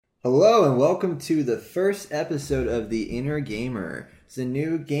Hello and welcome to the first episode of The Inner Gamer. It's a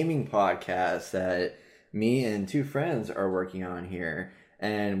new gaming podcast that me and two friends are working on here.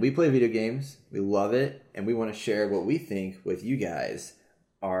 And we play video games, we love it, and we want to share what we think with you guys,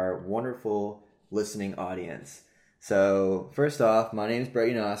 our wonderful listening audience. So first off, my name is Brett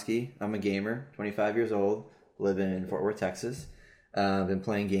Yanofsky. I'm a gamer, 25 years old, live in Fort Worth, Texas. I've been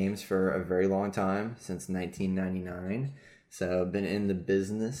playing games for a very long time, since 1999. So I've been in the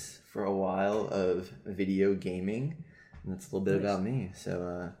business for a while of video gaming. And that's a little bit about me.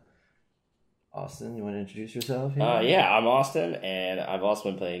 So, Austin, you want to introduce yourself here? Yeah, I'm Austin, and I've also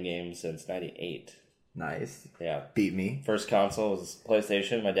been playing games since 98. Nice. Yeah. Beat me. First console was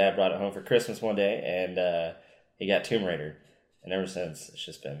PlayStation. My dad brought it home for Christmas one day, and he got Tomb Raider. And ever since, it's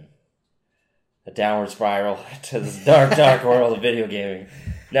just been a downward spiral to this dark, dark world of video gaming.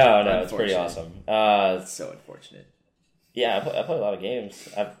 No, it's pretty awesome. It's so unfortunate. Yeah, I play a lot of games.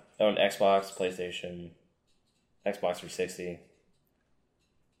 I've owned Xbox, PlayStation, Xbox 360.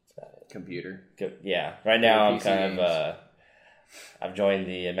 Computer. Yeah, right now I'm PC kind of I've joined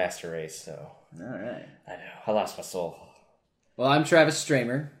the master race, so All right. I know I lost my soul. Well, I'm Travis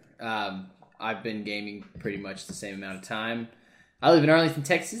Stramer. I've been gaming pretty much the same amount of time. I live in Arlington,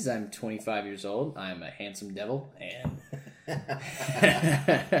 Texas. I'm 25 years old. I'm a handsome devil, and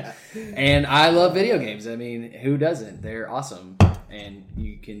and I love video games. I mean, who doesn't? They're awesome, and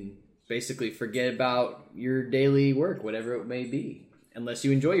you can basically forget about your daily work, whatever it may be. Unless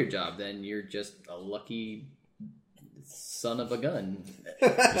you enjoy your job, then you're just a lucky son of a gun.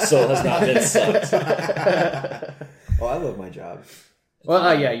 Your soul has not been sucked. Oh, I love my job.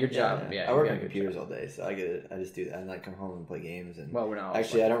 Well, yeah, your job. Yeah, I work on computers all day, so I get it. I just do that. I come home and play games. And well, we're not.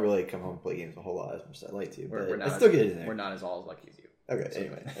 Actually, I don't really come home and play games a whole lot as much as I like to. We're not I still get it in there. We're not as all lucky as you. Okay.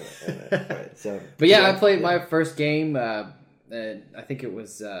 Anyway. Right, so. But yeah, I played my first game. I think it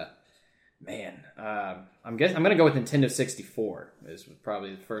was. I'm gonna go with Nintendo 64. This was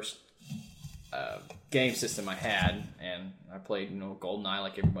probably the first game system I had, and I played GoldenEye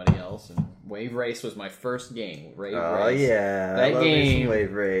like everybody else, and Wave Race was my first game. Wave Race. Yeah, that game.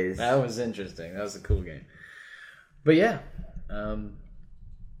 Wave Race. That was interesting. That was a cool game. But yeah,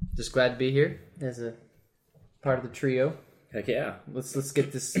 just glad to be here as a part of the trio. Heck yeah! Let's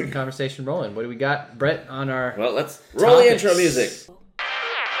get this conversation rolling. What do we got, Brett, on our? Well, let's roll the intro music.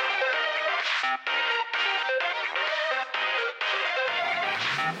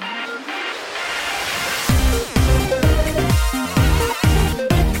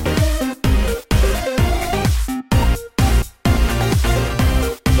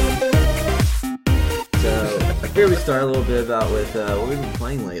 Start a little bit about with what we've been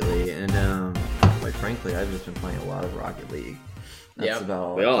playing lately, and quite frankly, I've just been playing a lot of Rocket League. That's about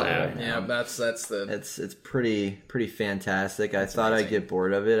all we all have. Right now. Yeah, that's the. It's pretty fantastic. I thought I'd get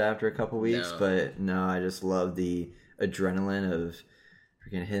bored of it after a couple weeks, but no, I just love the adrenaline of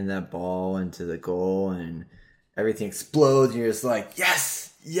freaking hitting that ball into the goal, and everything explodes, and you're just like,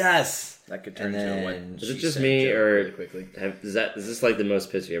 yes. That could turn into a wet. Is it just me, or really quickly? Is this like the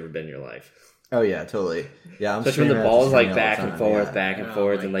most pissed you've ever been in your life? Oh yeah, totally. Yeah, I'm especially when the ball's like back and forth,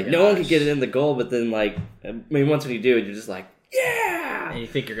 and like no one can get it in the goal, but then like once when you do it, you're just like yeah, and you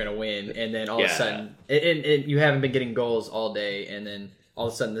think you're gonna win, and then all of a sudden, and you haven't been getting goals all day, and then all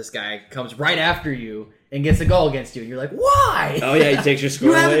of a sudden this guy comes right after you and gets a goal against you, and you're like, why? Oh yeah, he takes your score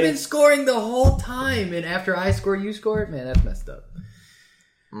you away. haven't been scoring the whole time, and after I score, you score. Man, that's messed up.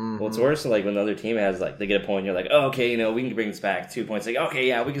 Mm-hmm. Well, it's worse like when the other team has like they get a point, you're like, oh, okay, we can bring this back 2 points. Like, okay,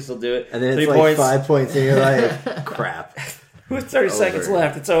 yeah, we can still do it. And then 3 it's like 5 points, and you're like, crap. With 30 seconds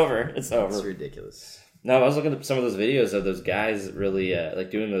left, it's over. It's over. It's ridiculous. No, I was looking at some of those videos of those guys really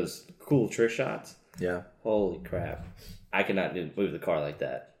like doing those cool trick shots. Yeah. Holy crap! I cannot move the car like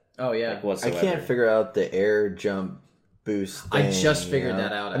that. Oh yeah, like, whatsoever. I can't figure out the air jump boost thing, I just figured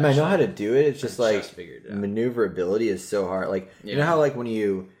that out. I mean, I know how to do it. It's just like maneuverability is so hard. Like you know how like when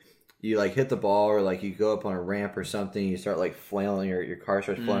you like hit the ball or like you go up on a ramp or something, you start like flailing, your car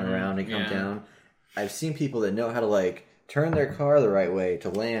starts flailing around and come down. I've seen people that know how to like turn their car the right way to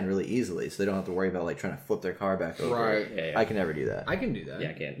land really easily, so they don't have to worry about like trying to flip their car back over. Right. Yeah. I can never do that. I can do that. Yeah,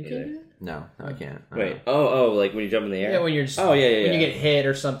 I can't. You can't do that? No, I can't. Wait. Oh, like when you jump in the air. Yeah, when you're just. Oh yeah. When you get hit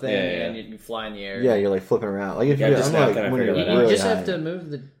or something, Yeah. and you fly in the air. Yeah, you're like flipping around. Like if Yeah, you, just I'm now like kinda when you're figured that really You just high. have to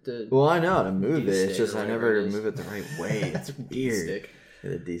move the. Well, I know how to move it. It's just or I whatever never it is. move it the right way. It's weird. Stick. Yeah,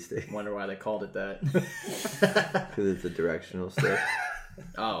 the D stick. Wonder why they called it that. Because it's a directional stick.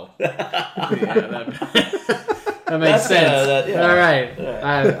 Oh. Yeah, that makes sense. All right.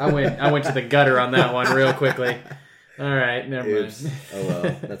 I went to the gutter on that one real quickly. All right, never mind. Oh well,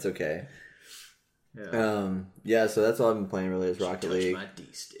 that's okay. Yeah, so that's all I've been playing really is Rocket League. My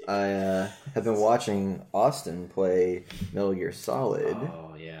D-stick. I have been watching Austin play Metal Gear Solid.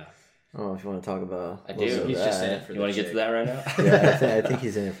 Oh yeah, I don't know if you want to talk about. I a little do. bit of he's just in that. it for You the want to get to that right now? Yeah, I think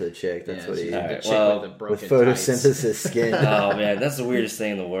he's in it for the chick. That's what he. The Alright, chick well, with the With broken photosynthesis skin. Oh man, that's the weirdest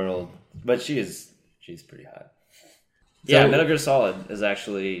thing in the world. But she's pretty hot. Yeah, Metal Gear Solid is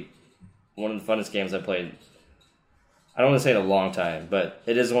actually one of the funnest games I've played. I don't want to say in a long time, but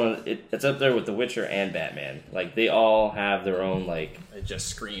it is it's up there with The Witcher and Batman. Like they all have their own like. It just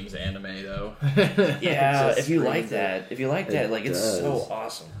screams anime though. Yeah, if you like screams that, like it's does. so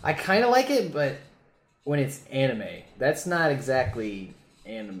awesome. I kind of like it, but when it's anime, that's not exactly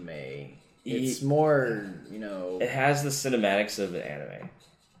anime. It's more, It has the cinematics of an anime.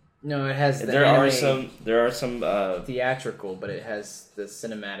 No, it has. There are some theatrical, but it has the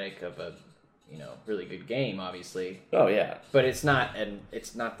cinematic of a really good game, obviously. Oh yeah, But it's not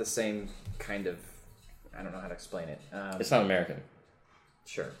the same kind of. I don't know how to explain it. it's not American.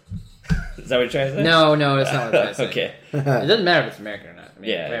 Sure. Is that what you're trying to say? No, that's not what I'm trying to say. Okay. It doesn't matter if it's American or not. I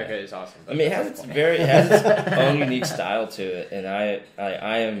mean, Yeah, America yeah. is awesome. I mean, it has its own unique style to it, and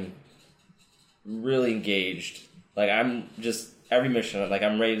I am really engaged. Like I'm just every mission, like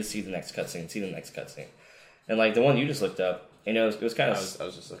I'm ready to see the next cutscene, and like the one you just looked up, it was kind of. I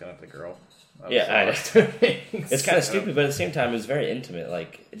was just looking at the girl. It's kind of stupid, but at the same time, it was very intimate.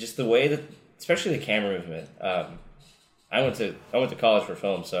 Like just the way that, especially the camera movement. I went to college for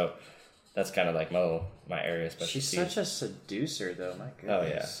film, so that's kind of like my area of specialty. She's such a seducer, though. My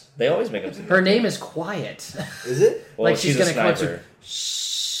goodness. Oh yeah, they always make them. Her name is Quiet. Is it? Well, like she's a gonna come sniper. to.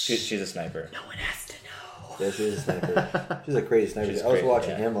 She's a sniper. No one has to know. Yeah, she's a sniper. She's a crazy sniper. She's I was crazy, watching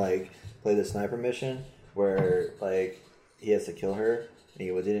yeah. him like play the sniper mission where like he has to kill her and he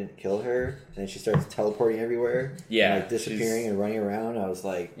didn't kill her and then she starts teleporting everywhere. Yeah, and, like disappearing and running around. I was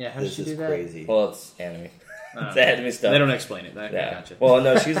like, Yeah, how did this she is do that? crazy. Well, it's anime. It's anime stuff. They don't explain it. I Yeah. gotcha. Well,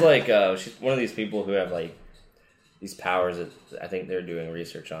 no, she's like she's one of these people who have like these powers that I think they're doing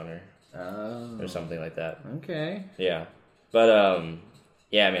research on her or something like that. Okay. Yeah, but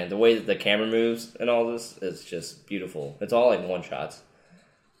yeah, man, the way that the camera moves and all this is just beautiful. It's all like one shots.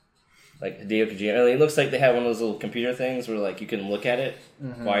 Like Hideo Kojima, I mean, it looks like they have one of those little computer things where like you can look at it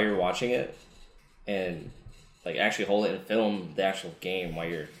while you're watching it, and like actually hold it and film the actual game while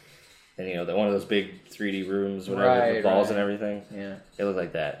you're. And one of those big 3D rooms, whatever, with balls and everything. Yeah. It looked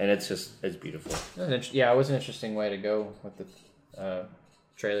like that, and it's beautiful. Yeah, it was an interesting way to go with the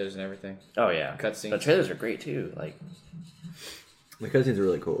trailers and everything. Oh yeah, Cutscenes. The trailers are great too. Like The cutscenes are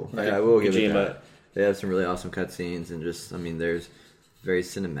really cool. I will give it Kojima. that. They have some really awesome cutscenes and just, I mean, there's very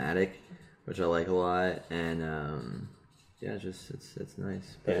cinematic, which I like a lot, and yeah, just it's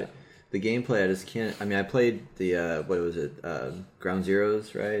nice. But Yeah. the gameplay, I just can't. I mean, I played the what was it, Ground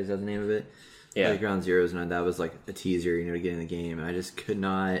Zeroes, right? Is that the name of it? Yeah. I played Ground Zeroes, and that was like a teaser, to get in the game. And I just could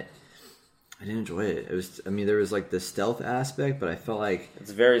not. I didn't enjoy it. It was. I mean, there was like the stealth aspect, but I felt like it's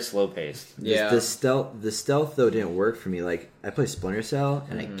very slow paced. the stealth though didn't work for me. Like I play Splinter Cell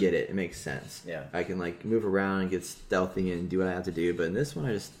and I get it. It makes sense. Yeah. I can like move around and get stealthy and do what I have to do. But in this one,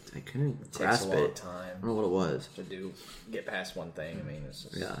 I couldn't grasp takes a long it. time I don't know what it was. to get past one thing. I mean, it's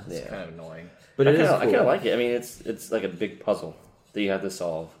just, Yeah. it's kind of annoying. But I it is kind cool. of like it. I mean, it's like a big puzzle that you have to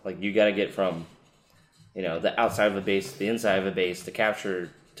solve. Like you got to get from, the outside of a base to the inside of a base to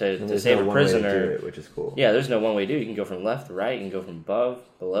capture And to there's save no a one way to do prisoner. it, which is cool. Yeah, there's no one way to do it. You can go from left to right. You can go from above,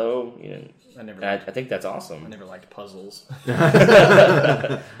 below. I think that's awesome. I never liked puzzles.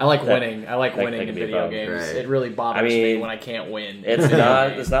 I like winning. I like that winning can in be a video problem. games. Right. It really bothers me mean, when I can't win.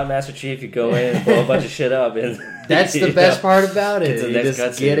 It's not Master Chief. You go in and blow a bunch of shit up, and That's the best part about It's it. the You next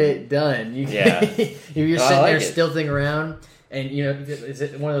just cutscene. get it done. Yeah. If you're I sitting like there it. stealthing around, and is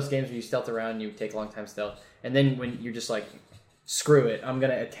it one of those games where you stealth around and you take a long time stealth, and then when you're just like, screw it, I'm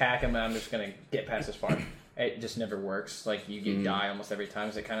gonna attack him and I'm just gonna get past this part. It just never works. Like you get die almost every time.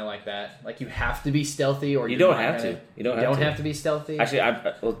 Is it kind of like that? Like you have to be stealthy, or You you're don't not have gonna- to. You don't have to. be stealthy.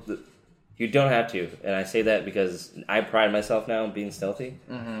 Actually, you don't have to, and I say that because I pride myself now in being stealthy.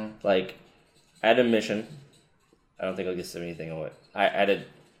 Mm-hmm. Like, I had a mission. I don't think I'll get anything on it. I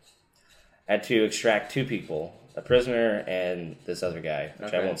had to extract two people, a prisoner and this other guy,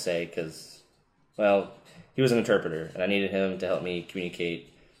 which I Okay. won't say because, well, he was an interpreter, and I needed him to help me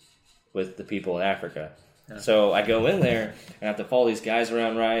communicate with the people in Africa. So I go in there and I have to follow these guys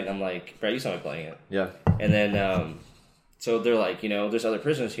around, right? And I'm like, Brett, you saw me playing it. Yeah. And then, so they're like, there's other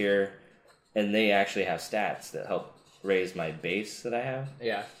prisoners here, and they actually have stats that help raise my base that I have.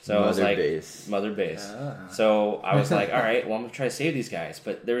 yeah. So I was Mother like, base. mother base. Ah. So I was like, all right, well, I'm gonna try to save these guys.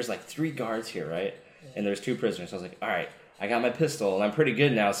 But there's like 3 guards here, right? And there's 2 prisoners. So I was like, all right, I got my pistol, and I'm pretty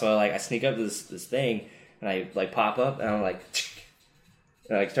good now. So I sneak up to this thing, and I like pop up, and I'm like,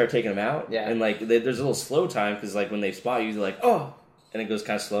 and I start taking them out. Yeah. And like there's a little slow time because like when they spot you, they're like, oh, and it goes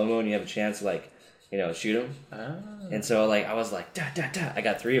kind of slow mo, and you have a chance to like shoot them. Oh. And so like I was like, da da da. I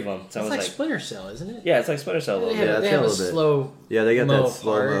got 3 of them. So I It's was like like, Splinter Cell, isn't it? yeah, it's like Splinter Cell a little They bit. have, Yeah, they it's a have a little bit. slow. Yeah, they got mo that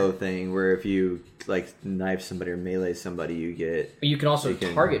slow mo part. thing where if you like knife somebody or melee somebody, you get. But you can also You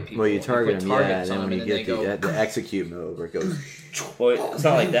can, target people. Well, you target put them, yeah, targets and then on when them, you and get then they the execute mode where it goes. Well, it's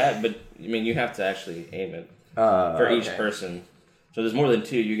not like that, but I mean, you have to actually aim it for each okay. person. So there's more than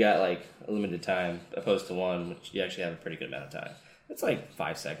 2. You got like a limited time, opposed to 1, which you actually have a pretty good amount of time. It's like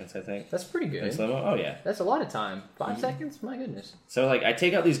 5 seconds, I think. That's pretty In good. slow-mo. Oh yeah. That's a lot of time. 5 seconds? My goodness. So like I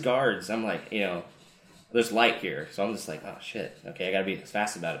take out these guards. I'm like, there's light here, so I'm just like, oh shit. Okay, I gotta be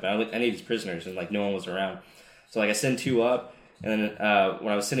fast about it. But I need these prisoners, and like no one was around. So like I send 2 up, and then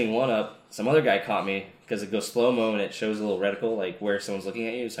when I was sending 1 up, some other guy caught me because it goes slow mo and it shows a little reticle like where someone's looking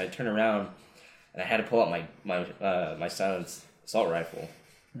at you. So I turn around, and I had to pull out my silenced assault rifle.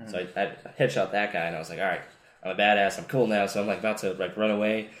 So I headshot that guy, and I was like, all right, I'm a badass. I'm cool now. So I'm like about to like run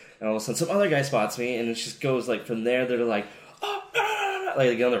away, and all of a sudden some other guy spots me, and it just goes like from there. They're like, oh, like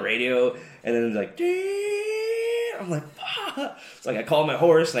they get on the radio, and then it's like, ding. I'm like, ah. It's like I call my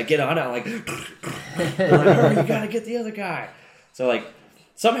horse, and I get on it. I'm like, they're like, hurry, you gotta get the other guy. So like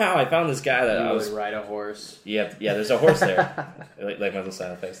somehow I found this guy that You I would was. ride a horse. Yeah, there's a horse there. like my little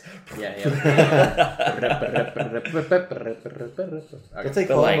sound effects. Yeah. Don't they But,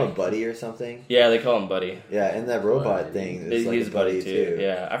 call like- him a buddy or something? Yeah, they call him Buddy. Yeah, and that robot thing is like He's a buddy too.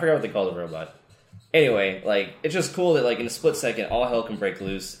 Yeah, I forgot what they call the robot. Anyway, like it's just cool that like in a split second, all hell can break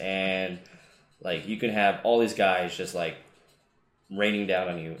loose, and like you can have all these guys just like raining down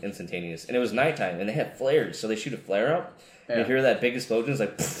on you instantaneous. And it was nighttime, and they had flares, so they shoot a flare up, and you Yeah. hear that big explosion. It's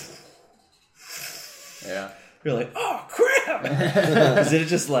like Yeah. you're like, oh crap, because it's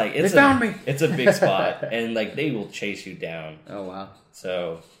just like it's They found me. It's a big spot, and like they will chase you down. Oh, wow.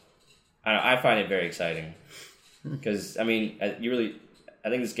 So I find it very exciting because I mean, I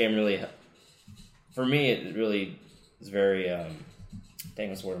think this game really, for me, it really is very dang,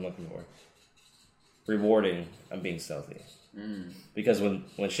 what's the word I'm looking for? Rewarding. I'm being stealthy because when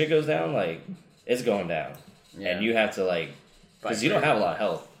shit goes down, like it's going down, Yeah. and you have to like because Fight you don't for it. have a lot of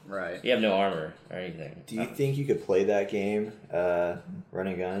health. Right. You have no armor or anything. Do you think you could play that game, run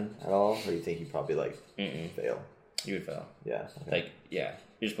and gun at all, or do you think you probably like fail? You would fail. Yeah. Okay. Like yeah,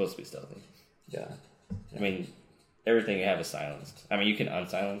 you're supposed to be stealthy. Yeah. I mean, everything you have is silenced. I mean, you can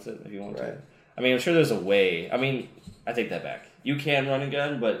unsilence it if you want Right. to. I mean, I'm sure there's a way. I mean, I take that back. You can run a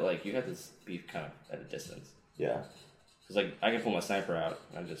gun, but like you have to be kind of at a distance. Yeah. Because like I can pull my sniper out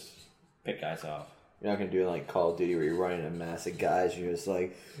and just pick guys off. You're not gonna do it like Call of Duty where you're running a mass of guys. You're just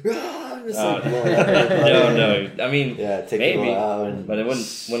like, just Oh, like blowing up everybody. no. I mean, Yeah, take maybe, them all out, and but it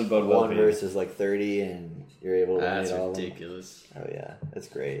wouldn't bode well one for you. versus like 30, and you're able to That's eliminate all of them. ridiculous. Oh yeah, that's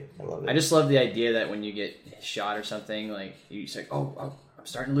great. I love it. I just love the idea that when you get shot or something, like you say, "Oh, I'm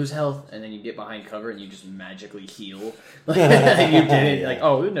starting to lose health," and then you get behind cover and you just magically heal. Like, you did it. Yeah. Like,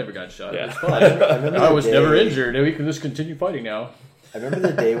 oh, it never got shot. Yeah. It was fine. remember I the was day- never injured. We can just continue fighting now. I remember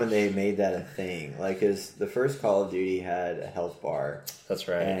the day when they made that a thing. Like, cause the first Call of Duty had a health bar, That's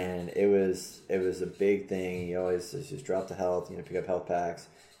right. and it was a big thing. You always just drop the health, pick up health packs.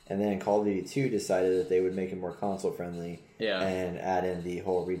 And then Call of Duty 2 decided that they would make it more console friendly, Yeah. and add in the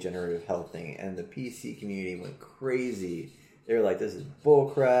whole regenerative health thing. And the PC community went crazy. They were like, "This is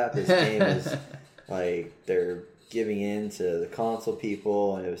bullcrap. This game is like they're giving in to the console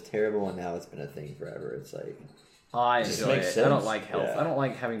people, and it was terrible." And now it's been a thing forever. It's like, I Just enjoy it. makes I don't sense. like health. Yeah. I don't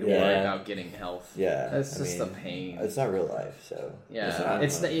like having to Yeah. worry about getting health. yeah, That's I just mean, a pain. It's not real life, so Yeah,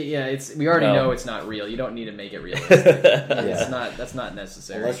 it's not, it's we already No. know it's not real. You don't need to make it realistic. It's not. That's not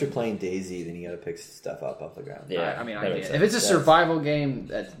necessary. unless you're playing DayZ, then you got to pick stuff up off the ground. Yeah. I mean, that I makes get it. If sense. it's a survival game,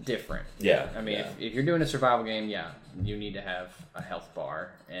 that's different. Yeah. I mean, Yeah. if you're doing a survival game, yeah, you need to have a health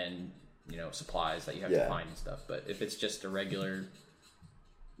bar and supplies that you have Yeah. to find and stuff. But if it's just a regular,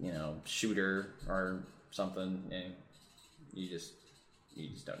 shooter or something, you just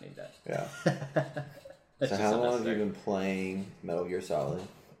don't need that. Yeah. That's So just how long have you unnecessary. been playing Metal Gear Solid,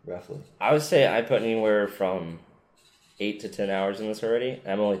 roughly? I would say I put anywhere from 8 to 10 hours in this already.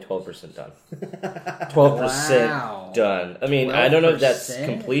 I'm only 12% done. 12% Wow. done. I mean, I don't know if that's 12%?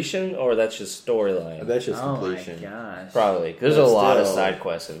 completion or that's just I storyline. bet you it's Oh completion. my gosh! Probably. There's But a lot of still- side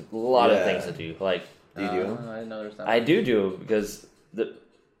quests and a lot of Yeah. things to do. Like, Do you do them? I didn't know there's that. I do because the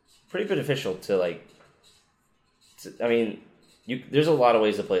pretty beneficial to like. I mean, there's a lot of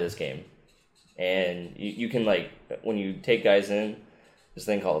ways to play this game, and you can like when you take guys in, this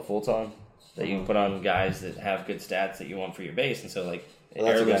thing called a Fulton, that you can put on guys that have good stats that you want for your base, and so like it Well,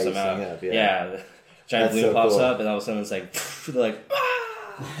 that's air what lifts got them you out. sing up, yeah. The giant That's balloon so pops cool. up, and all of a sudden it's like they're like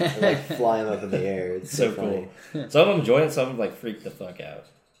They, like fly them up in the air. It's so funny. cool. Some of them enjoy it, some of them like freak the fuck out.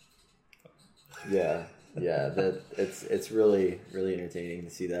 Yeah, that it's really entertaining to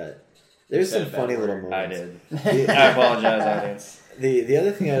see that. There's said some a bad funny little word. I moments. did. I apologize, audience. The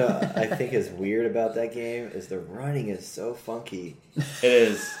other thing I think is weird about that game is the running is so funky. It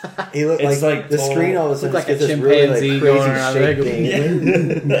is. He looked It's like like the total- screen all of a sudden Looked just like gets a this really chimpanzee like going crazy around shape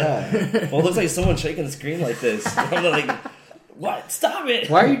there. thing. Yeah. Well, it looks like someone shaking the screen like this. I'm like, what? Stop it!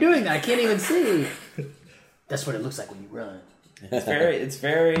 Why are you doing that? I can't even see. That's what it looks like when you run. It's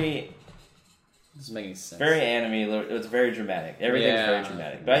very Doesn't make any sense. very anime. It's very dramatic. Everything's Yeah. very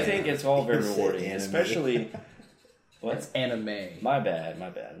dramatic. But I think it's all very You said rewarding, anime. especially. What? It's anime. My bad.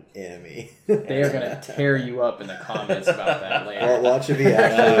 Enemy. They are gonna tear you up in the comments about that later. Or watch it be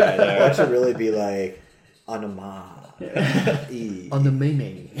actually. Watch it really be like anima. On the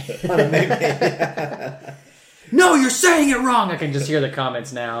meme. Anime. No, you're saying it wrong. I can just hear the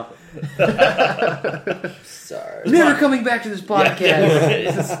comments now. Sorry. Never coming back to this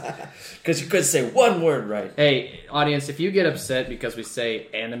podcast. Because you couldn't say one word right. Hey, audience, if you get upset because we say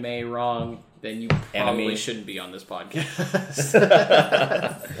anime wrong, then you probably Anime. shouldn't be on this podcast.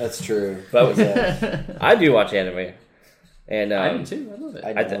 That's true. But- What was that? I do watch anime, and I do too. I love it. I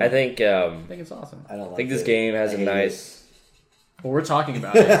I, don't. I think think it's awesome. I don't like I think this it. game has I a hate nice. Well, we're talking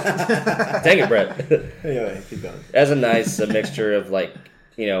about it. Dang it, Brett. it. Anyway, keep going. It has a nice mixture of like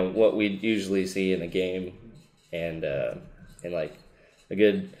what we usually see in a game, and like a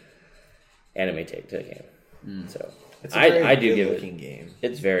good anime take to the game. So It's a very I do give good-looking it. game.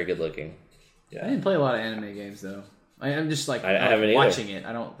 It's very good looking. I Yeah. didn't play a lot of anime games though. I'm just like I haven't either. watching it.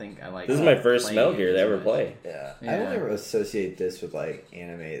 I don't think I like. This is my first playing Metal it Gear to as ever much. play. Yeah. I Yeah. don't ever associate this with like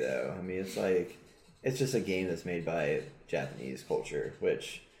anime though. I mean, it's like it's just a game that's made by Japanese culture,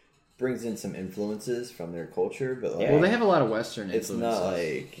 which brings in some influences from their culture, but like, Well, they have a lot of Western it's influences. not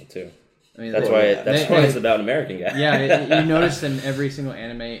like Too. I mean, That's Well, why. yeah. That's They- why it's about an American guy. Yeah, you notice in every single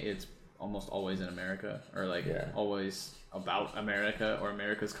anime, it's almost always in America, or like Yeah. always about America, or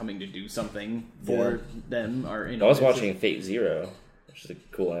America's coming to do something for them, or you know. I was it's watching Fate Zero, which is a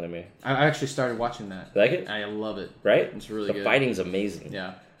cool anime. I actually started watching that. You like it? I love it. Right? It's really the good. fighting's amazing.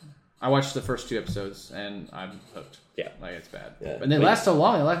 Yeah, I watched the first 2 episodes and I'm hooked. Yeah. Like it's bad. Yeah. And they last so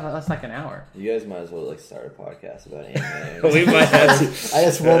long. They last like an hour. you guys might as well like start a podcast about anime. We might have I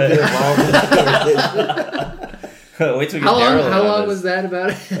just won't be involved in the conversation. to wait till we get How long? Daryl How on long this. was that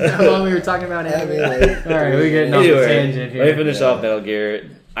about? How long we were talking about I anime? mean, like, All right, we're getting off the Anyway, tangent here. let me finish Yeah. off Metal Gear.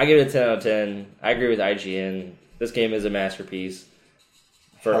 I give it a 10 out of 10. I agree with IGN. This game is a masterpiece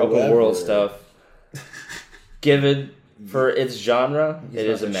for open However- world stuff. Given for its genre, He's it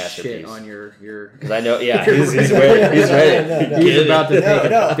is a about to masterpiece. shit on your. 'Cause I know, yeah, he's ready. He's ready. No, no. He's Get about it. to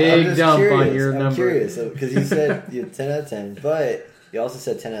take a I'm big just dump curious. on your I'm number. curious because you said you had 10 out of 10, but you also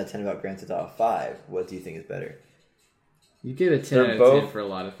said 10 out of 10 about Grand Theft Auto 5. What do you think is better? You give it 10 They're out of 10 both- for a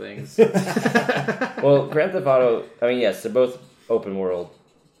lot of things. Well, Grand Theft Auto, I mean, yes, they're both open world,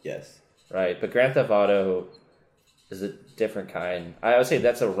 Yes. right? But Grand Theft Auto is a different kind. I would say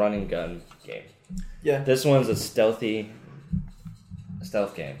that's a run and gun game. Yeah. This one's a stealth game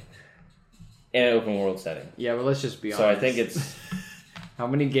in an open world setting. Yeah, but let's just be honest. So I think it's How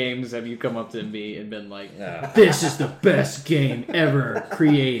many games have you come up to me and been like, No. this is the best game ever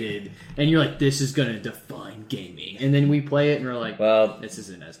created? And you're like, this is going to define gaming. And then we play it and we're like, well, this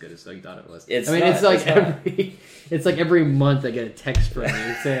isn't as good as I thought it was. It's I mean, not, it's like it's not. it's like every month I get a text from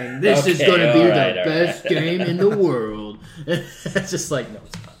you saying, this is Okay, going to be alright, the best game in the world. It's just like, no,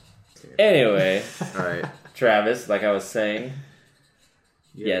 it's not. Anyway, All right. Travis, like I was saying,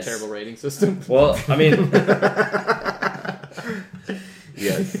 You have Yes. a terrible rating system. well, I mean,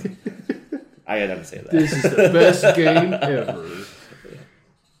 Yes. I got nothing to say to that. This is the best game ever.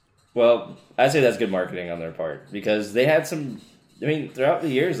 Well, I'd say that's good marketing on their part because they had some. I mean, throughout the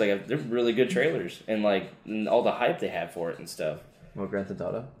years, like they're really good trailers and like and all the hype they had for it and stuff. Well, Grand Theft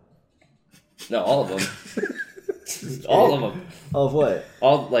Auto? No, all of them, all of them, All of what?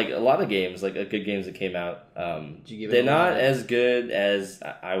 all like a lot of games, like good games that came out. you give it They're an not 11? as good as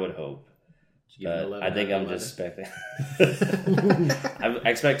I would hope. You give it an But 11 I think out I'm of just 11. expecting. I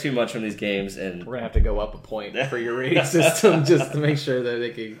expect too much from these games, and We're gonna have to go up a point for your rating system just to make sure that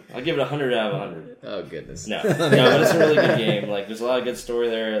they can. I'll give it 100 out of 100. Oh goodness! No, but it's a really good game. Like, there's a lot of good story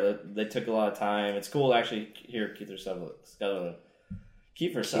there. They took a lot of time. It's cool to actually hear Kiefer Sutherland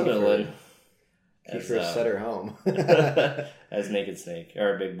as, Kiefer Sutter home. as Naked Snake,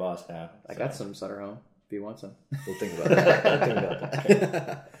 or Big Boss now. I got some Sutter Home. If you want some. We'll think about that. We'll think about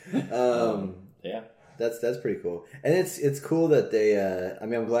that. Yeah. That's pretty cool. And it's cool that they, I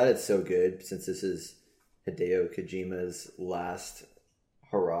mean, I'm glad it's so good since this is Hideo Kojima's last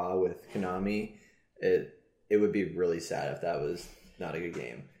hurrah with Konami. It would be really sad if that was not a good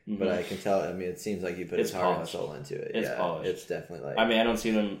game. Mm-hmm. But I can tell, I mean, it seems like he put his heart and soul into it. It's polished. It's definitely like... I mean, I don't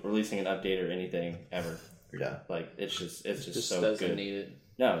see them releasing an update or anything ever. Yeah. Like, it's just so doesn't good. need it.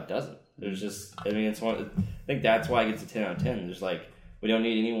 No, it doesn't. There's just, I mean, it's one, I think that's why it gets a 10 out of 10. There's like, we don't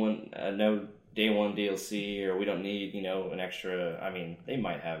need anyone, no day one DLC, or we don't need, an extra, I mean, they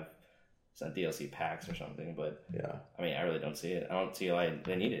might have some DLC packs or something, but yeah, I mean, I really don't see it. I don't see why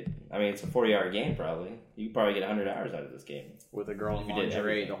they need it. I mean, it's a 40-hour game probably. You could probably get 100 hours out of this game. With a girl in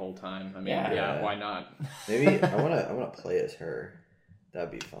lingerie the whole time. I mean, yeah, why not? Maybe I wanna play as her. That'd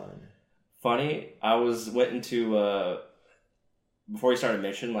be fun. Funny, I went into before you start a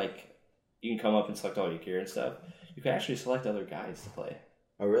mission, like you can come up and select all your gear and stuff. You can actually select other guys to play.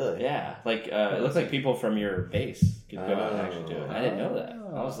 Oh, really? Yeah, like it looks like people from your base could go out and actually do it. I didn't know that.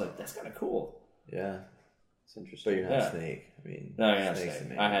 I was like, that's kind of cool. Yeah, it's interesting. But you're not Snake. I mean, no, you're not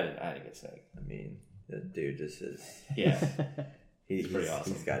Snake. I had to get Snake. I mean, the dude just is. Yeah, he's pretty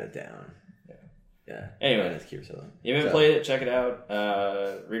awesome. He's got it down. Yeah. Anyway, you haven't played it? Check it out.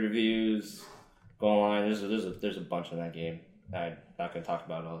 Read reviews. Go online. There's a bunch in that game. I'm not going to talk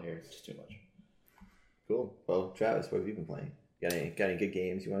about it all here. It's just too much. Cool. Well, Travis, what have you been playing? Got any good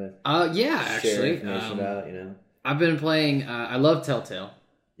games you want to? Yeah, share actually. Information about I've been playing. I love Telltale.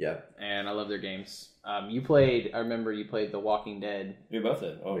 Yep. And I love their games. You played. I remember you played The Walking Dead. We both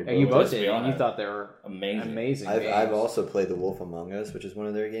did. Oh, you both did. And you thought they were amazing. I've also played The Wolf Among Us, which is one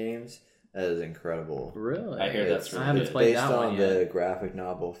of their games. That is incredible. Really? I hear that's really I haven't played that one yet. Based on the graphic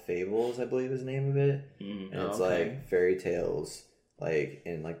novel Fables, I believe is the name of it. Mm-hmm. And it's like fairy tales, like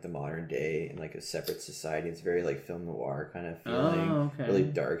in like the modern day, in like a separate society. It's very like film noir kind of feeling. Oh, okay. Really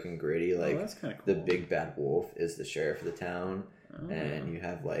dark and gritty. Like that's kind of cool. The big bad wolf is the sheriff of the town, and you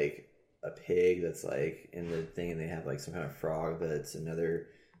have like a pig that's like in the thing, and they have like some kind of frog that's another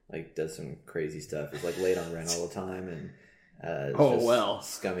like does some crazy stuff. It's like laid on rent all the time and.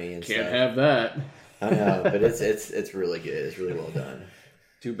 Scummy and can't stuff. have that. I know, but it's really good. It's really well done.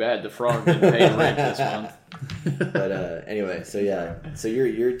 Too bad the frog didn't pay rent this month. But anyway, so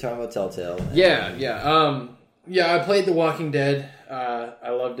you're talking about Telltale. Yeah. I played The Walking Dead. I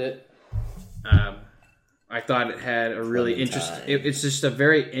loved it. I thought it had a really interesting. It's just a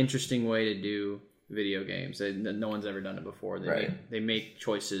very interesting way to do video games. No one's ever done it before. They make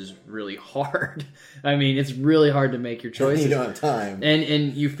choices really hard. I mean, it's really hard to make your choices. You don't have time.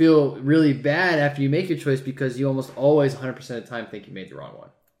 And you feel really bad after you make your choice because you almost always 100% of the time think you made the wrong one.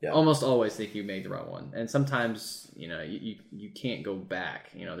 Yeah. Almost always think you made the wrong one. And sometimes, you can't go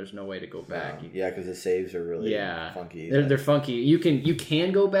back. There's no way to go back. Because the saves are really funky. They're funky. You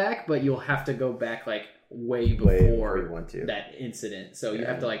can go back, but you'll have to go back like way before you want to. That incident. So you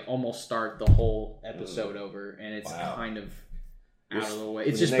have to like almost start the whole episode over, and it's kind of out of the way.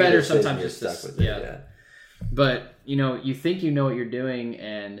 It's just better sometimes just stuck with it. But you think you know what you're doing,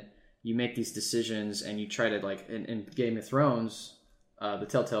 and you make these decisions, and you try to like in Game of Thrones. The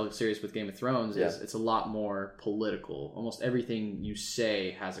Telltale series with Game of Thrones is it's a lot more political. Almost everything you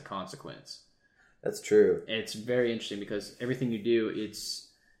say has a consequence. That's true. It's very interesting because everything you do,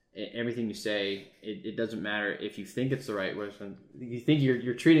 everything you say, it doesn't matter if you think it's the right way. You think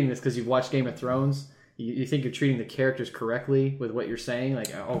you're treating this because you've watched Game of Thrones. You think you're treating the characters correctly with what you're saying.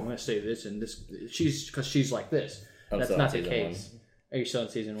 Like, oh, I'm going to say this and this. Because she's like this. That's not the case. Are you still in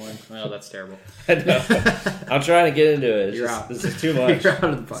season 1? Well, that's terrible. I know. I'm trying to get into it. You're out. This is too much. You're out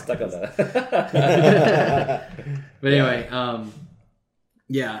of the podcast. Stuck on that. But anyway,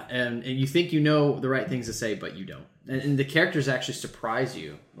 and you think you know the right things to say, but you don't. And the characters actually surprise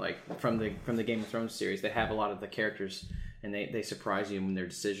you. Like from the Game of Thrones series, they have a lot of the characters, and they surprise you in their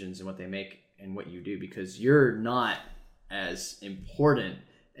decisions and what they make and what you do because you're not as important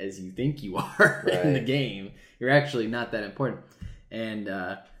as you think you are in the game. You're actually not that important. And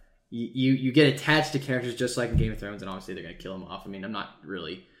you get attached to characters just like in Game of Thrones, and obviously they're going to kill them off. I mean, I'm not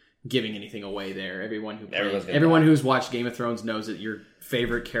really giving anything away there. Everyone who's watched Game of Thrones knows that your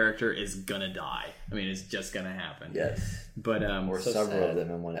favorite character is going to die. I mean, it's just going to happen. Yes. But or several of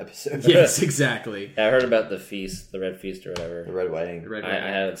them in one episode. Yes, exactly. I heard about the feast, the Red Feast or whatever. The Red Wedding. I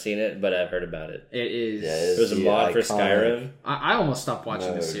haven't seen it, but I've heard about it. It is. Yeah, there was a mod for Skyrim. I almost stopped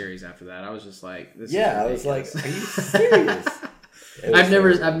watching the series after that. I was just like, this is I was like, are you serious? I've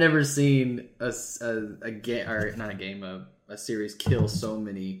never seen a game or not a game a series kill so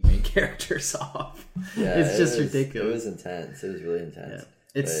many main characters off. Yeah, it's just ridiculous. It was intense. It was really intense.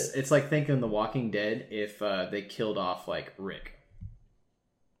 It's like thinking The Walking Dead if they killed off like Rick.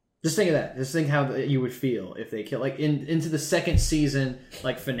 Just think of that. Just think how you would feel if they killed into the second season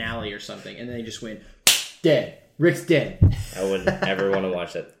like finale or something, and then they just went dead. Rick's dead. I wouldn't ever want to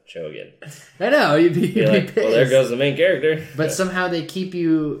watch that show again. I know you'd be like, pissed. Well, there goes the main character. But somehow they keep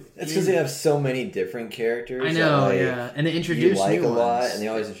you. It's because they have so many different characters. I know, that, yeah, and they introduce you like new a lot, ones. and they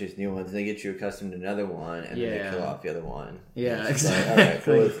always introduce new ones. And they get you accustomed to another one, and then they kill off the other one. Yeah, it's exactly. Like, all right,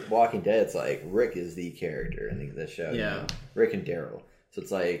 cool. With Walking Dead, it's like Rick is the character in the show. Yeah, you know? Rick and Daryl. So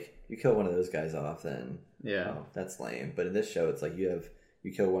it's like you kill one of those guys off, then that's lame. But in this show, it's like you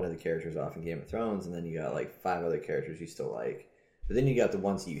kill one of the characters off in Game of Thrones, and then you got like 5 other characters you still like. But then you got the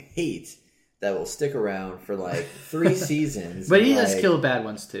ones you hate that will stick around for like 3 seasons. But he does kill bad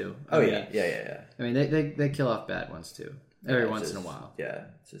ones too. I mean, yeah. I mean, they kill off bad ones too every once in a while. Yeah,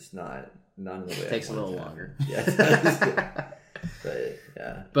 it's just not in the way. It takes a little longer. Yeah, but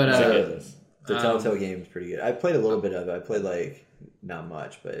yeah. But the Telltale game is pretty good. I played a little bit of it. I played like not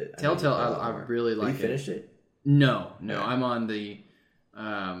much, but Telltale I really like. Have you finished it? No. I'm on the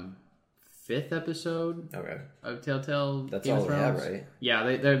 5th episode of Telltale. That's Game all of they have, Thrones. right?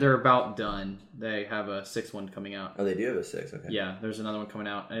 Yeah, they're about done. They have a 6th one coming out. Oh, they do have a 6. Okay. Yeah, there's another one coming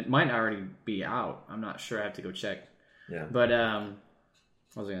out, and it might already be out. I'm not sure. I have to go check. Yeah. But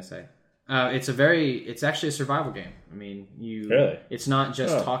what was I gonna say? It's actually a survival game. I mean, Really? It's not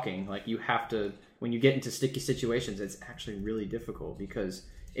just talking. Like you have to, when you get into sticky situations, it's actually really difficult because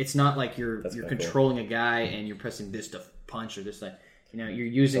it's not like you're controlling a guy and you're pressing this to punch or this that. You know, you're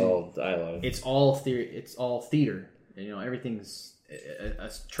using all dialogue. It's all theater. It's all theater. And, you know, everything's a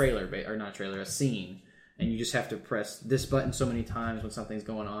trailer or not a trailer, a scene, and you just have to press this button so many times when something's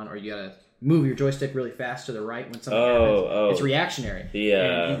going on, or you gotta move your joystick really fast to the right when something happens. It's reactionary.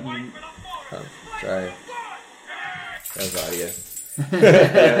 Sorry. That was audio.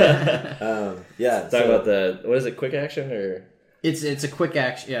 Talk about what is it? Quick action or? It's a quick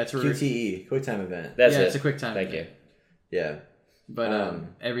action. Yeah, it's a QTE, quick time event. It's a quick time. Thank you. Yeah. But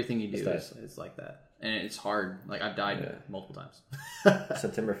everything you do is like that. And it's hard. Like, I've died multiple times.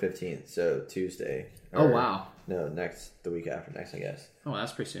 September 15th, so Tuesday. Oh, wow. No, the week after next, I guess. Oh,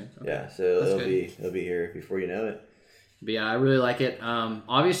 that's pretty soon. Okay. Yeah, so it'll be here before you know it. But yeah, I really like it.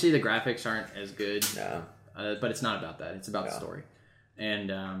 Obviously, the graphics aren't as good. No. But it's not about that. It's about the story. And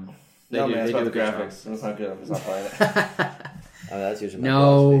it's about the graphics. It's not good. I'm just not playing it. That's usually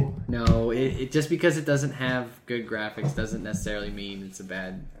No. It just because it doesn't have good graphics doesn't necessarily mean it's a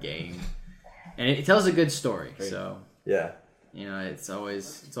bad game. And it tells a good story, so yeah, you know, it's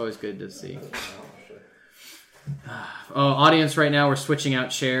always good to see. Audience, right now we're switching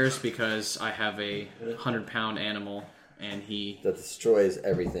out chairs because I have a 100-pound animal, and that destroys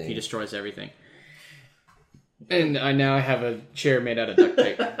everything. He destroys everything, and I now have a chair made out of duct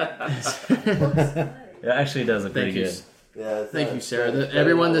tape. It actually does look pretty good. Yeah, thank you, Sarah.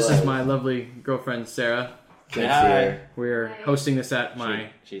 Everyone, this is my lovely girlfriend, Sarah. Hi. We're hosting this at my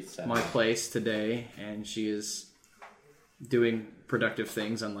place today, and she is doing productive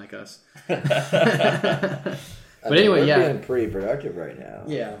things, unlike us. But anyway, we're being pretty productive right now.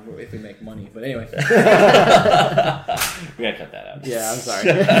 Yeah, if we make money. But anyway, we gotta cut that out. Yeah, I'm sorry.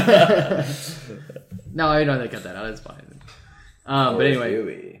 No, I don't have to cut that out. It's fine. But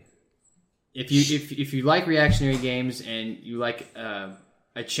anyway, if you like reactionary games and you like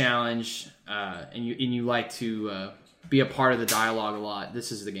a challenge, and you like to be a part of the dialogue a lot,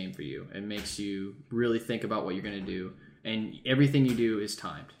 this is the game for you. It makes you really think about what you're going to do, and everything you do is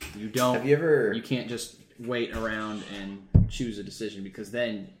timed. You can't just wait around and choose a decision, because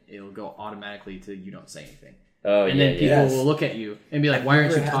then it'll go automatically to you don't say anything. And then people will look at you and be like, "Why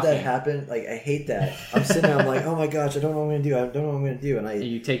aren't you talking?" That happen? Like, I hate that. I'm sitting there, I'm like, "Oh my gosh, I don't know what I'm going to do," and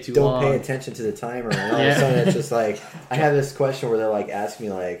you take too don't long. pay attention to the timer, and all of a sudden it's just like I have this question where they're like asking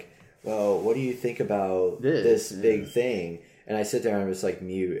me like, "Well, what do you think about this big thing?" And I sit there and I'm just like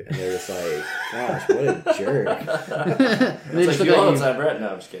mute, and they're just like, "Gosh, what a jerk!" It's like you all the time, Brett. No,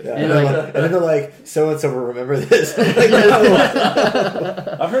 I'm just kidding. Yeah, and then they're like, "So and so will remember this." I'm like,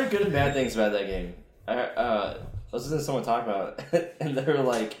 no. I've heard good and bad things about that game. I was listening to someone talk about it, and they were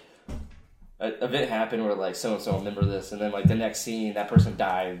like, an event happened where like so and so remember this, and then like the next scene, that person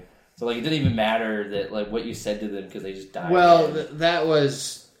died. So like it didn't even matter that like what you said to them because they just died. Well, that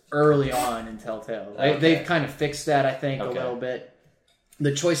was early on in Telltale. They've kind of fixed that, I think, a little bit.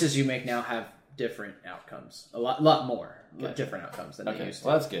 The choices you make now have different outcomes, a lot more different outcomes than they used to.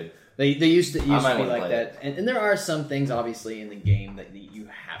 Well, that's good. They used to be like that, and there are some things obviously in the game that you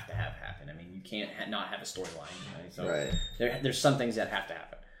have to have happen. I mean, you can't not have a storyline, right? So there's some things that have to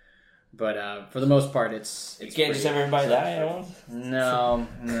happen. But for the most part, it's You can't just have pretty- everybody die at once. No,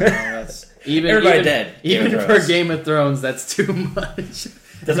 that's Everybody dead. Game Even of for Thrones. Game of Thrones, that's too much.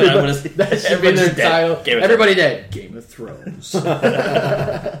 Doesn't matter what it's- that should be everybody's the dead. title. Game of Everybody dead. Game of Thrones.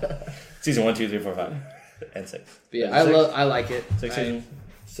 Season 1, 2, 3, 4, 5, and 6. But yeah, Six? I like it. 6 I- seasons.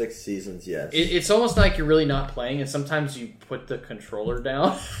 6 seasons, yes. It's almost like you're really not playing, and sometimes you put the controller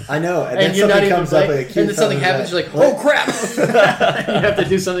down, I know, and, and then you're not something even comes up, playing, and, and then something happens. You're like, "Oh crap!" You have to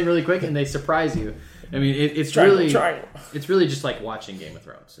do something really quick, and they surprise you. I mean, it's Triangle. it's really just like watching Game of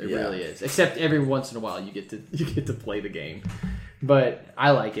Thrones. It Yeah. really is. Except every once in a while, you get to play the game. But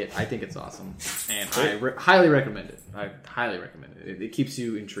I like it. I think it's awesome, and I highly recommend it. I highly recommend it. It keeps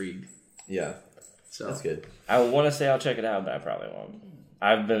you intrigued. Yeah, So that's good. I want to say I'll check it out, but I probably won't.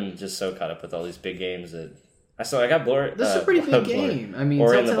 I've been just so caught up with all these big games that I got bored. This is a pretty big game. I mean,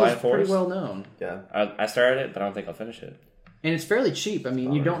 Ori and the Telltale's Blind pretty Forest. well known. Yeah. I started it, but I don't think I'll finish it. And it's fairly cheap. I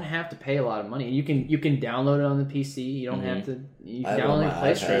mean, you don't have to pay a lot of money. You can download it on the PC. You don't have to. You I can have it on download it on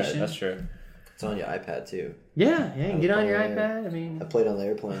my iPad. PlayStation. That's true. It's on your iPad too. Yeah, you can get on your Yeah. iPad. I mean, I played on the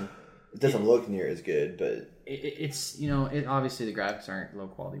airplane. It doesn't look near as good, but it's obviously the graphics aren't low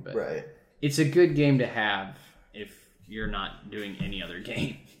quality, but right. it's a good game to have if you're not doing any other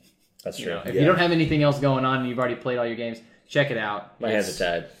game. That's You true. know, if Yeah. you don't have anything else going on and you've already played all your games, check it out. My hands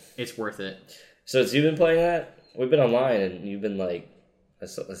are tied. It's worth it. So you've been playing that? We've been online, and you've been like, I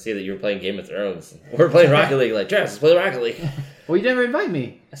see that you were playing Game of Thrones. We're playing Rocket League. Like, Travis, let's play Rocket League. Well, you never invite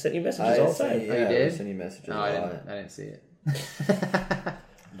me. I sent you messages all the time. Yeah, you did? I sent you messages No, a I lot. didn't see it.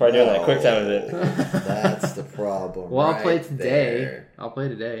 Probably doing that quick time of it. That's the problem. Well, I'll play right today. there. I'll play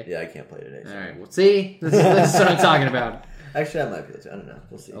today. Yeah, I can't play today. So. All right. Well, see, this is what I'm talking about. Actually, I might be able to. I don't know.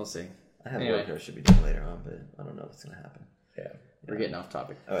 We'll see. We'll see. I have Anyway. work I should be doing later on, but I don't know what's going to happen. Yeah. We're getting off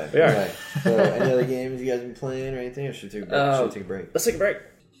topic. All right. We are. Anyway, so, any other games you guys been playing or anything? Or should we take a break? Should we take a break? Let's take a break.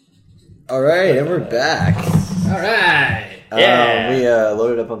 All right, and we're back. All right. Yeah. We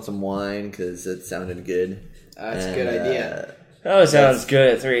loaded up on some wine because it sounded good. That's a good idea. Oh, it sounds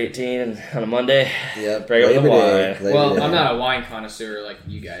good at 3:18 on a Monday. Yep. Break up the Labor wine. Day, Labor Well, Day. I'm not a wine connoisseur like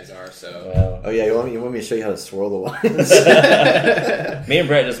you guys are, so. Well, Oh yeah, you want me to show you how to swirl the wines? me and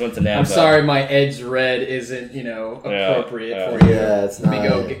Brett just went to Napa. I'm sorry, my Edge Red isn't appropriate Yeah. for you. Yeah, it's Let me not.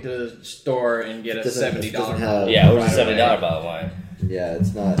 go get to the store and get a Doesn't- $70 it doesn't bottle. have- Yeah, it was right a $70 away. bottle of wine. Yeah,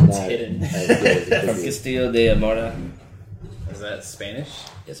 it's not hidden. as good as it From could be. Castillo de Amora. Is that Spanish?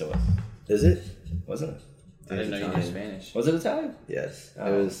 Yes, it was. Is it? Wasn't it? I didn't know you knew Italian. Spanish. Was it Italian? Yes,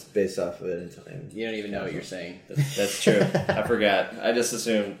 Oh. it was based off of an Italian. You don't even know what you're saying. That's true. I forgot. I just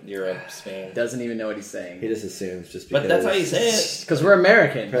assumed Europe, Spain. Doesn't even know what he's He saying. just assumes just because. But that's how you say it. Because we're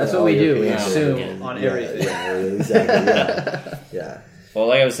American. That's what we do. We Europeans assume are- on yeah, everything. Yeah, exactly. Yeah. Well,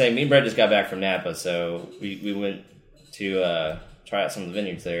 like I was saying, me and Brett just got back from Napa, so we went to try out some of the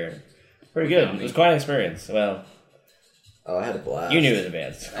vineyards there. Pretty good. It was quite an experience. Well, Oh, I had a blast. you knew in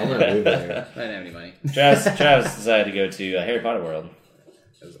advance. I didn't move there. I didn't have any money. Travis decided to go to Harry Potter World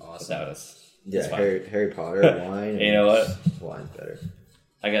It was awesome. without us. Yeah, It's fine. Harry Potter, wine. You know what? Wine's better.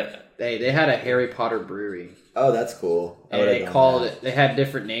 I got They had a Harry Potter brewery. Oh, that's cool. I And would've they done called that. it. They had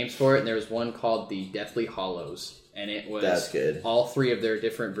different names for it, and there was one called the Deathly Hollows, and it was That's good. all three of their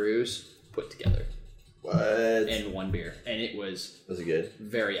different brews put together What? in one beer, and it was Was it good?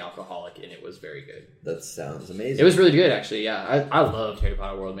 very alcoholic, and it was very good. That sounds amazing. It was really good, actually. Yeah, I loved Harry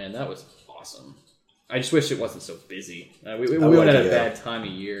Potter World, man. That was awesome. I just wish it wasn't so busy. We would went like at to a go. bad time of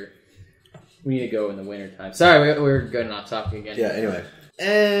year. We need to go in the winter time. Sorry, we're going off topic again. Yeah, anyway.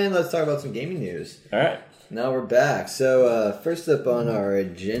 And let's talk about some gaming news. all right. Now we're back. So, first up on our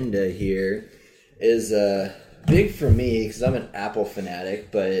agenda here is big for me because I'm an Apple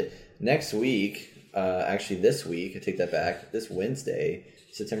fanatic, but next week, actually this week, I take that back, this Wednesday,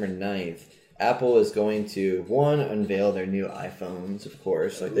 September 9th, Apple is going to, unveil their new iPhones, of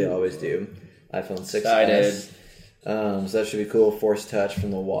course, like they always do. iPhone 6s. Excited. So that should be cool. Force touch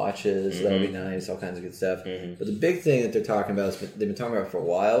from the watches. That'll be nice. All kinds of good stuff. But the big thing that they're talking about, they've been talking about for a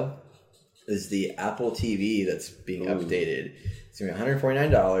while, is the Apple TV that's being updated. It's going to be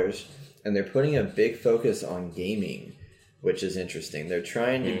 $149, and they're putting a big focus on gaming, which is interesting. They're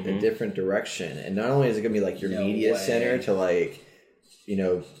trying a different direction. And not only is it going to be like your No media way. center to like,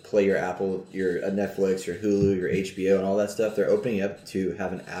 play your Apple, your Netflix, your Hulu, your HBO, and all that stuff. They're opening up to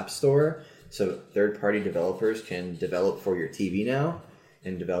have an app store so third-party developers can develop for your TV now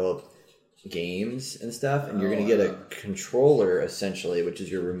and develop games and stuff. And you're going to get a controller, essentially, which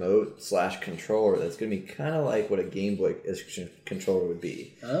is your remote/controller. That's going to be kind of like what a Game Boy controller would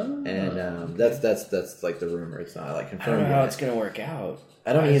be. Oh. And that's like the rumor. It's not like I don't confirmed know how yet. it's gonna work out.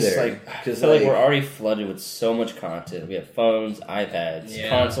 I don't It's either. I feel like we're already flooded with so much content. We have phones, iPads, Yeah.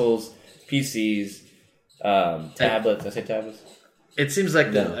 consoles. PCs, tablets. I say tablets. It seems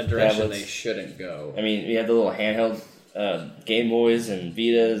like No, a direction tablets. they shouldn't go. I mean, we had the little handheld Game Boys and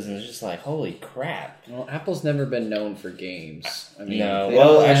Vitas, and it's just like, holy crap. Well, Apple's never been known for games. I mean, No, they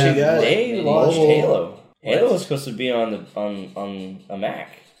well, don't have actually, got they many- launched mobile- Halo. Halo What? was supposed to be on a Mac,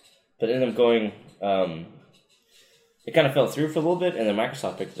 but it ended up going. It kind of fell through for a little bit, and then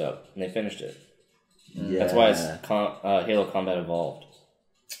Microsoft picked it up and they finished it. Yeah. That's why it's Halo Combat Evolved.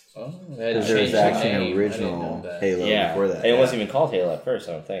 Oh, they had to Because there was change the actually name. an I didn't original know that. Halo Yeah, before that. it wasn't even called Halo at first.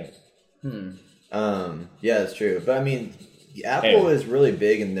 I don't think. Yeah, that's true. But I mean, Apple Anyway. is really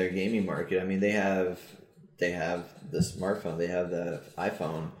big in their gaming market. I mean, they have the smartphone, they have the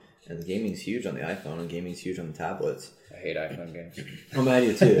iPhone, and gaming's huge on the iPhone, and gaming's huge on the tablets. I hate iPhone games. Well, I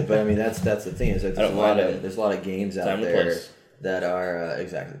do too. But I mean, that's the thing is that I don't mind it. there's a lot of games out Time and there place. that are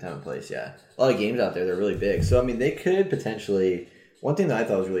exactly time and place. Yeah, a lot of games out there. They're really big. So I mean, they could potentially. One thing that I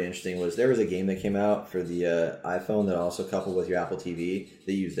thought was really interesting was there was a game that came out for the iPhone that also coupled with your Apple TV.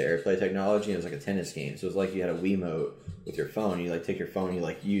 They used the AirPlay technology, and it was like a tennis game. So it was like you had a Wiimote with your phone. You like take your phone, you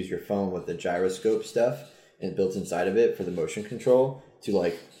like use your phone with the gyroscope stuff and built inside of it for the motion control to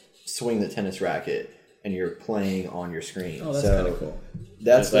like swing the tennis racket, and you're playing on your screen. Oh, that's so kind of cool.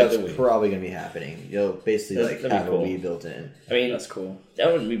 That's Just like the Wii. probably going to be happening. You'll basically like That'd be have cool. a Wii built in. I mean, That's cool. that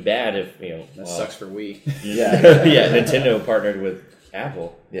wouldn't be bad if That sucks for Wii. Yeah, yeah, Nintendo partnered with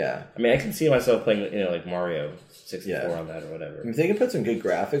Apple. yeah. I mean, I can see myself playing, like Mario 64 Yeah. on that or whatever. If they can put some good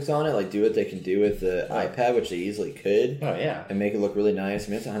graphics on it, like do what they can do with the iPad, which they easily could, Oh yeah, and make it look really nice. I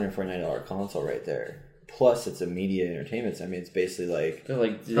mean, it's a $149 console right there. Plus, it's a media entertainment. So, I mean, it's basically like they're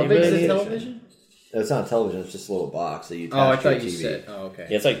like, do How they big is really the need it? television? it's not a television; it's just a little box that you. Oh, I attach to your thought you TV. said. Oh, okay.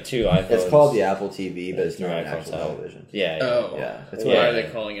 Yeah, it's like two iPhones. It's called the Apple TV, but it's Two not an iPhones actual out. television. Yeah, yeah. Oh, Yeah, it's Why yeah. are they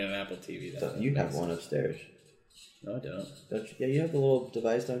calling it an Apple TV? So you have one upstairs, No, I don't. don't you? Yeah, you have a little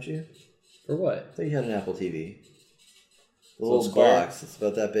device, don't you? For what? I thought you had an Apple TV. The Little little square. box. It's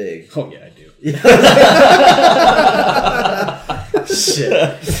about that big. Oh yeah, I do. Shit.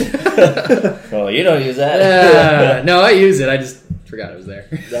 Oh, you don't use that. No, I use it. I just forgot it was there.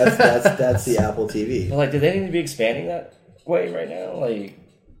 That's the Apple TV. But, like, do they need to be expanding that way right now? Like,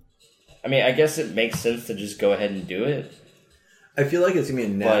 I mean, I guess it makes sense to just go ahead and do it. I feel like it's gonna be a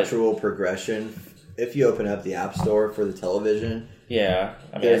natural progression if you open up the App Store for the television. Yeah,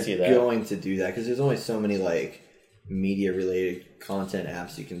 I mean, I They're see that. going to do that because there's only so many like media related content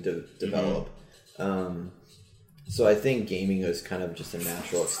apps you can develop. So I think gaming is kind of just a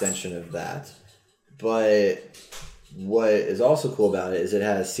natural extension of that. But what is also cool about it is it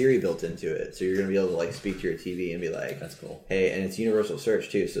has Siri built into it, so you're gonna be able to like speak to your TV and be like, That's cool. hey, and it's universal search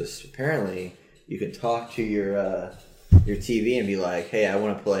too. So apparently you can talk to your TV and be like, hey, I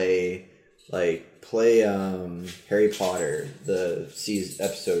want to play Harry Potter, the season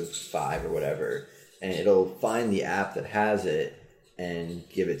episode 5 or whatever, and it'll find the app that has it and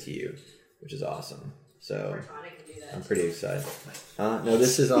give it to you, which is awesome. So I'm pretty excited. No,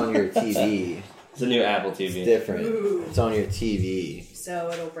 this is on your TV. It's a new Apple It's TV. different. Ooh. It's on your TV. So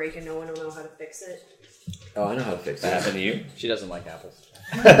it'll break and no one will know how to fix it. Oh, I know how to fix That it. happened to you? She doesn't like apples.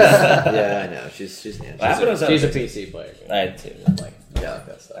 Yeah, I know. She's Nancy. What happened was She's a PC player. I had two. Like, Yeah. like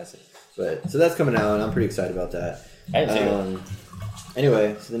that stuff. I see. But so that's coming out, and I'm pretty excited about that. I had two.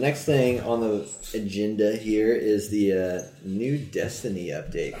 Anyway, so the next thing on the agenda here is the new Destiny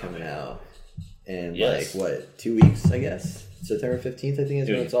update coming out in Yes. like what 2 weeks, I guess. September 15th, I think, is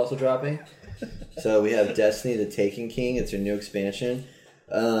when Dude. it's also dropping. So we have Destiny: The Taken King. It's a new expansion.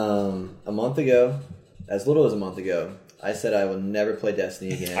 A month ago, as little as a month ago, I said I will never play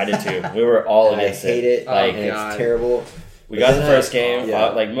Destiny again. I did too. We were all And I against hate it. Like, and God. it's terrible. we But got the then first game. yeah.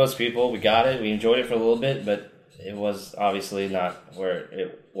 Like most people, we got it. We enjoyed it for a little bit, but it was obviously not where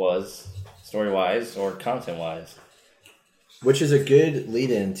it was story-wise or content-wise. Which is a good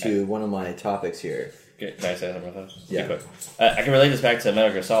lead-in to one of my topics here. Can I say something about that? Yeah. Be quick. I can relate this back to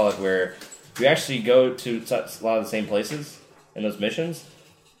Metal Gear Solid, where you actually go to a lot of the same places in those missions,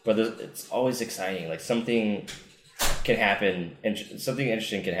 but it's always exciting. Like something can happen, and something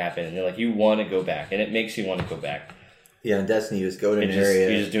interesting can happen, and you're like, you want to go back, and it makes you want to go back. Yeah, in Destiny, you just go to an You're just- area,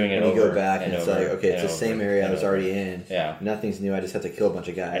 you're just doing it and you go over back, and and it's over like, okay, it's and the same over area I and was over. already in. Yeah. Nothing's new. I just have to kill a bunch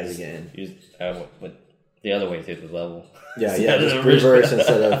of I guys just again. used, went the other way through the level. Yeah, Instead just of reverse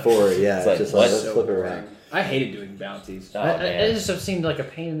instead of forward. Yeah, It's like, just what? like, let's So flip it boring. around. I hated doing bounties. Oh, I man. it just seemed like a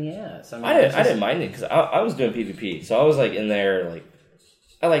pain in the ass. mean, I didn't mind it because I was doing PvP, so I was like in there, like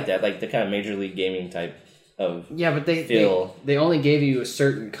I like that, like the kind of Major League Gaming type of Yeah, but feel. they only gave you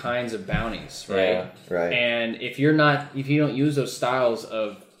certain kinds of bounties, right? Yeah. Right. And if you don't use those styles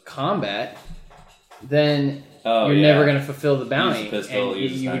of combat, then you're never going to fulfill the bounty, pistol, and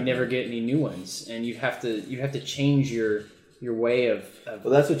you would never get any new ones, and you have to change your way of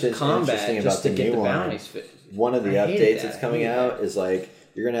well, that's what's combat interesting about just the to get new the one. bounties. One of the I hated updates that. that's coming I hated out is like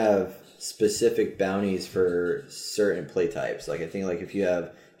you're gonna have specific bounties for certain play types. Like I think like if you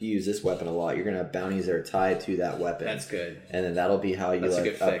use this weapon a lot, you're gonna have bounties that are tied to that weapon. That's good. And then that'll be how you That's a like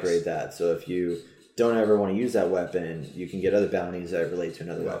good fix. upgrade that. So if you don't ever want to use that weapon, you can get other bounties that relate to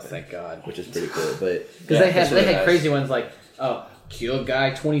another Oh, weapon. thank God. Which is pretty cool. But Because Yeah, they that's had really nice. crazy ones like, oh, kill a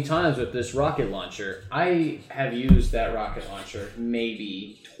guy 20 times with this rocket launcher. I have used that rocket launcher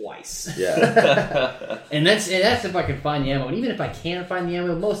maybe twice. yeah. And that's if I can find the ammo. And even if I can't find the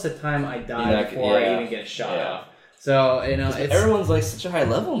ammo, most of the time I die You're not- before I yeah. even get a shot Yeah. off. So, it's... Everyone's like such a high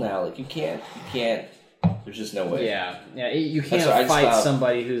level now. Like you can't. There's just no way. Yeah, you That's can't why I just fight stopped.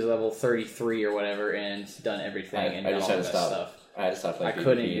 somebody who's level 33 or whatever and done everything and I done just all had that to stop. stuff. I had to stop I playing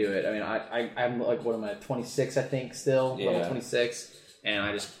couldn't PvP. do it. I mean, I'm like, what am I, 26, I think, still? Level Yeah. 26. And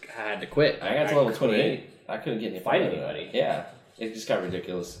I just had to quit. I got to level 28. I couldn't get any Fight further. anybody. Yeah, it just got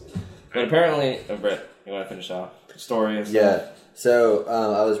ridiculous. But apparently, Brett, you want to finish off story and stuff? Yeah. So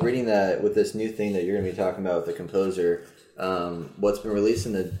I was reading that with this new thing that you're going to be talking about with the composer, what's been released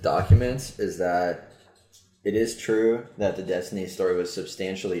in the documents is that it is true that the Destiny story was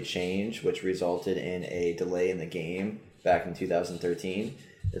substantially changed, which resulted in a delay in the game back in 2013.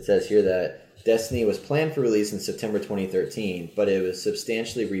 It says here that Destiny was planned for release in September 2013, but it was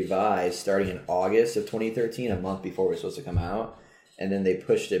substantially revised starting in August of 2013, a month before it was supposed to come out. And then they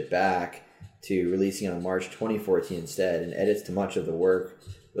pushed it back to releasing on March 2014 instead, and edits to much of the work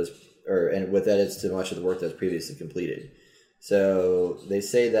with edits to much of the work that was previously completed. So they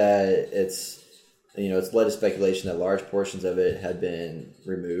say that it's led to speculation that large portions of it had been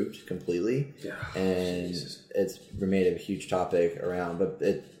removed completely, and it's remained a huge topic around. But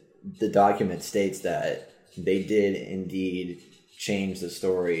the document states that they did indeed change the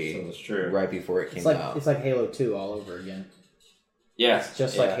story So it's true. right before it came It's like out. it's like Halo 2 all over again. Yeah. It's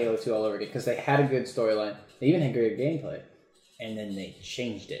just like Halo 2 all over again because they had a good storyline. They even had great gameplay, and then they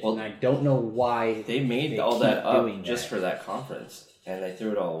changed it. Well, and I don't know why They made all keep that up doing just that. for that conference, and they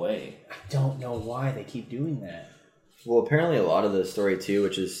threw it all away. I don't know why they keep doing that. Well, apparently a lot of the story too,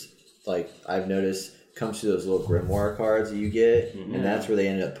 which is like I've noticed, comes through those little grimoire cards that you get, and that's where they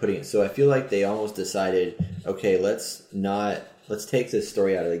ended up putting it. So I feel like they almost decided, okay, let's take this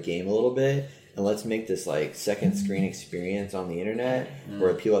story out of the game a little bit, and let's make this like second screen experience on the internet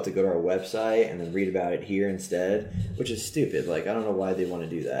where people have to go to our website and then read about it here instead, which is stupid. Like I don't know why they want to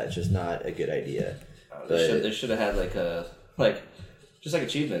do that. It's just not a good idea. They should have had just like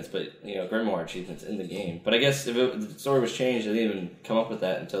achievements, but grimoire achievements in the game. But I guess if the story was changed, they didn't even come up with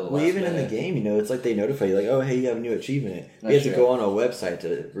that until the Well, last even in the minute. game, it's like they notify you, like, oh, hey, you have a new achievement. You That's have to true. go on a website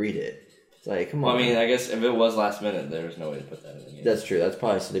to read it. It's like, come on. Well, I mean, I guess if it was last minute, there was no way to put that in the game. That's true. That's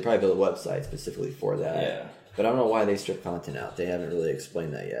probably so. They probably built a website specifically for that. Yeah. But I don't know why they strip content out. They haven't really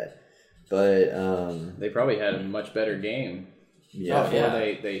explained that yet. But They probably had a much better game yeah, before yeah.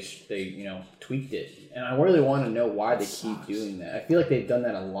 they tweaked it. And I really want to know why they keep doing that. I feel like they've done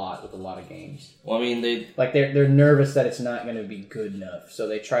that a lot with a lot of games. Well, I mean, they. Like they're nervous that it's not going to be good enough, so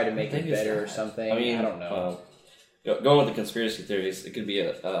they try to make think it it's better or not. something. I mean, I don't know. Going with the conspiracy theories, it could be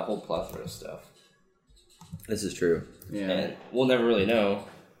a whole plethora of stuff, this is true. Yeah, and we'll never really know.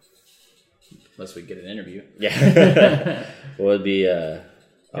 unless we get an interview. Yeah. Well, it'd be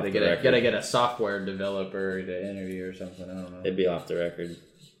Gotta get a software developer to interview or something. I don't know. It'd be off the record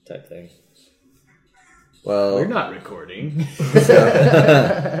type thing. Well, We're not recording.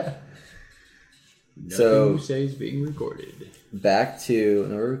 So- Nothing you say is being recorded. back to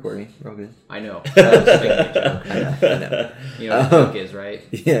no, we're recording. We're all good. I know. I was just making a joke. I know. You know what a joke is, right?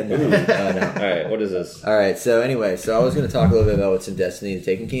 Yeah, no, no. All right, what is this? All right. So anyway, I was going to talk a little bit about what's in Destiny and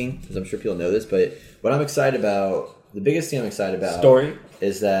Taken King, because I'm sure people know this. But what I'm excited about, the biggest thing I'm excited about, Story?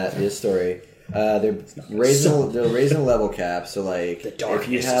 is that this story. They're raising the level cap. So like, if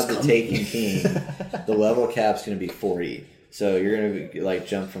you have the Taken King, the level cap's going to be 40. So you're going to like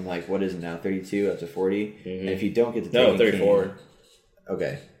jump from like what is it now, 32 up to 40. And if you don't get the Taken 34. King,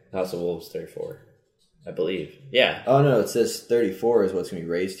 okay. House of Wolves 34, I believe. Yeah. Oh no, it says 34 is what's going to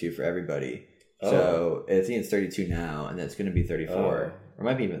be raised to for everybody. So I think it's 32 now, and it's going to be 34. Or it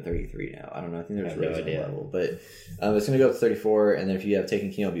might be even 33 now. I don't know. I think there's I have no raising the idea. level. But it's going to go up to 34, and then if you have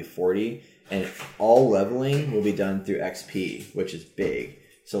Taken King, it'll be 40. And all leveling will be done through XP, which is big.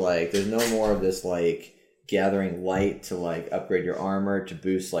 So like, there's no more of this like gathering light to like upgrade your armor to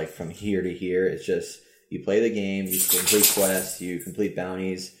boost like from here to here. It's just you play the game, you complete quests, you complete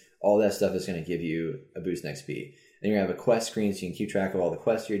bounties. All that stuff is going to give you a boost in XP. Then you're going to have a quest screen so you can keep track of all the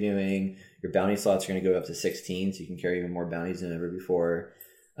quests you're doing. Your bounty slots are going to go up to 16, so you can carry even more bounties than ever before.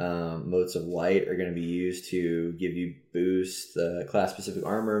 Motes of light are going to be used to give you boost. The class-specific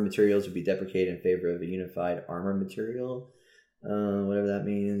armor materials will be deprecated in favor of a unified armor material, whatever that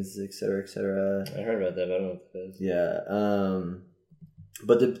means, etc., etc. I heard about that, but I don't know what that is. Yeah.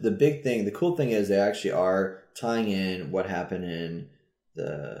 But the big thing, the cool thing is they actually are tying in what happened in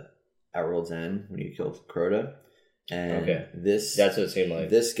the Outworld's End when you killed Crota. And that's what it seemed like.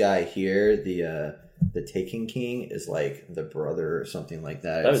 This guy here, the Taken King, is like the brother or something like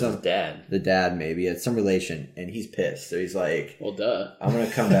that. That was his dad. The dad, maybe. It's some relation, and he's pissed. So he's like, well, duh. I'm going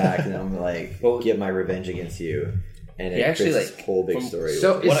to come back and I'm going to get my revenge against you. And it actually, creates this whole big story.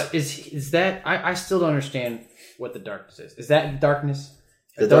 So is that... I still don't understand what the darkness is. Is that darkness?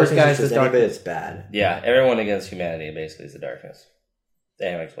 The darkness is anybody that's bad. Yeah, everyone against humanity basically is the darkness. They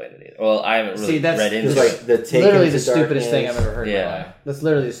haven't explained it either. Well, I haven't really read into it. Literally the stupidest thing I've ever heard in my life. That's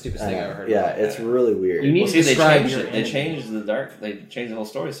literally the stupidest thing I've ever heard in my life. Yeah, it's really weird. You need to describe it. They changed the dark... They changed the whole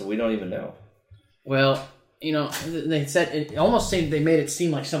story, so we don't even know. Well, they said... It almost seemed they made it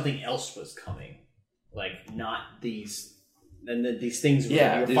seem like something else was coming. Like, not these... And these things were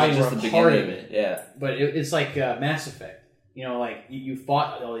fighting were a part of it. Yeah. But it's like Mass Effect. Like you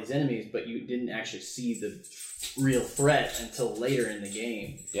fought all these enemies, but you didn't actually see the real threat until later in the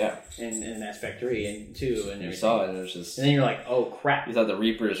game. Yeah. In Mass Effect 3 and 2 and everything. You saw it and it was just... And then you're like, oh crap. You thought the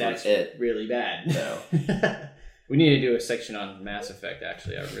Reapers That's were it. really bad. No. We need to do a section on Mass Effect,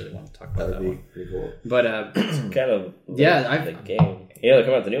 actually. I really want to talk about that would be one. pretty cool. But kind of the game. They're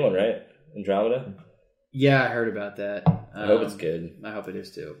coming out the new one, right? Andromeda? Yeah, I heard about that. I hope it's good. I hope it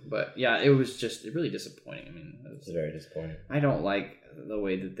is too. But yeah, it was really disappointing. I mean, It's very disappointing. I don't like the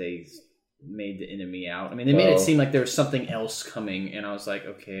way that they made the enemy out. I mean, they made it seem like there was something else coming, and I was like,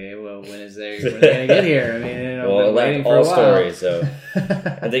 okay, well, when are they going to get here? I mean, I've been waiting for a while. Stories, so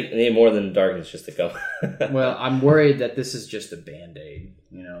I think they need more than darkness just to come. Well, I'm worried that this is just a Band-Aid.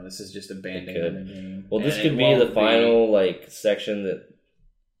 This is just a Band-Aid on the game. Well, this could be the final section that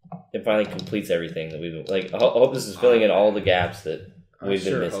it finally completes everything that we've been, I hope this is filling in all the gaps that we've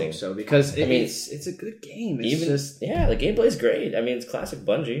been missing. Hope so, because it's a good game. It's the gameplay is great. I mean, it's classic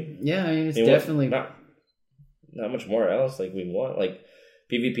Bungie. Yeah, I mean, it's definitely not much more else we want.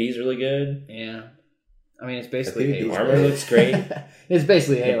 PvP is really good. Yeah, I mean, it's basically Halo. Armor looks great. It's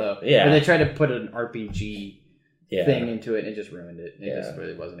basically Halo. Yeah, but they tried to put an RPG thing into it, and it just ruined it. It just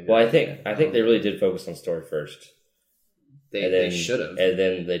really wasn't a good. Well, I think they really did focus on story first. They should have. And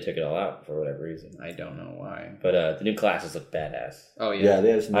then they took it all out for whatever reason. I don't know why. But the new classes look badass. Oh, yeah. Yeah,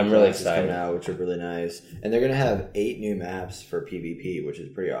 they have some I'm new really classes excited. coming out, which are really nice. And they're going to have 8 new maps for PvP, which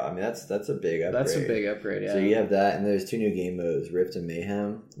is pretty awesome. I mean, that's a big upgrade. That's a big upgrade, yeah. So you have that, and there's 2 new game modes, Rift and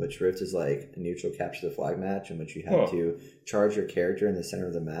Mayhem, which Rift is like a neutral capture the flag match in which you have to charge your character in the center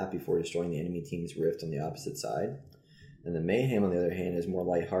of the map before destroying the enemy team's Rift on the opposite side. And the Mayhem, on the other hand, is more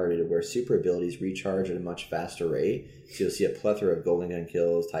lighthearted, where super abilities recharge at a much faster rate. So you'll see a plethora of Golden Gun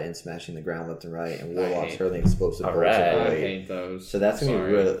kills, Titans smashing the ground left and right, and Warlocks hurling explosive bolts at the I way. hate those. So that's going to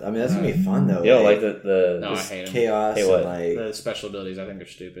be really... I mean, that's going to be fun, though. You don't like the No, I hate them. chaos Hey, what? and The special abilities, I think, they're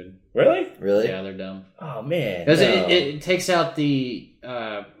stupid. Really? Really? Yeah, they're dumb. Oh, man. Because it takes out the...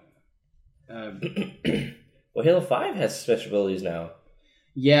 Well, Halo 5 has special abilities now.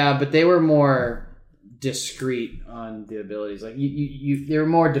 Yeah, but they were more discreet on the abilities. They were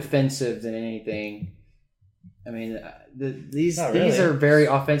more defensive than anything. I mean, these are very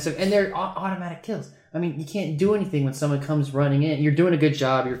offensive, and they're automatic kills. I mean, you can't do anything when someone comes running in. You're doing a good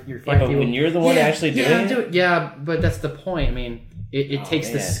job. You're fighting people. When you're the one actually doing it? Yeah, but that's the point. I mean, it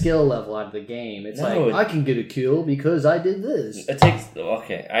takes the skill level out of the game. It's I can get a kill because I did this. It takes...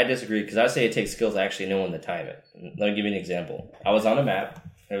 Okay, I disagree, because I say it takes skills to actually know when to time it. Let me give you an example. I was on a map.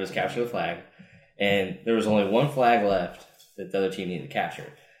 It was capture the flag. And there was only one flag left that the other team needed to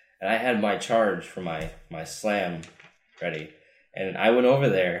capture. And I had my charge for my slam ready. And I went over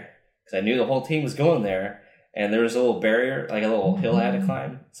there because I knew the whole team was going there. And there was a little barrier, like a little hill I had to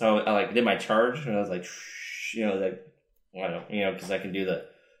climb. So I did my charge, and I was like, because I can do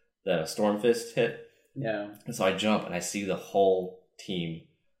the storm fist hit. Yeah. And so I jump, and I see the whole team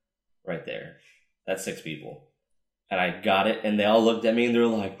right there. That's 6 people. And I got it, and they all looked at me, and they were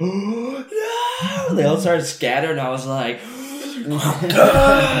like, oh, no! They all started scattering, and I was like,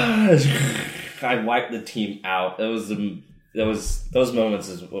 I wiped the team out. Those moments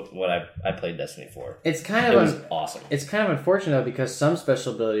is what I played Destiny for. It was awesome. It's kind of unfortunate, though, because some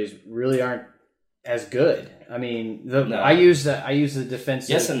special abilities really aren't as good. I mean, I use the defensive...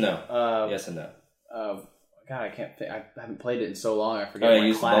 Yes and no. Yes and no. God, I can't think. I haven't played it in so long, I forget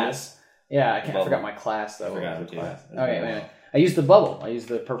my class. Yeah, I forgot my class, though. I forgot my class. Okay, man. I use the bubble. I use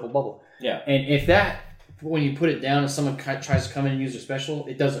the purple bubble. Yeah. And if that, when you put it down and someone tries to come in and use a special,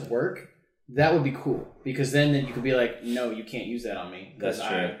 it doesn't work, that would be cool. Because then you could be like, no, you can't use that on me. Because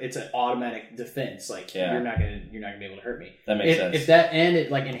it's an automatic defense. Like, you're not gonna be able to hurt me. That makes sense. If that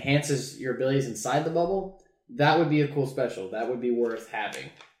it like enhances your abilities inside the bubble, that would be a cool special. That would be worth having.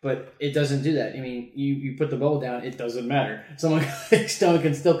 But it doesn't do that. I mean, you put the bubble down, it doesn't matter. Someone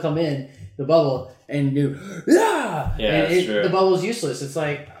can still come in the bubble and do, yeah, that's true. The bubble's useless. It's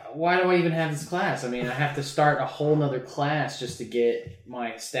like, why do I even have this class? I mean, I have to start a whole nother class just to get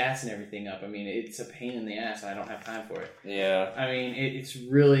my stats and everything up. I mean, it's a pain in the ass, and I don't have time for it. Yeah. I mean, it's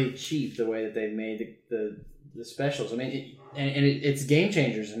really cheap the way that they've made the specials. I mean, it's game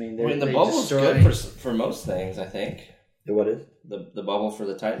changers. I mean, the bubble's good for most things, I think. What is? The bubble for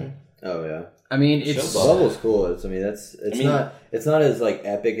the Titan. Oh yeah. I mean, the bubble's cool. It's not as like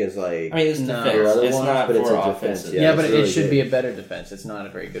epic as like. I mean, it's defense. Your other it's ones, not but it's for a offense. defense. Yeah, but really it should good. be a better defense. It's not a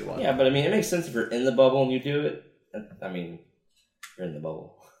very good one. Yeah, but I mean, it makes sense if you're in the bubble and you do it. I mean, you're in the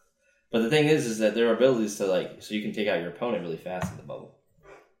bubble. But the thing is that there are abilities to so you can take out your opponent really fast in the bubble.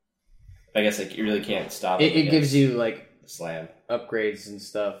 I guess you really can't stop it. It gives you slam upgrades and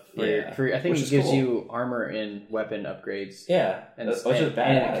stuff. I think Which it gives cool. you armor and weapon upgrades. Yeah, and which is badass.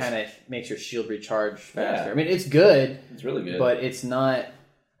 And it kind of makes your shield recharge faster. Yeah. I mean, it's good. It's really good, but it's not.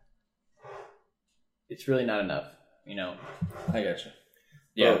 It's really not enough. I gotcha.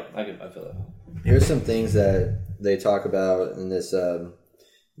 Yeah, I feel that. Here's some things that they talk about in this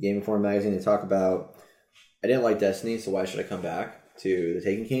Game Informer magazine. They talk about, I didn't like Destiny, so why should I come back to the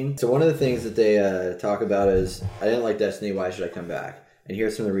Taken King? So one of the things that they talk about is, I didn't like Destiny, why should I come back? And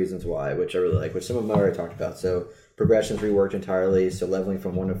here's some of the reasons why, which I really like, which some of them I already talked about. So progression's reworked entirely, so leveling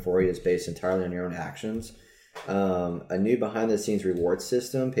from 1 to 40 is based entirely on your own actions. A new behind-the-scenes reward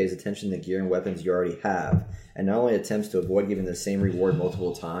system pays attention to gear and weapons you already have, and not only attempts to avoid giving the same reward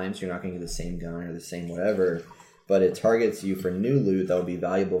multiple times, you're not going to get the same gun or the same whatever, but it targets you for new loot that will be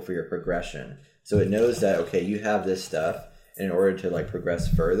valuable for your progression. So it knows that, okay, you have this stuff, and in order to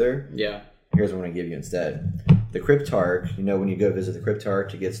progress further, here's what I'm going to give you instead. The Cryptarch, when you go visit the Cryptarch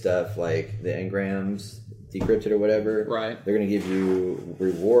to get stuff like the engrams decrypted or whatever, right? They're going to give you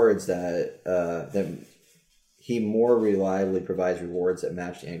rewards that he more reliably provides rewards that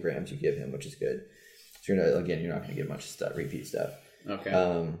match the engrams you give him, which is good. So you're not going to get much stuff, repeat stuff. Okay.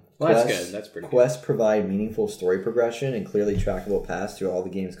 That's good. That's pretty good. Quests provide meaningful story progression and clearly trackable paths through all the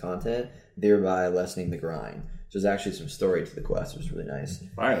game's content, thereby lessening the grind. So there's actually some story to the quest, which is really nice.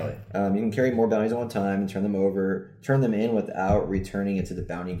 Finally. You can carry more bounties at one time and turn them in without returning it to the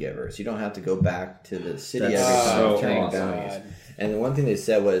bounty giver. So you don't have to go back to the city every time turning bounties. And the one thing they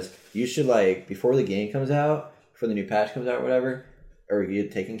said was, you should, before the game comes out, before the new patch comes out or whatever, or you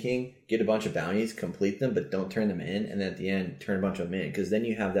get Taken King, get a bunch of bounties, complete them, but don't turn them in, and then at the end, turn a bunch of them in. Because then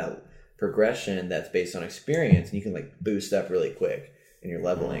you have that progression that's based on experience, and you can, boost up really quick in your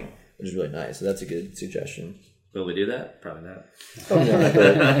leveling, which is really nice. So that's a good suggestion. Will we do that? Probably not.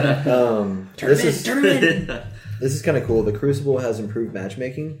 Turn it in. This is kind of cool. The Crucible has improved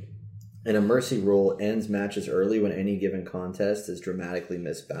matchmaking, and a mercy rule ends matches early when any given contest is dramatically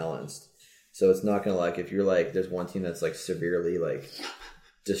misbalanced. So it's not going to, if you're, there's one team that's, severely,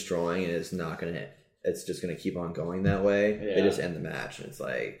 destroying, and it's not going to, it's just going to keep on going that way. Yeah. They just end the match, and it's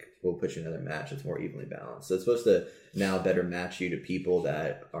we'll put you in another match. It's more evenly balanced. So it's supposed to now better match you to people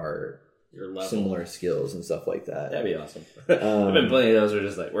that are your level. Similar skills and stuff like that. That'd be awesome. There've been plenty of those where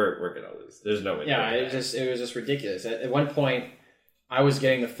just we're gonna lose. There's no way. Yeah, it was just ridiculous. At one point, I was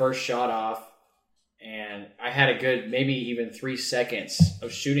getting the first shot off, and I had a good maybe even 3 seconds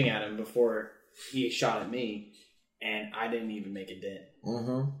of shooting at him before he shot at me, and I didn't even make a dent.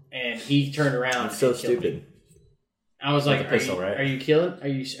 Mm-hmm. And he turned around. It's so and killed stupid. me. I was like, pistol, right? Are you killing? Are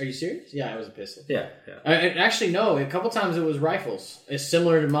you serious? Yeah, it was a pistol. Yeah. Actually, no. A couple times it was rifles. It's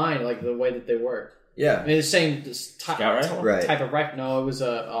similar to mine, the way that they work. Yeah. I mean, the same Scout rifle? Right. type of rifle. No, it was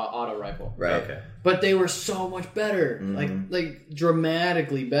a auto rifle. Right. Okay. But they were so much better, Mm-hmm. like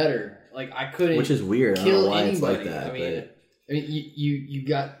dramatically better. I couldn't, which is weird. I don't kill know why anybody. it's like that. I mean, you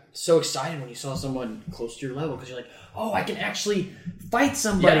got so excited when you saw someone close to your level because you're like, oh, I can actually fight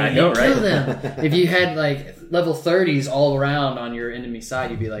somebody Yeah, I know, and right? kill them. If you had level 30s all around on your enemy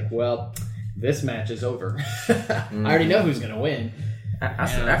side, you'd be like, well, this match is over. I already know who's gonna win.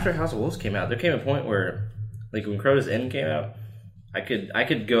 After House of Wolves came out, there came a point where, when Crota's End came out, I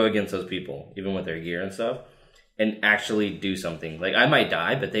could go against those people, even with their gear and stuff, and actually do something. I might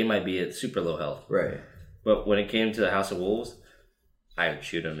die, but they might be at super low health. Right. But when it came to the House of Wolves, I would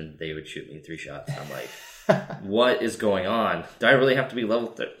shoot them, and they would shoot me 3 shots. I'm like, what is going on? Do I really have to be level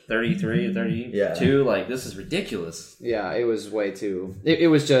 33, 32? Yeah. Like, this is ridiculous. Yeah, it was way too. It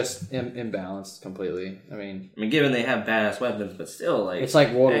was just imbalanced completely. I mean, Given they have badass weapons, but still, like... it's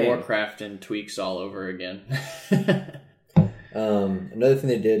like World of Warcraft and tweaks all over again. Another thing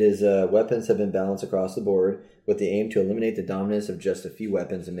they did is weapons have been balanced across the board with the aim to eliminate the dominance of just a few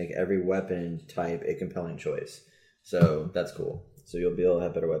weapons and make every weapon type a compelling choice. So that's cool. So you'll be able to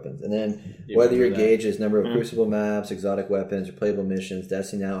have better weapons. And then whether your gauge is number of Crucible maps, exotic weapons, or playable missions,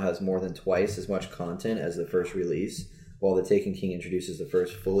 Destiny now has more than twice as much content as the first release, while the Taken King introduces the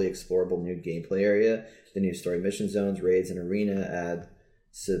first fully explorable new gameplay area. The new story mission zones, raids, and arena add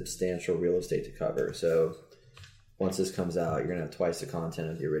substantial real estate to cover. So once this comes out, you're going to have twice the content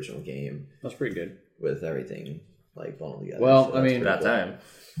of the original game. That's pretty good. With everything like bundled together. Well, So I mean, About time.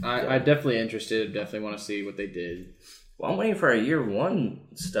 I definitely interested. Definitely want to see what they did. Well, I'm waiting for our year one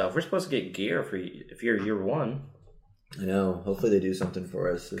stuff. We're supposed to get gear if you're year one. I know. Hopefully they do something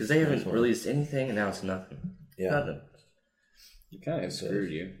for us. Because they haven't released anything, and now it's nothing. Yeah. Nothing. You kind of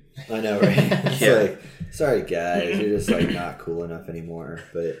screwed you. I know, right? It's Yeah. like, sorry guys, you're just like not cool enough anymore.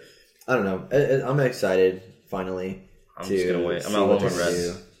 But I don't know. I'm excited finally. I'm just gonna wait. I'm not holding my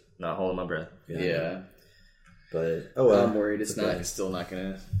breath. Not holding my breath. Yeah. But well. I'm worried it's okay. not. It's still not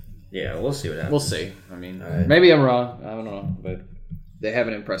gonna. Yeah, we'll see what happens. We'll see. I mean, All right. maybe I'm wrong. I don't know, but they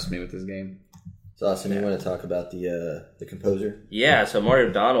haven't impressed me with this game. So Austin, you want to talk about the composer? Yeah, so Marty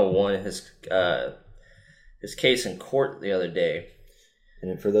O'Donnell won his case in court the other day.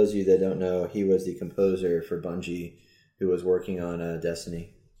 And for those of you that don't know, he was the composer for Bungie, who was working on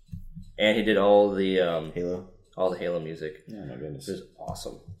Destiny, And he did all the Halo. music. Oh my goodness. Which is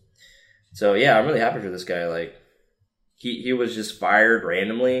awesome. So yeah, I'm really happy for this guy. Like he was just fired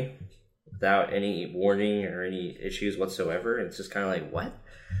randomly without any warning or any issues whatsoever. And it's just kind of like, what?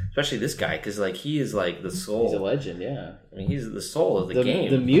 Especially this guy, because like he is like the soul. He's a legend, yeah. I mean, he's the soul of the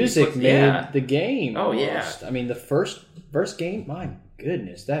game. The music made yeah. the game. Oh, almost. yeah. I mean, the first game, my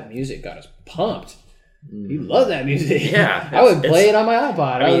goodness, that music got us pumped. You love that music. Yeah, I would play it on my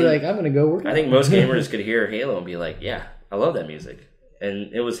iPod. I was mean, like, I'm going to go work. I think most gamers could hear Halo and be like, yeah, I love that music.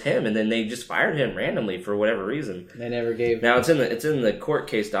 And it was him, and then they just fired him randomly for whatever reason. They never gave. Now it's in the court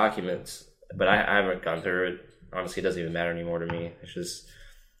case documents, but I haven't gone through it. Honestly, it doesn't even matter anymore to me. It's just,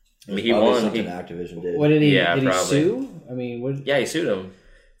 I mean, he Probably won. something Activision did. What did he? Yeah, did he probably. sue? I mean, what? Yeah, he sued him.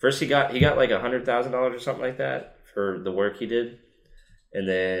 First, he got like $100,000 or something like that for the work he did, and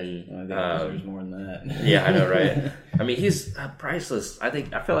then I think there's more than that. yeah, I know, right? I mean, he's priceless. I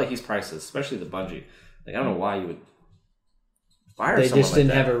feel like he's priceless, especially the Bungie. Like, I don't know why you would fire They someone just like didn't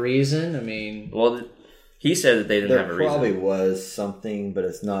that. have a reason. I mean, Well, he said that they didn't There have a reason. probably was something, but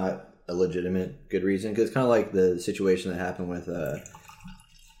it's not a legitimate good reason. Because it's kind of like the situation that happened with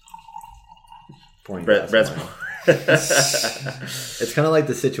Brett's It's kind of like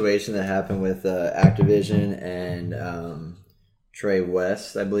the situation that happened with Activision and Trey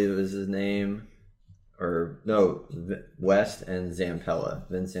West, I believe it was his name. Or, no, West and Zampella.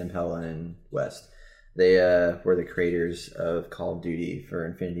 Vince Zampella and West. They were the creators of Call of Duty for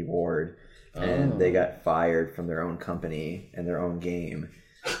Infinity Ward. And they got fired from their own company and their own game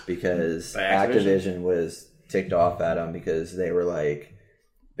because By Activision? Activision was ticked off at them because they were like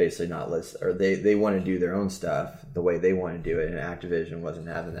basically not list, or they want to do their own stuff the way they want to do it, and Activision wasn't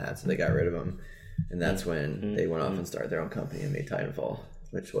having that, so they got rid of them. And that's when they went off and started their own company and made Titanfall,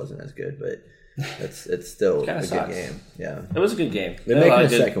 which wasn't as good, but it's still a Kinda good sucks. game. Yeah, It was a good game. they're Got a lot making a of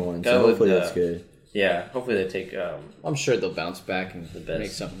good- second one, got so a hopefully good, that's good. Yeah, hopefully they take. I'm sure they'll bounce back and best.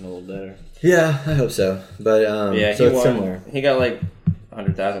 make something a little better. Yeah, I hope so. But Yeah, so he it's won. similar. He got like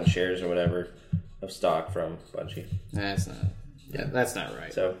 100,000 shares or whatever of stock from Bungie. That's not. Yeah, that's not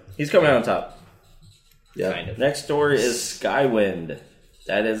right. So he's coming out on top. Yeah, Kind of. Next story is Skywind.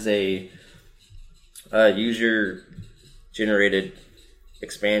 That is a user-generated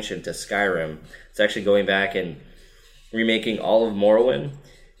expansion to Skyrim. It's actually going back and remaking all of Morrowind.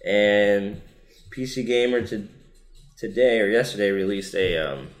 And PC Gamer today or yesterday released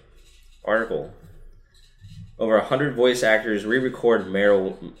a article. Over 100 voice actors re-record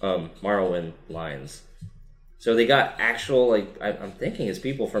Morrowind lines. So they got actual, like, I'm thinking it's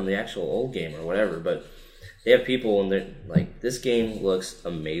people from the actual old game or whatever, but they have people and they're like, this game looks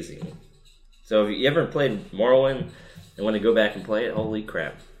amazing. So if you ever played Morrowind and want to go back and play it, holy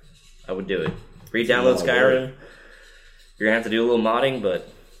crap, I would do it. Re-download Yeah, Skyrim. You're going to have to do a little modding,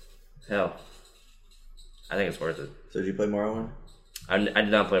 but hell, I think it's worth it. So did you play Morrowind? I did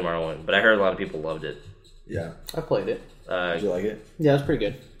not play Morrowind, but I heard a lot of people loved it. Yeah. I played it. Did you like it? Yeah, it's pretty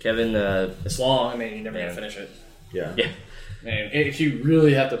good. Kevin, It's long. I mean, you never Yeah. gonna finish it. Yeah. yeah, Man, if you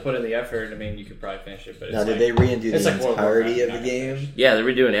really have to put in the effort, I mean, you could probably finish it. But it's Now, did like, they redo it's the like World of Warcraft, entirety of not the gonna game? finish. Yeah, they're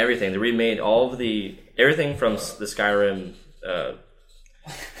redoing everything. They remade everything from the Skyrim.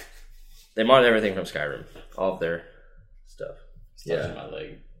 They modded everything from Skyrim. All of their stuff. It's touching my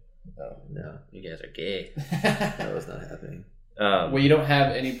leg. Oh, No, you guys are gay. that was not happening. Well, you don't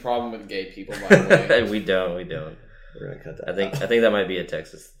have any problem with gay people, by the way. We don't. We're gonna cut that. I think that might be a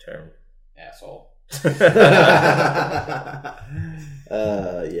Texas term. Asshole. Yeah.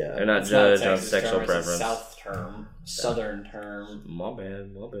 They're not It's not a judged on Texas sexual term, it's a preference. South term. Southern term. My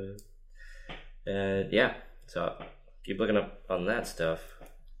bad. Yeah. So keep looking up on that stuff.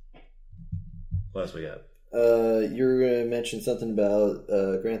 What else we got? You were gonna mention something about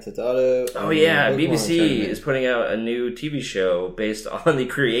Grand Theft Auto. Oh yeah, Pokemon BBC tournament. is putting out a new TV show based on the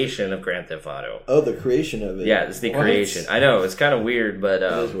creation of Grand Theft Auto. Oh, the creation of it. Yeah, it's the What? creation. I know it's kind of weird, but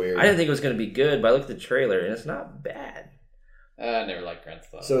It is weird. I didn't think it was going to be good. But I looked at the trailer and it's not bad. I never liked Grand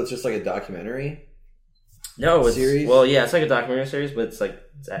Theft Auto. So it's just like a documentary. No, it's Series? well, yeah, it's like a documentary series, but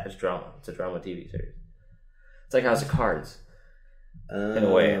it's drama. It's a drama TV series. It's like House of Cards. In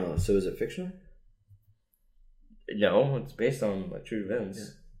a way. So is it fictional? No, it's based on like true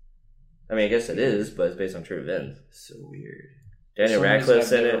events. I mean, I guess it is, but it's based on true events. So weird. Daniel For some reason,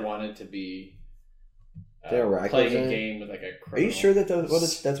 Radcliffe's I've in never it. wanted to be Daniel Radcliffe's playing in a it? game with like a Are criminal. you sure that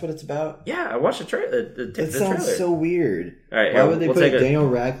that's what it's about? Yeah, I watched the trailer. The That sounds trailer. so weird. All right, Why would they we'll put take Daniel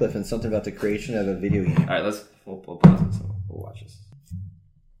Radcliffe in something about the creation of a video game? All right, we'll pause this. We'll watch this.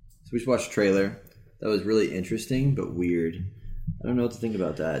 So we just watched a trailer. That was really interesting, but weird. I don't know what to think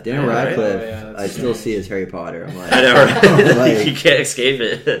about that. Daniel Yeah, right? Radcliffe, Oh, yeah, that's I still see as Harry Potter. I'm like, I know, right? Like- You can't escape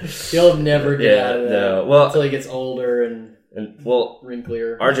it. He'll never get Yeah, out of that no. Well- until he gets older and And well,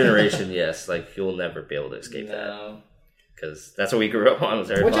 wrinklier. our generation, yes, like you'll never be able to escape that No. because that's what we grew up on was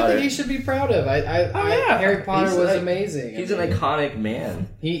Harry Which Potter. I think he should be proud of. yeah. Harry Potter He's was like- amazing. He's I mean, an iconic man.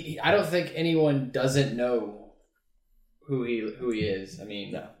 I don't think anyone doesn't know who he is. I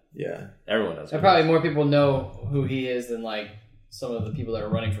mean, No. yeah. Everyone knows. and probably more people know who he is than like some of the people that are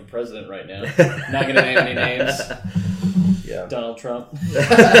running for president right now. Not going to name any names. Yeah. Donald Trump.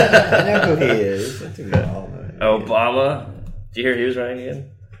 I know who he is. I think we all know him. Obama. Do you hear he was running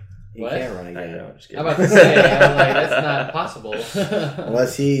again? He What? can't run I again. know. I'm just I'm kidding. about to say, I'm like, that's not possible.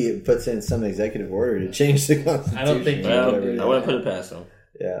 Unless he puts in some executive order to change the Constitution. I don't think he or would whatever. do I wouldn't put it past him.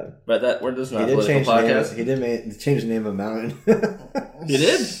 Yeah. But we're just not He a did change political the name. podcast. He did change the name of mountain. He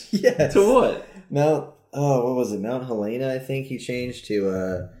did? Yes. To what? Mount. Oh, what was it? Mount Helena. I think he changed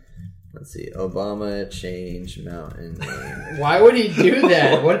to. Let's see. Obama changed mountain name. Why would he do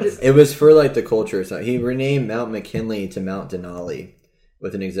that? What is? It was for like the culture. So he renamed Mount McKinley to Mount Denali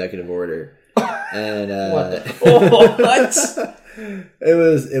with an executive order. And What? it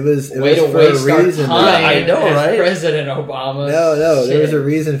was Way to for waste a our reason. time. I know, as right? President Obama. No, there was Shit. a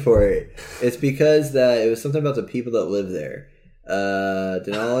reason for it. It's because that it was something about the people that live there.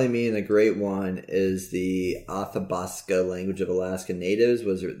 Denali, meaning the Great One, is the Athabasca language of Alaska Natives,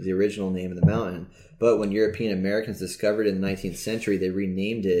 was the original name of the mountain. But when European Americans discovered it in the 19th century, they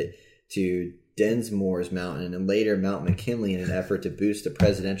renamed it to Densmore's Mountain and later Mount McKinley in an effort to boost the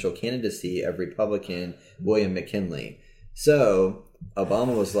presidential candidacy of Republican William McKinley. So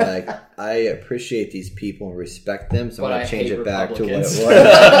Obama was like, I appreciate these people and respect them, so But I'm I going to change hate it back to what it Republicans. was.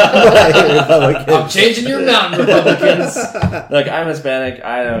 I hate Republicans. I'm changing your mountain, Republicans. Look, I'm Hispanic.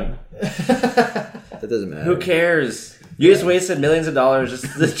 I don't. That doesn't matter. Who cares? You just wasted millions of dollars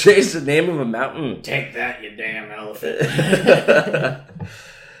just to change the name of a mountain. Take that, you damn elephant.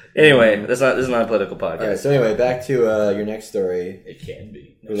 Anyway, this is not a political podcast. All right, so anyway, back to your next story It can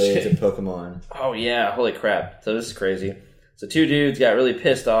be. related to Pokemon. Oh yeah, holy crap! So this is crazy. So two dudes got really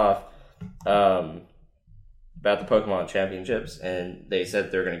pissed off about the Pokemon Championships, and they said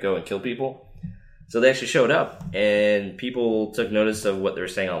they're going to go and kill people. So they actually showed up, and people took notice of what they were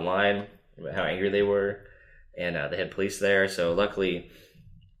saying online, about how angry they were, and they had police there. So luckily,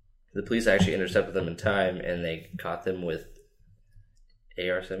 the police actually intercepted them in time, and they caught them with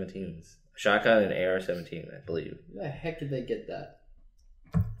AR-17s, shotgun and AR-17, I believe. Where the heck did they get that?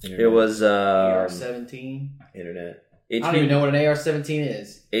 It was AR-17? Internet. I don't even know what an AR-17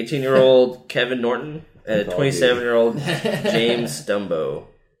 is. 18-year-old Kevin Norton and a Call of Duty. 27-year-old James Dumbo.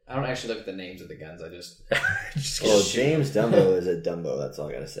 I don't actually look at the names of the guns. I just... Well, James Dumbo is a Dumbo, that's all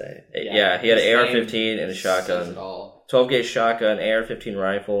I gotta say. Yeah, he had an his AR-15 name and a says shotgun. it all. 12-gauge shotgun, AR-15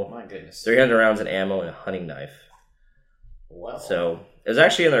 rifle, My goodness. 300 rounds of ammo, and a hunting knife. Well. So it was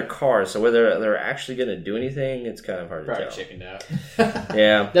actually in their car, so whether they're actually going to do anything, it's kind of hard Probably to tell. chickened out.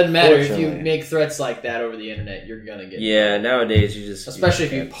 Yeah. Doesn't matter if you Fortunately. make threats like that over the internet, you're gonna get. Yeah, nowadays you just... Especially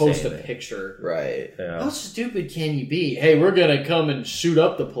if you can't post say a anything. picture. Right. Yeah. How stupid can you be? Hey, we're gonna come and shoot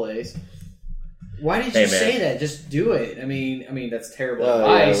up the place. Why did you Hey, man. say that? Just do it. I mean that's terrible Oh,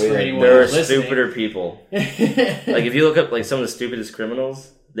 advice yeah, for we- anyone There are listening. stupider people. Like, if you look up, like, some of the stupidest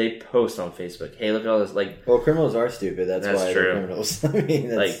criminals, they post on Facebook, hey, look at all this, like... Well, criminals are stupid. That's That's why true. they're criminals. I mean,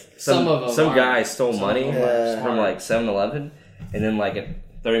 that's, Like Some of them some aren't. guy stole Some money of them are from smart. like 7-Eleven, and then like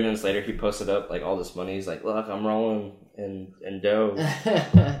 30 minutes later he posted up like all this money. He's like, "Look, I'm rolling in dough,"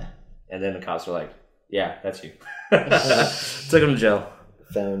 and then the cops were like, "Yeah, that's you." Took him to jail.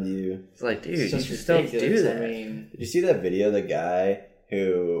 found you. It's like, dude, It's you just just don't ridiculous. do that. I mean, Did you see that video of the guy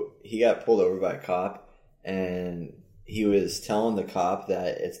who he got pulled over by a cop and he was telling the cop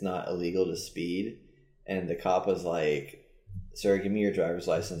that it's not illegal to speed, and the cop was like, "Sir, give me your driver's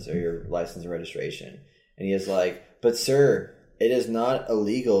license or your license and registration." And he is like, "But sir, it is not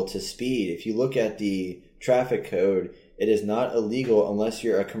illegal to speed. If you look at the traffic code, it is not illegal unless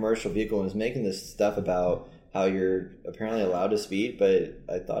you're a commercial vehicle." And is making this stuff about how you're apparently allowed to speed, but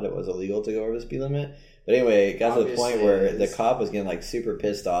I thought it was illegal to go over the speed limit. But anyway, it got to the point Obviously where it the is. cop was getting like super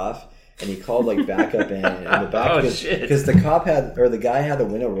pissed off, and he called like backup in, and the backup Oh, shit. because the cop had, or the guy had the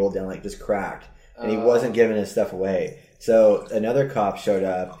window rolled down like just cracked, and he wasn't giving his stuff away. So another cop showed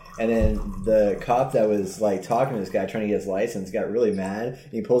up, and then the cop that was like talking to this guy trying to get his license got really mad,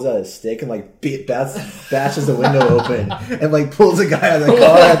 and he pulls out his stick and like bashes the window open, and like pulls the guy out of the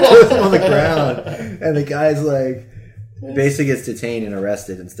car and puts him on the ground, and the guy's like basically gets detained and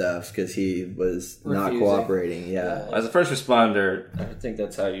arrested and stuff because he was not Refusing. cooperating. Yeah. As a first responder, I think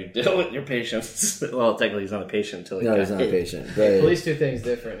that's how you deal with your patients. Well, technically, he's not a patient until he No, got he's not a hit. patient. But police do things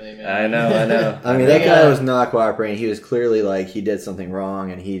differently, man. I know. I mean, They that guy got- was not cooperating. He was clearly like he did something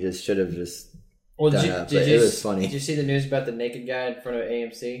wrong, and he just should have just. Well, Done did that, you, but did it you, was funny. Did you see the news about the naked guy in front of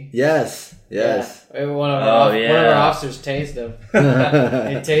AMC? Yes. Yes. Yeah. One of Oh, our yeah. officers tased him. He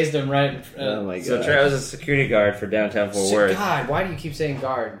tased him right in front. Oh my god. So Travis is a security guard for downtown Fort Worth. God, why do you keep saying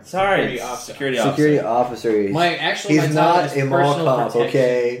guard? Sorry, Security officer. security Security officer. officer. He's He's my title not is a mall personal cop. protection.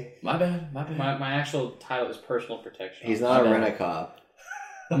 Okay. My bad. My actual title is personal protection. He's My not a bad. rent-a-cop.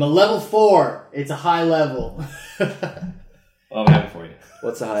 I'm a level 4. It's a high level. Well, I'm happy for you.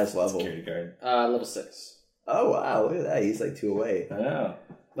 What's the highest level? Security guard. Level 6. Oh wow! Look at that. He's like 2 away. I know.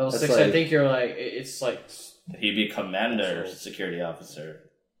 Level That's 6. I like- think you're like it's like He'd be commander, security officer,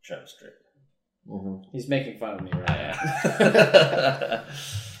 Travis Drake. Mm-hmm. he's making fun of me right now.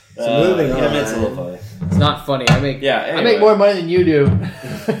 So moving Yeah, it's a on. little funny. It's not funny. I make Yeah, I anyway. make more money than you do.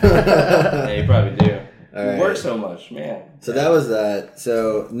 Yeah, you probably do. All You right. work so much, man. So that was that.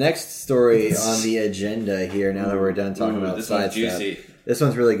 So next story on the agenda here. Now that we're done talking about this side one's stuff. juicy. This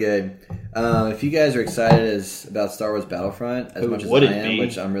one's really good. If you guys are excited about Star Wars Battlefront as Who much as I wouldn't am, be?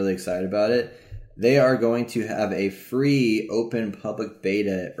 which I'm really excited about it, they are going to have a free open public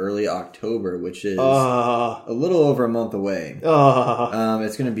beta early October, which is a little over a month away.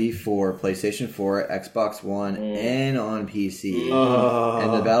 It's going to be for PlayStation 4, Xbox One, and on PC.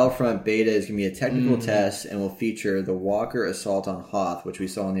 And the Battlefront beta is going to be a technical test and will feature the Walker Assault on Hoth, which we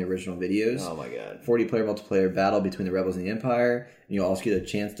saw in the original videos. Oh my god. 40-player multiplayer battle between the Rebels and the Empire. And you'll also get a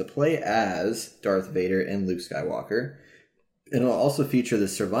chance to play as Darth Vader and Luke Skywalker. And it'll also feature the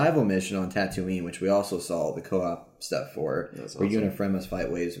survival mission on Tatooine, which we also saw the co-op stuff for, where you and a friend must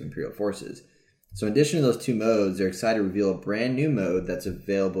fight waves of Imperial forces. So in addition to those 2 modes, they're excited to reveal a brand new mode that's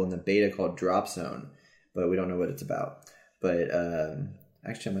available in the beta called Drop Zone, but we don't know what it's about. But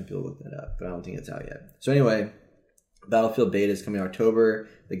actually, I might be able to look that up, but I don't think it's out yet. So anyway, Battlefield beta is coming October.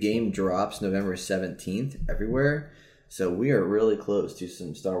 The game drops November 17th everywhere. So we are really close to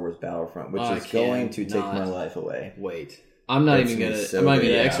some Star Wars Battlefront, which I is going to take cannot my life away. Wait. I'm not That's even gonna gonna. be so I'm not even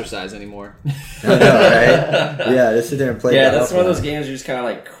good. gonna Yeah. exercise anymore. I know, right? Yeah, just sit there and play. Yeah, that's one of those Battlefront. games you're just kind of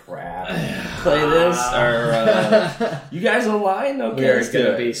like, crap. Play this, or you guys online? Okay, We're let's do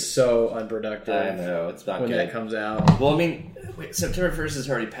gonna it. be so unproductive I know it's not when good. that comes out. Well, I mean, September 1st has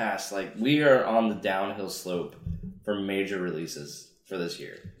already passed. Like, we are on the downhill slope for major releases for this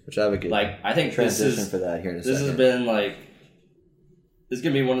year. Which I have a good Like, I think this transition is for that here in a this second. has been like this is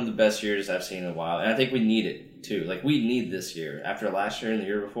gonna be one of the best years I've seen in a while, and I think we need it too. Like, we need this year after last year and the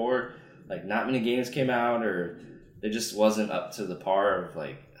year before. Like, not many games came out, or it just wasn't up to the par of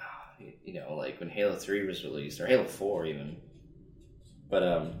like, you know, like when Halo 3 was released or Halo 4 even. But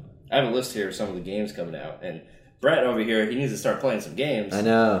I have a list here of some of the games coming out, and Brett over here, he needs to start playing some games. I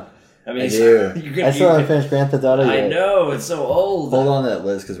know. I mean, I do. you're gonna I still haven't finished Grand Theft Auto yet. I know, it's so old. Hold on to that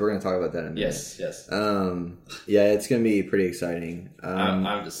list because we're going to talk about that in a minute. Yes. Yeah, it's going to be pretty exciting. I'm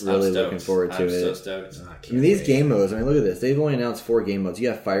really stoked. looking forward to I'm it. so stoked. I mean, these game modes, look at this. They've only announced 4 game modes. You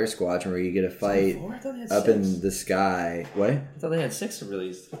got Fire Squadron where you get a fight I thought they had up 6. in the sky. What? I thought they had 6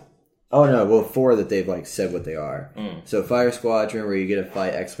 released. Oh, no. Well, 4 that they've, said what they are. So Fire Squadron where you get to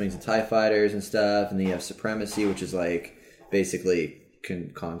fight X-Wings and TIE Fighters and stuff. And then you have Supremacy, which is, basically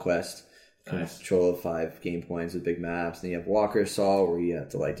conquest. Nice. Control of 5 game points with big maps. And then you have Walker Assault where you have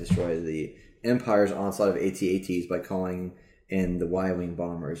to, destroy the Empire's onslaught of AT-ATs by calling in the Y-Wing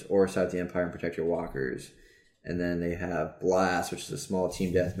bombers or side the Empire and protect your walkers. And then they have Blast, which is a small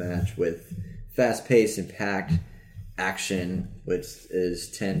team deathmatch with fast-paced and packed action, which is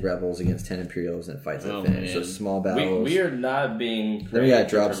 10 rebels against 10 Imperials and fights at finish. So small battles. We are not being Then we got to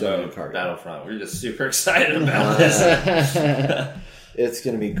Drop Zone promote and Cargo. Battlefront. We're just super excited about this. It's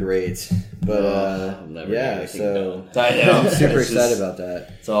going to be great. But, I'll never get yeah, anything so I know. I'm super It's excited just- about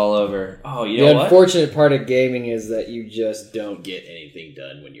that. It's all over. Oh, you The know what? unfortunate part of gaming is that you just don't get anything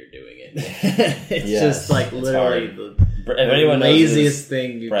done when you're doing it. It's Yes. just literally hard. the If anyone knows laziest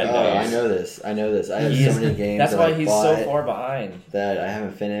thing you Brett can Oh, do. knows. I know this. I have He so is- many games That's that why I he's bought so far behind. that I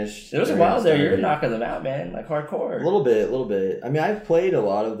haven't finished. There was a They're while there you were started. knocking them out, man, hardcore. A little bit. I mean, I've played a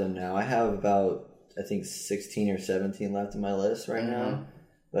lot of them now. I have about, I think, 16 or 17 left on my list right now.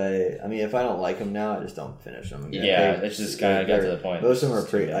 But, I mean, if I don't like them now, I just don't finish them. I mean, Yeah, it's just kinda got to the point. Most of them are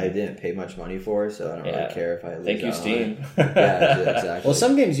It's too bad. I didn't pay much money for, so I don't Yeah. really care if I lose Thank you, out on Steam. it. Yeah, exactly. Well,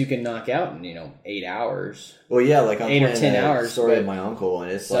 some games you can knock out in 8 hours. Well, yeah, I'm 8 or playing 10 that hours, Story but of my uncle,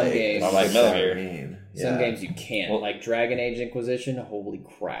 and it's some like games- a I like 6 hour Metal Gear. game. Some Yeah. games you can't, Well- like Dragon Age Inquisition. Holy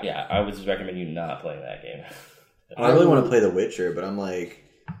crap! Yeah, I would recommend you not playing that game. I really want to play The Witcher, but I'm like,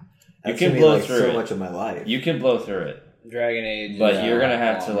 that's can gonna be, blow through so it. much of my life. You can blow through it, Dragon Age, but is you're gonna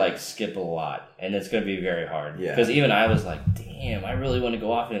have to long. skip a lot, and it's gonna be very hard. Yeah. Because even I was like, "Damn, I really want to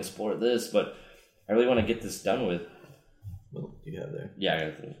go off and explore this, but I really want to get this done with." What do you have there?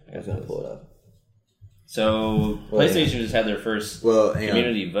 Yeah, I was gonna pull it up. So Well, PlayStation just had their first Well, hang on.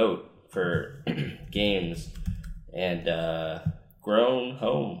 community vote for games, and Grown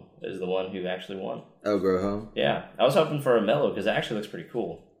Home is the one who actually won. Oh, Grow Home. Yeah, I was hoping for a Mellow because it actually looks pretty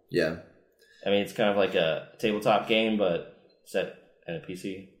cool. Yeah. I mean, it's kind of like a tabletop game, but set in a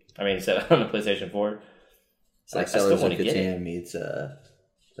PC. I mean, set on a PlayStation 4. It's like I still Settlers want of to get it. Catan meets a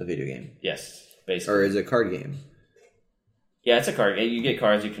video game. Yes, basically. Or is it a card game? Yeah, it's a card game. You get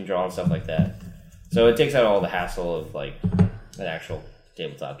cards you can draw and stuff like that. So it takes out all the hassle of an actual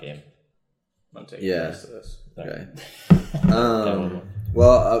tabletop game. I'm taking Yeah. the rest of this. Okay. Um,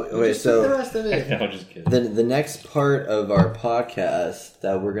 Well, okay, Just take the so rest of it. no, just kidding. the next part of our podcast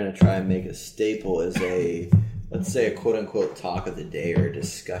that we're going to try and make a staple is let's say a quote-unquote talk of the day or a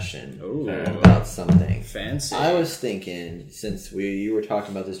discussion Ooh, about something. fancy. I was thinking, since you were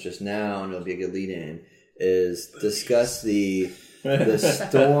talking about this just now, and it'll be a good lead-in, is discuss the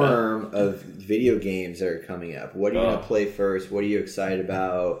storm of video games that are coming up. What are you going to play first? What are you excited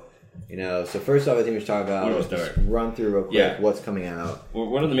about? So first off, I think we should talk about, Where do we just start? run through real quick Yeah. what's coming out,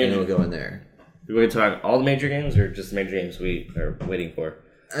 What are the and major? then we'll go in there. We're going to talk all the major games, or just the major games we are waiting for.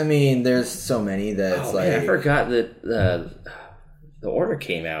 I mean, there's so many that it's Man, I forgot that the Order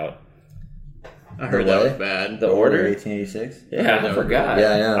came out. I heard The that what? was bad. The Order. 1886. Yeah, I that was forgot. bad.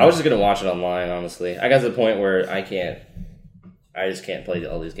 Yeah, I know. I was just gonna watch it online. Honestly, I got to the point where I just can't play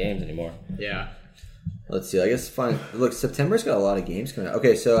all these games anymore. Yeah. Let's see. I guess fine. Look, September's got a lot of games coming out.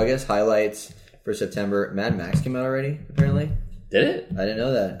 Okay, so I guess highlights for September. Mad Max came out already. Apparently, Did it? I didn't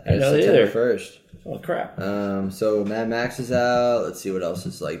know that. I didn't know that September either. 1st. Oh crap! So Mad Max is out. Let's see what else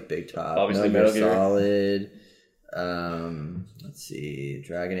is big top. Obviously Metal Metal Gear. Solid. Let's see.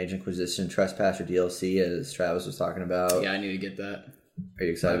 Dragon Age Inquisition, Trespasser DLC, as Travis was talking about. Yeah, I need to get that. Are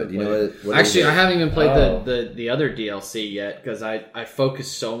you excited? haven't Do you know what? Actually, I haven't even played Oh. the other DLC yet because I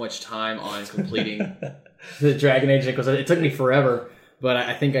focused so much time on completing the Dragon Age Inquisition. It took me forever, but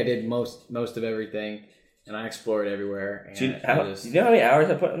I think I did most of everything, and I explored everywhere. And Do you, I do just- you know how many hours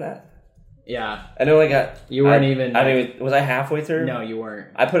I put in that? yeah, I know I got. You weren't I even- Was I halfway through? no, you weren't.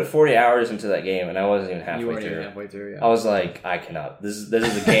 I put 40 hours into that game, and I wasn't even halfway You weren't through. even halfway through. Yeah. I was like, I cannot. This is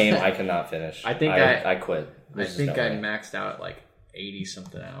a game I cannot finish. I think I quit. I There's just think no I way. maxed out at 80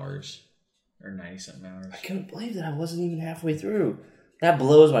 something hours or 90 something hours. I couldn't believe that I wasn't even halfway through. That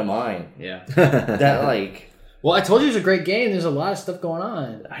blows my mind. Yeah. That Well, I told you it's a great game. There's a lot of stuff going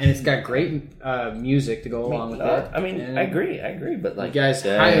on, and it's got great music to go along with it. I mean, And I agree, but You guys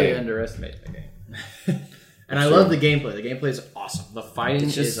dang. highly underestimate the game. And I love the gameplay. The gameplay is awesome. The fighting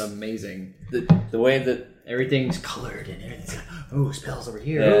It's just- is amazing. the way that everything's colored and everything's like, oh, spells over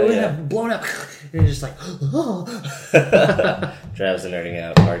here. Yeah, oh, yeah. blown up. And you're just like, oh. Travis and nerding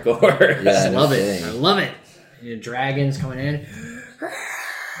out hardcore. Yeah. I love it. kidding. I love it. You know, dragons coming in.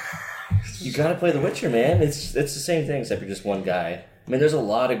 You gotta play The Witcher, man. It's the same thing, except you're just one guy. I mean, there's a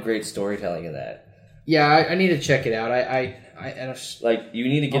lot of great storytelling in that. Yeah, I need to check it out. I don't. Like, you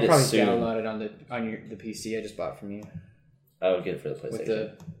need to I'll get it probably soon. download it on the PC I just bought from you I would get it for the PlayStation. with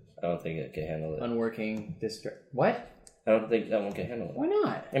the I don't think it can handle it. unworking disc. What? I don't think that one can handle it. Why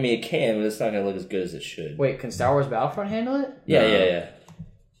not? I mean, it can, but it's not gonna look as good as it should. Wait, can Star Wars Battlefront handle it? Yeah, No. yeah.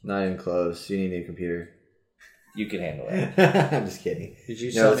 Not even close. You need a new computer. You can handle it. I'm just kidding. Did you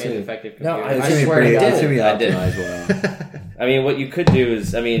No, sell it's me an gonna- effective No, computer? I It's gonna be swear to pretty. God. It's gonna be I did. optimized well. I mean, what you could do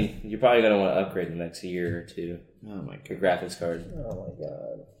is, I mean, you're probably gonna want to upgrade the next year or two. Oh my Your god. graphics card. Oh my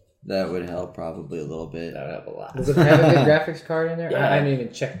god. That would help probably a little bit. That would help a lot. Does it have a good graphics card in there? Yeah. I haven't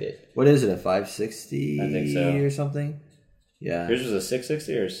even checked it. What is it? A 560 I think so. or something? Yeah. Yours was a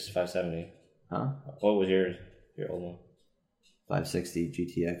 660 or 570? Huh? What was your old one? 560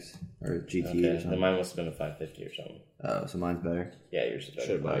 GTX or GT or Okay, then something. mine must have been a 550 or something. Oh, so mine's better. Yeah, yours is better.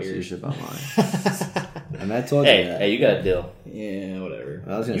 Should've bought Oh, so you yours. should buy mine. I mean, I told you Hey, that. hey, you got a deal. Yeah, whatever.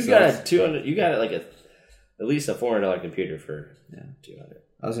 I was gonna You sell. got a 200. You got like at least a $400 computer for 200.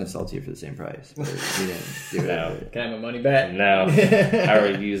 I was gonna sell it to you for the same price, but you didn't do it. No. Can I have my money back? No, I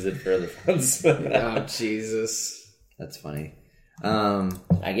already used it for other funds. Oh, Jesus. That's funny.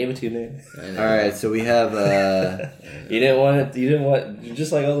 I gave it to you, man. All right, so we have. You didn't want it. You didn't want. You're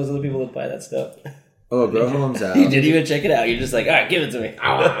just like all those other people that buy that stuff. Oh, Grow Home's out. You didn't even check it out. You're just like, all right, give it to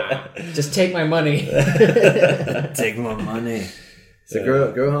me. Just take my money. Take my money. So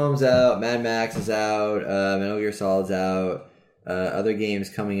Grow Home's out. Mad Max is out. Metal Gear Solid's out. Other games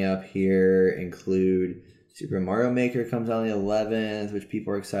coming up here include Super Mario Maker comes out on the 11th, which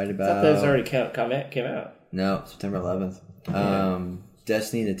people are excited I about. thought that was already came out. No, September 11th.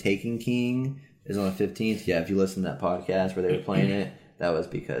 Destiny the Taken King is on the 15th. Yeah, if you listen to that podcast where they were playing it, that was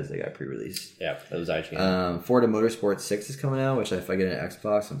because they got pre-released. Yeah, that was IGN. Forza Motorsport 6 is coming out, which if I get an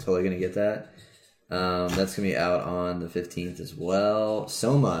Xbox, I'm totally going to get that. That's going to be out on the 15th as well.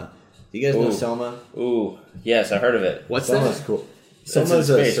 Soma. Do you guys know Ooh. Soma? Ooh, yes, I heard of it. What's Soma's that? cool. It's Soma's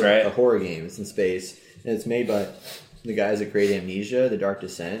in space, right? a horror game. It's in space. And it's made by the guys that created Amnesia, The Dark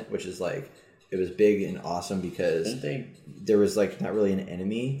Descent, which is like, it was big and awesome because Didn't they? there was like not really an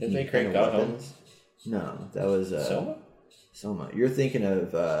enemy. Didn't they You create had God weapons. No, that was Soma? Soma. You're thinking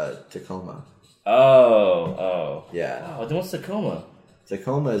of Tacoma. Oh. Yeah, Oh, then what's Tacoma?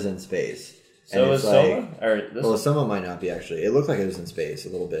 Tacoma is in space. So And is it's Soma? Or this Well, Soma might not be actually. It looked like it was in space a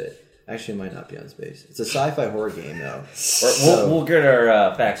little bit. Actually, it might not be on space. It's a sci-fi horror game though. we'll get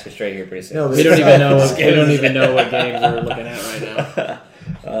our facts straight here pretty soon. No, but We don't it's- even know. We don't even know what games we're looking at right now.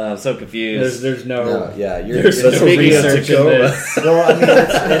 I'm so confused. There's no. No, yeah, you're. There's it's- no speaking of research in Tacoma. this. well, I mean,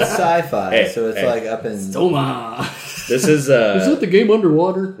 it's sci-fi, Hey, so it's hey. like up in. Soma. This is Is that the game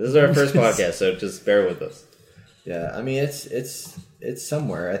underwater? this is our first podcast, so just bear with us. Yeah, I mean, it's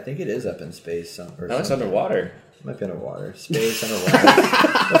somewhere. I think it is up in space. Or No, it's something. underwater. It might be underwater. Space, underwater.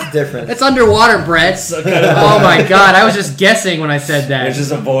 What's different? It's underwater, Brett. Oh my god, I was just guessing when I said that. There's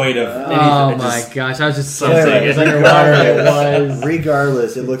just a void of Oh anything. my gosh, I was just Something. saying it's underwater. It was.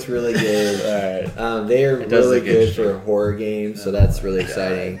 Regardless, it looks really good. All right. They are does really look good interesting. for horror games, so that's really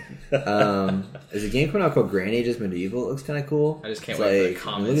exciting. There's a game coming out called Grand Ages Medieval. It looks kind of cool. I just can't It's wait for the like,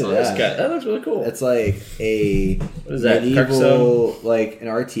 comments Look on at this that. That looks really cool. It's like a What is that, medieval, like an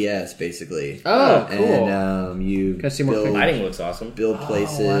RTS, basically. Oh, cool. And you Can I see more build, Lighting looks awesome. build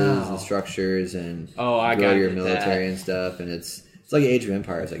places wow. and structures and Oh, I grow got your that. military and stuff. And it's like Age of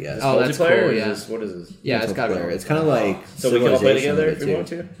Empires, I guess. Oh, that's Multiplayer? cool, Or is yeah. this- what is this? Yeah, it's got to Multiplayer. be. It's kind of like So we can all play Civilization together a if bit we too. want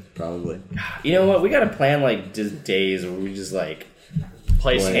to. Probably. You know what? We gotta plan like just days where we just like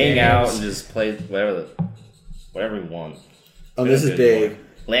Play just some hang games. out and just play whatever we want. Oh, this is Good big. Lord.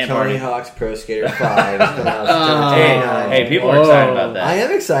 Land Tony party. Hawk's Pro Skater 5 is coming out September Hey, 29th. hey, people are excited about that. I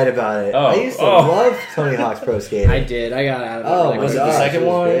am excited about it. Oh, I used to oh. love Tony Hawk's Pro Skater. I did. I got out of it. Oh, really my Was it quick. the gosh, second it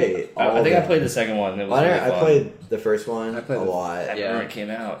was one? great. I All think I that. played the second one. It was I really fun. played the first one I played a the- lot. I yeah. remember it came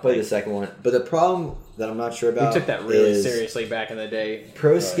out. Played the second one, but the problem that I'm not sure We about took that really is seriously back in the day.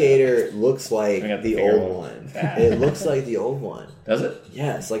 Pro Skater looks like I got the the bigger old one. one. Ah. It looks like the old one. Does it?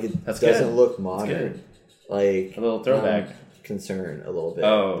 Yeah, it's like it That's doesn't good. look good. modern. Like A little throwback. I'm concerned a little bit.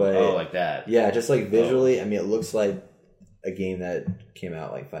 Oh, but like that. yeah, just like visually, I mean, it looks like a game that came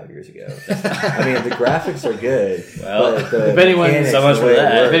out like 5 years ago. I mean, the graphics are good. Well, but the if anyone- mechanics, so much the for way it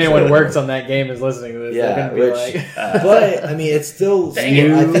that. If works, anyone are- works on that game is listening to this, Yeah, they're gonna be which- like, but I mean, it's still. Dang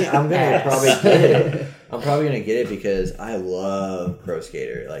it. I think I'm gonna probably get it. I'm probably gonna get it because I love Pro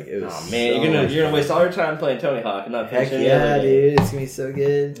Skater. Like it was. Oh man, so you're gonna much waste fun. all your time playing Tony Hawk and not Heck finishing yeah, the other game. dude! It's gonna be so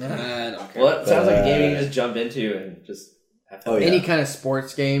good. I don't care. Well, it sounds like a game you But- can just jump into and just have Oh, fun. yeah. Any kind of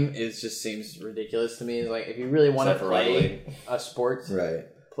sports game just seems ridiculous to me. Like if you really want to Except for Rocket play League. a sports Right.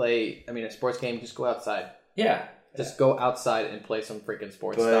 a sports game, just go outside. Yeah. Just go outside and play some freaking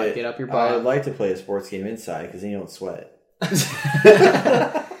sports But stuff. Get up your I butt. would like to play a sports game inside because then you don't sweat.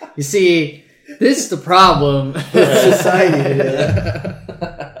 You see, this is the problem. Society.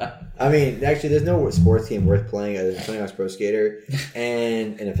 I mean, actually, there's no sports game worth playing other than Tony Hawk's Pro Skater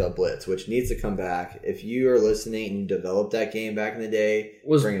and NFL Blitz, which needs to come back. If you are listening and you developed that game back in the day,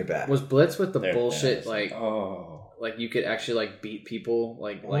 bring it back. Was Blitz with the There- bullshit there. like Oh. like you could actually like beat people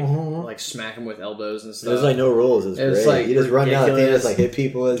like Mhm. like smack them with elbows and stuff? There's like no rules. It's It was, great. like, You just run down the thing and ridiculous. just like hit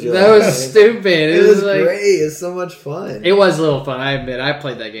people as you're That like, was stupid. It was like great. It's so much fun. it was a little fun. I admit, I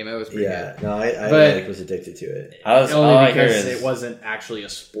played that game. It was pretty Yeah, good. no, I But- like, was addicted to it. I was all Only I hear because is it wasn't actually a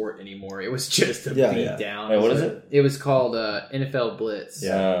sport anymore. It was just a Yeah, beat yeah. down. Wait, what is it? It was called NFL Blitz.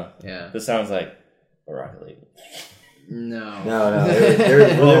 Yeah. Yeah. This sounds like a Rocket League. No. No,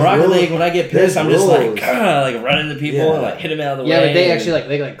 there's Well, Rocket rules. League, when I get There's pissed, I'm just rules. like run into people Yeah. and like hit them out of the Yeah, way. but they and-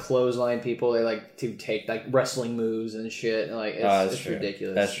 actually they clothesline people. They like to take like wrestling moves and shit. And, like that's it's true.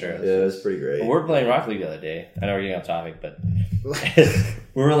 ridiculous. That's true. Yeah, it was pretty great. But we're playing Rocket League the other day. I know we're getting off topic, but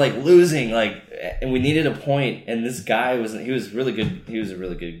we were like losing, and we needed a point. And this guy he was really good. He was a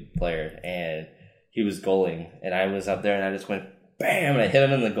really good player, and he was goaling. And I was up there, and I just went bam, and I hit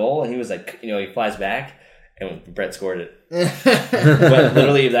him in the goal, and he was like, he flies back, and Brett scored it. But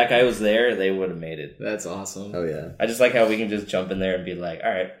literally, if that guy was there, they would have made it. That's awesome. Oh yeah. I just like how we can just jump in there and be like,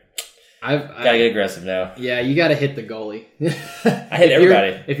 all right, Gotta gotta get aggressive now. Yeah, you got to hit the goalie. I hit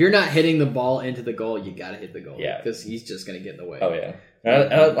everybody. If you're not hitting the ball into the goal, you got to hit the goalie. Yeah. because he's just going to get in the way. Oh yeah,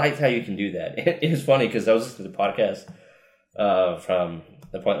 I like how you can do that. It was funny because I was listening to the podcast from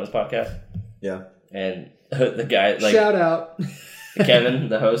the Pointless podcast, Yeah. and the guy Shout out. Kevin,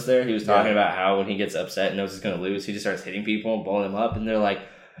 the host there, he was talking about how when he gets upset and knows he's going to lose, he just starts hitting people and blowing them up, and they're like.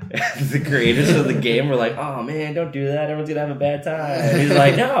 The creators of the game were like, "Oh man, don't do that. Everyone's gonna have a bad time." And he's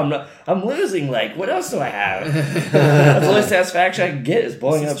like, "No, I'm not. I'm losing. Like, what else do I have? That's the only satisfaction I can get is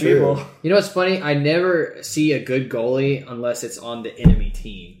blowing This up is true. people." You know what's funny? I never see a good goalie unless it's on the enemy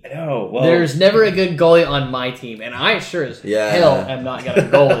team. I know. Well, There's never a good goalie on my team, and I sure as Yeah. hell am not got a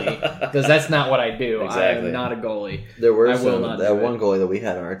goalie because that's not what I do. I Exactly. am not a goalie. There were I will some, not that do it. one goalie that we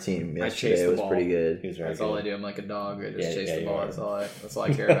had on our team I yesterday chase the was ball. pretty good. he was very That's all I good. do. I'm like a dog. I just Yeah, chase yeah, the you ball. are. That's all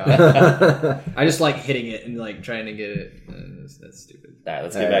I care about. I just like hitting it and like trying to get it. That's stupid. All right,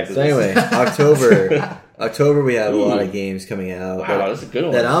 let's All get right, back to so this. anyway, October we have a lot of games coming out. Wow, but that's a good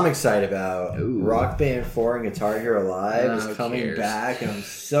one. that I'm excited about. Ooh. Rock Band 4 and Guitar Hero Live Oh, is who coming cares? back, and I'm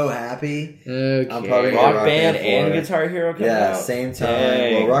so happy. Okay. I'm probably Rock Rock Band Band and 4. Guitar Hero coming Yeah, out? same time.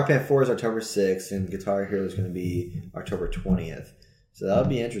 Dang. Well, Rock Band 4 is October 6th, and Guitar Hero is going to be October 20th. So that'll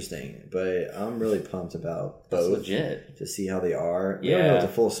be interesting. But I'm really pumped about That's both legit. to see how they are. We don't Yeah. know what the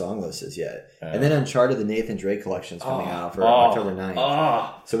full song list is yet. And then Uncharted, the Nathan Drake collection is coming out for October 9th.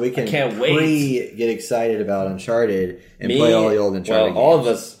 Oh, So we can can't wait. get excited about Uncharted and play all the old Uncharted all games.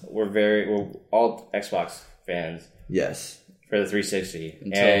 of us we're all Xbox fans Yes. for the 360,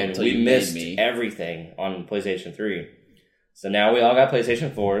 Until we you made missed me. everything on PlayStation 3. So now we all got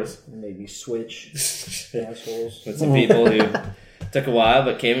PlayStation 4s. Maybe switch assholes. With some people who took a while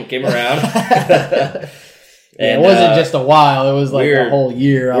but came around. Yeah, it wasn't just a while. It was like we're- a whole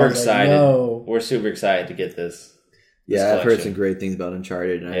year. I We're was excited. Like, no. We're super excited to get this. Yeah, I've heard collection. some great things about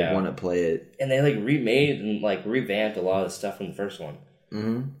Uncharted, and Yeah. I want to play it. And they remade and revamped a lot of the stuff from the first one.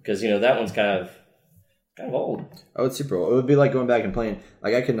 Mm-hmm. Because that one's kind of old. Oh, it's super old. It would be like going back and playing.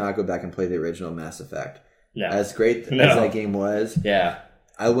 Like, I could not go back and play the original Mass Effect. No. As great No. as that game was, Yeah.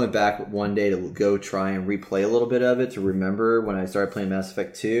 I went back one day to go try and replay a little bit of it to remember when I started playing Mass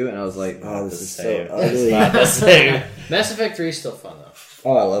Effect 2, and I was like, oh, this is so It's ugly. not the same. Mass Effect 3 is still fun though.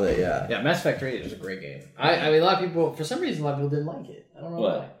 Oh, I love it, yeah. Yeah, Mass Effect 3 is a great game. I mean, a lot of people, for some reason, a lot of people didn't like it. I don't know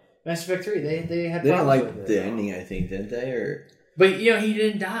What? why. Mass Effect 3, they had They didn't problems like with it. the ending, I think, didn't they? Or But, he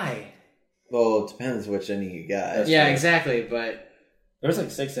didn't die. well, it depends which ending you got. Yeah, exactly, but There's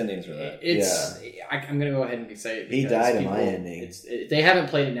 6 endings for that. it's... I'm going to go ahead and say it. He because died in people- my ending. If they haven't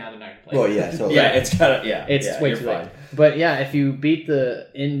played it now, they're not going to play Well, it. yeah, totally. Yeah, it's kind of It's yeah, way you're too fine. late. But yeah, if you beat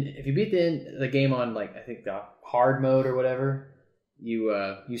the game on I think the hard mode or whatever,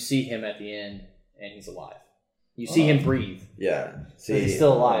 you see him at the end and he's alive. You see him breathe. Yeah. So See, he's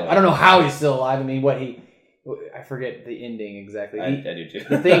still alive. I don't know how he's still alive. I mean, what I forget the ending exactly. I do too.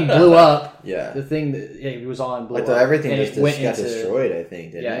 The thing blew up. Yeah. The thing that it was on blew I up. thought everything and just it went got into- destroyed, I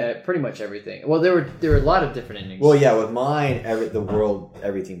think, didn't it? Yeah, pretty much everything. Well, there were a lot of different endings. Well, yeah, with mine,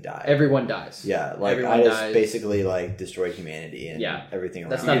 everything died. Everyone dies. Yeah, like Everyone I just dies. basically like destroyed humanity and Yeah. everything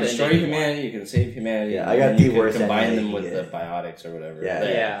That's You around. not can the destroy ending. humanity. You can save humanity. Yeah, and I got then the you can worst combine ending them you with can the get. biotics or whatever.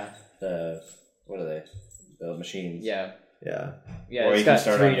 Yeah. What are they? The machines. Yeah. Yeah. Yeah, Or it's you can got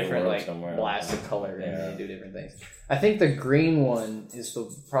start 3 on your different world like somewhere. blasts of color and Yeah. they do different things. I think the green one is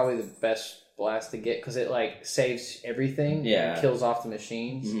probably the best blast to get because it like saves everything. Yeah. And kills off the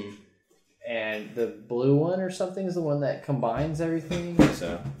machines. Mm-hmm. And the blue one or something is the one that combines everything.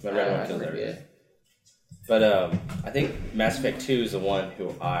 So the red one I kills forget. everything. But I think Mass Effect 2 is the one who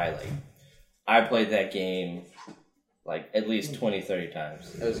I played that game like at least 20, 30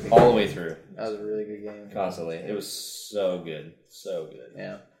 times. That was a good All game. the way through. That was a really good game. Constantly. It was so good. So good.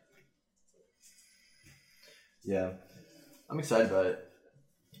 Yeah. Yeah. I'm excited about it.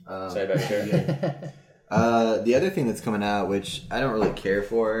 Sorry about your The other thing that's coming out, which I don't really care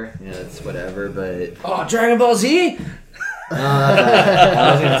for, it's whatever, but Oh, Dragon Ball Z?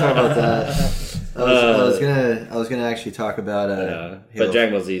 I was going to talk about that. I was gonna actually talk about but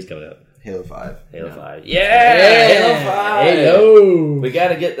Dragon Ball Z is coming out. Halo 5. Halo Yeah. 5. Yeah! Halo 5! Halo! We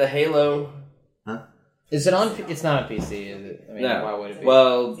gotta get the Halo. Is it on? It's not on PC, is it? I mean, No. why would it be?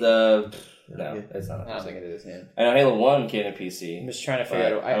 Well, no, it's not on I don't PC. think it is. Yeah. I know Halo 1 came to PC. I'm just trying to But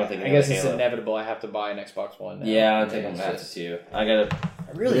figure out. I don't think I guess another it's Halo. inevitable. I have to buy an Xbox One. Now. Yeah, I think I'm It's gonna have just- to too. I gotta.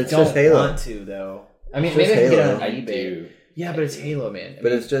 I really It's don't just Halo. want to though. I mean, It's maybe I just can get it Halo. on I eBay. do. Yeah, but it's Halo, man.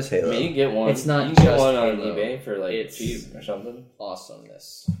 But it's just I Halo. mean, you can get one. It's not You can get just one on Halo. eBay for like It's- cheap or something.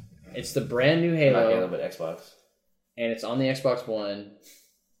 awesomeness. It's the brand new Not Halo, Halo, but Xbox. and it's on the Xbox One.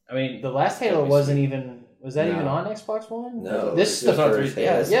 I mean, the last Halo That'd be wasn't sweet. even. Was that No. even on Xbox One? No, This is the It's on first. 3.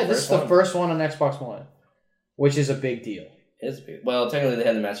 Yeah, it's Yeah, the this first is the one. first one on Xbox One, which is a big deal. It's big. Well, technically, they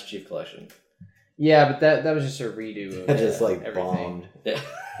had the Master Chief Collection. Yeah, but that was just a redo of I just like everything. bombed. Yeah,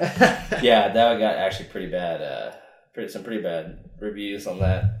 yeah, that got actually pretty bad. Some pretty bad reviews on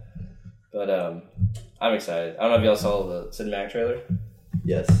that. But I'm excited. I don't know if y'all saw the cinematic trailer.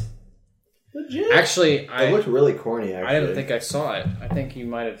 Yes. Actually, It looked really corny, actually. I didn't think I saw it. I think you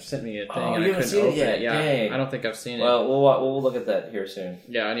might have sent me a thing Oh, and you I haven't couldn't seen it open yet? it. Yeah, Dang. I don't think I've seen it. Well, we'll look at that here soon.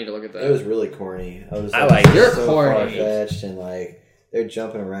 Yeah, I need to look at that. It was really corny. I was I like, like it. so You're corny. far-fetched and like they're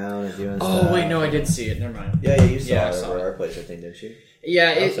jumping around and doing Oh stuff. wait, no, I did see it. Never mind. Yeah, you saw Yeah, I it saw over it. our place, I think, didn't you?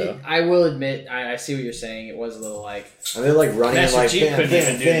 Yeah, Also. I will admit, I see what you're saying. It was a little like I mean, they're like running Master and like Chief bam, couldn't bam,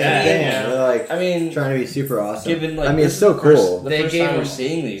 even do bam, that, bam. yeah. They're like I mean, trying to be super awesome. given like I mean, this it's is so the first- cool. The They first gave time we're him-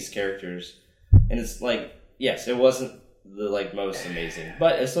 seeing these characters, and it's like, yes, it wasn't the like most amazing,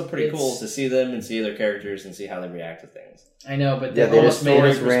 but it's still pretty cool to see them and see their characters and see how they react to things. I know, but Yeah, they they almost just, made they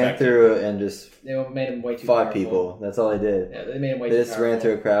story just ran perspective. through and just they made him way too fought powerful. people. That's all they did. Yeah, they made him way They too just powerful. ran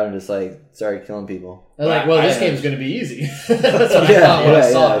through a crowd and just like started killing people. I was like, well, this I- game's going to be easy. That's what I thought when I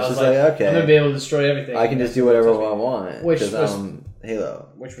yeah, saw it. I it's was just like, okay. I'm going to be able to destroy everything. I can just do whatever I want Which because was- I'm Halo.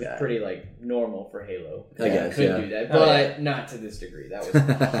 Which was Yeah. pretty like normal for Halo. I guess, could yeah. do that, Oh, but yeah. not to this degree. That was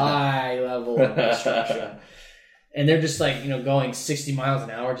a high level of destruction. And they're just like going 60 miles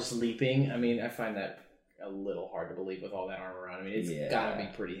an hour, just leaping. I mean, I find that a little hard to believe with all that armor around. I mean, it's Yeah. got to be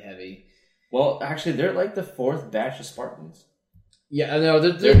pretty heavy. Well, actually, they're like the 4th batch of Spartans, Yeah, I know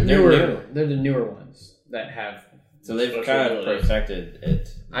they're They're newer. new. They're the newer ones that have. so they've special kind of abilities. perfected it.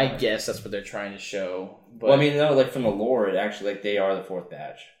 I guess that's what they're trying to show. But Well, I mean, no, like from the lore, it actually like they are the 4th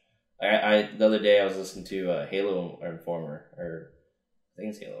batch. I the other day I was listening to Halo Informer, or I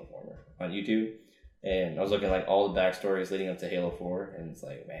think it's Halo Informer on YouTube, and I was looking at like all the backstories leading up to Halo 4, and it's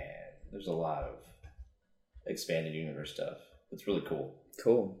like, man, there's a lot of expanded universe stuff. It's really cool,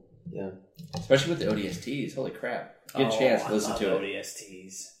 cool. Yeah. especially with the ODSTs. Holy crap! Get a chance to listen to it.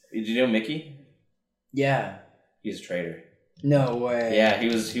 ODSTs. Did you know Mickey? Yeah. He's a traitor. No way. Yeah, he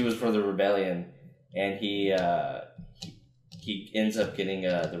was for the rebellion, and he ends up getting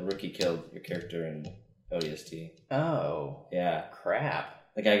the rookie killed, your character in ODST. Oh Yeah,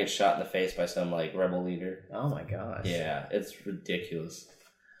 crap. the guy gets shot in the face by some like rebel leader. Oh my gosh. Yeah, it's ridiculous.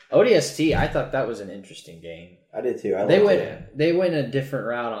 ODST, I thought that was an interesting game. I did too. They went a different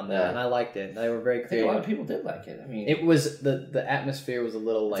route on that, Yeah. and I liked it. They were very I think a lot of creative. people did like it. I mean, It was the atmosphere was a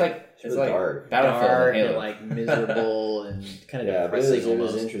little it's like it's like dark. Battlefield dark and and Halo. like miserable and kind of Yeah, but depressing. it was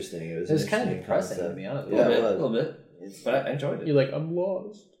almost. interesting. It was, It was an kind of interesting depressing to concept. be honest. a with little Yeah, you. bit, it a was. little bit, but I enjoyed it. You're like, I'm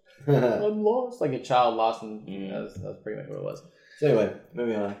lost. I'm lost. Like a child lost, and that was pretty much what it was. So anyway,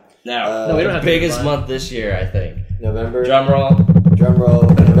 moving on. Now, No, we don't the have to be biggest fun. month this year, I think. November. Drum roll. Drum roll.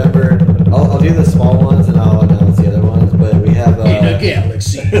 November. I'll do the small ones and I'll announce the other ones. But we have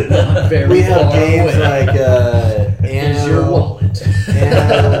galaxy not very We have far games away. like Here's your wallet.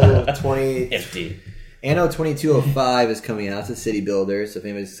 Anno 2205 is coming out. It's a City Builder, so if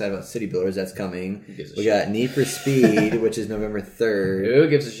anybody's excited about City Builders, that's coming. We got Need for Speed, which is November 3rd. Who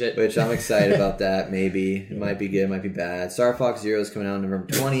gives a shit? Which I'm excited about that, maybe. It might be good, might be bad. Star Fox Zero is coming out on November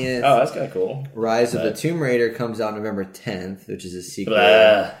 20th. Oh, that's kind of cool. Rise of the Tomb Raider comes out November 10th, which is a sequel.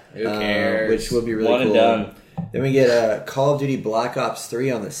 Who cares? Which will be really One cool. and done. Then we get Call of Duty Black Ops 3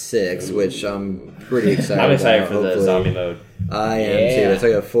 on the 6th, which I'm pretty excited I'm excited about, for the hopefully. zombie mode. I am too. It's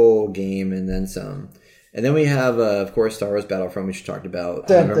like a full game and then some. And then we have, of course, Star Wars Battlefront, which we talked about,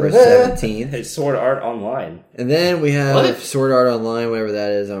 November 17th. Hey, Sword Art Online. And then we have Sword Art Online, whatever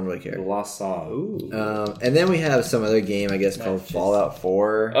that is. I don't really The care. Lost Song. Ooh. And then we have some other game, I guess, called Fallout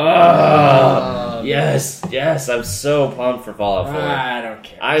 4. Yes. I'm so pumped for Fallout 4. I don't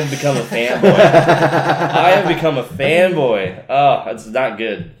care. I've become a fanboy. I have become a fanboy. Oh, it's not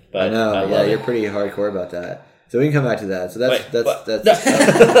good. But I know. I Yeah, love you're it. pretty hardcore about that. So we can come back to that. So that's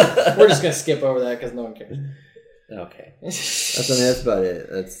We're just gonna skip over that because no one cares. Okay. that's about it.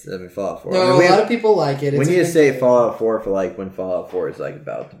 That's Fallout 4. No, I mean, a lot of people like it. we It's need a to good say game. Fallout 4 for like when Fallout 4 is like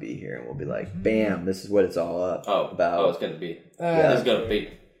about to be here, and we'll be like, bam, this is what it's all about. it's gonna be. Yeah. It's gonna be.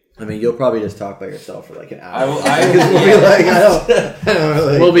 I mean, you'll probably just talk by yourself for like an hour. I will We'll be like, I don't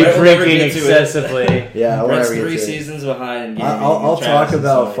really. We'll be Brett will never drinking get to it. excessively. Yeah, I won't Brett's ever get 3 to it. seasons behind. Gaming I'll and talk Travis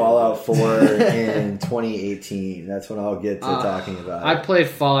about and Fallout 4 in 2018. That's when I'll get to talking about I it. played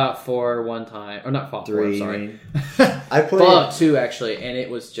Fallout 4 one time, or not Fallout 4. 3. Sorry, I played. Fallout 2 actually, and it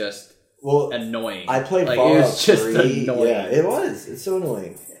was just Well, annoying. I played like, Fallout it was just 3. annoying. Yeah, it was. It's so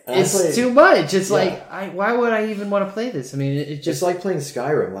annoying. And I It's played- too much. It's Yeah. like, why would I even want to play this? I mean, it Just just like playing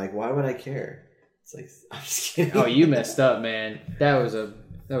Skyrim. Like, why would I care? It's like, I'm just kidding. oh, you messed up, man. That was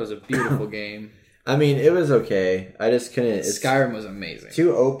a beautiful game. I mean, it was okay. I just couldn't. It's Skyrim was amazing.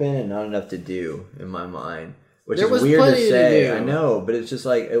 too open and not enough to do in my mind, which There is was weird to plenty to say. do. I know, but it's just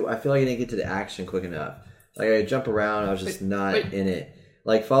like I feel like I didn't get to the action quick enough. Like I jump around, I was just not in it.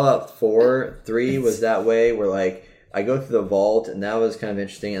 Like Fallout 3 was that way, where like I go through the vault, and that was kind of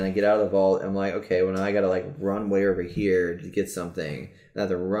interesting. And I get out of the vault, and I'm like, okay, well now I got to like run way over here to get something. And I have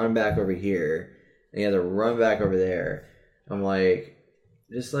to run back over here, and you have to run back over there. I'm like,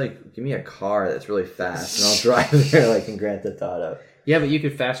 just like give me a car that's really fast, and I'll drive there like in Grand Theft Auto. Yeah, but you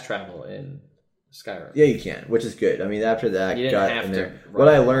could fast travel in Skyrim. Yeah, you can, which is good. I mean, after that, You didn't have to what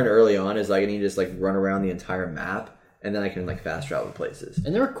run. I learned early on is like I need to just like run around the entire map, and then I can like fast travel to places.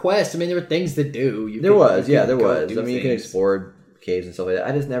 And there were quests. I mean, there were things to do. There was. You I could mean, do you can things. explore caves and stuff like that.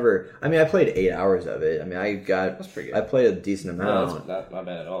 I just never. I mean, I played 8 hours of it. I mean, That's pretty good. I played a decent No, amount. that's not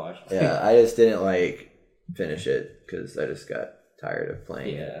bad at all, actually. Yeah, I just didn't like finish it because I just got tired of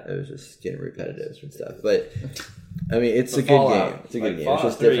playing Yeah. it. It was just getting repetitive and stuff. But I mean, it's But a good Fallout, game. It's a like good game. Fallout It's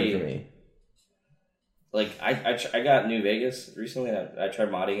just different 3, for me. Like I got New Vegas recently. And I tried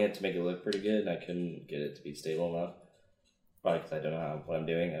modding it to make it look pretty good, and I couldn't get it to be stable enough. Probably because I don't know what I'm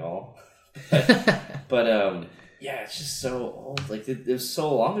doing at all. But yeah, it's just so old. Like it was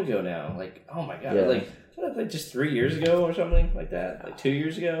so long ago now. Like oh my god, Yeah. like what, like just 3 years ago or something like that. Like 2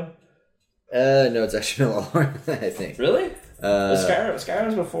 years ago. No, it's actually been a lot longer than that, I think. Really? Skyrim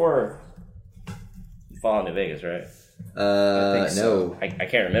was before Fallout New Vegas, right? I think so. No, I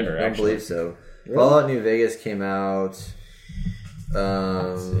can't remember. I don't actually. believe so. Fallout New Vegas came out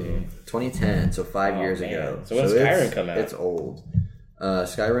 2010, so 5 years man. ago. So when did Skyrim it's- come out? It's old.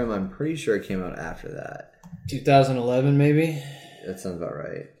 Skyrim, I'm pretty sure it came out after that. 2011, maybe. That sounds about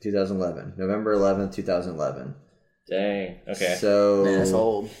right. 2011, November 11th, 2011. Dang. Okay. So Man, that's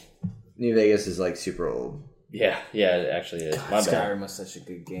old. New Vegas is like super old. Yeah, it actually is. My bad. Skyrim was such a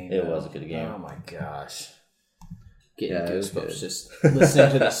good game. It though. was a good game. Oh my gosh. Getting Yeah, it was goosebumps good. just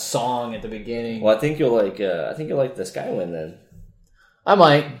listening to the song at the beginning. Well, I think you'll like. I think you'll like the Skywind then. I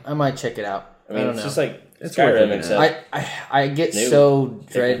might check it out. I mean, don't it's know. just like It's worth Skyrim, looking except I get New. so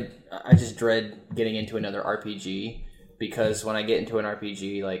dread. I just dread getting into another RPG because when I get into an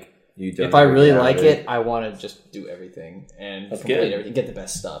RPG, like You don't if I really get out like of it, I want to just do everything and That's complete good. everything, get the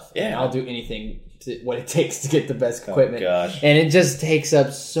best stuff. Yeah. And I'll do anything what it takes to get the best equipment. gosh. And it just takes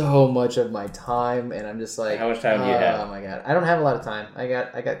up so much of my time, and I'm just like, How much time do you have? Oh my god, I don't have a lot of time. I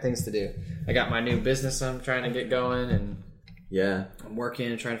got things to do. I got my new business I'm trying to get going, and Yeah, I'm working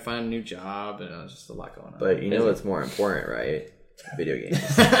and trying to find a new job, and it's just a lot going on. but you know what's more important, right? video games.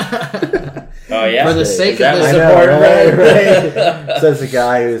 Oh yeah, For the sake of Is that the what- I know, support, right? Says the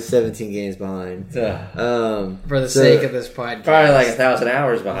guy who's 17 games behind. For the So- sake of this podcast. Probably like 1,000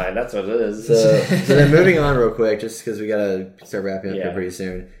 hours behind. That's what it is. So then moving on real quick, just because we gotta start wrapping up Yeah. here pretty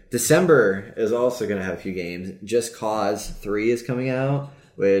soon. December is also gonna have a few games. Just Cause 3 is coming out,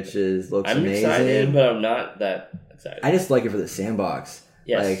 which looks I'm amazing. excited, but I'm not that excited. I just like it for the sandbox.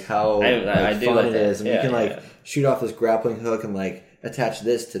 Yes. Like how I do fun like it that. is. And Yeah, you can yeah. shoot off this grappling hook and attach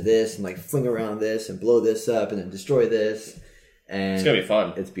this to this and fling around this and blow this up and then destroy this. And It's gonna be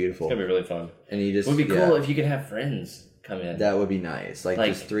fun. it's beautiful. It's gonna be really fun. And you just It would be cool if you could have friends come in. that would be nice. Like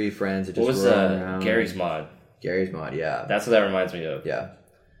just 3 friends that What just was run around. Gary's mod? Gary's mod, yeah. That's what that reminds me of. Yeah.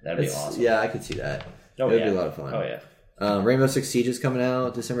 That'd be It's- awesome. Yeah, I could see that. Oh, it would yeah. be a lot of fun. Oh yeah. Rainbow Six Siege is coming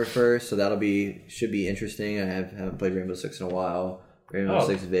out December 1st, so should be interesting. I haven't played Rainbow Six in a while. Rainbow Oh,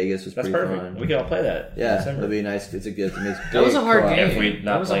 Six Vegas was That's pretty perfect. fun. We can all play that. in Yeah, December. it'll be nice. It makes That was a hard co-op. game. If we That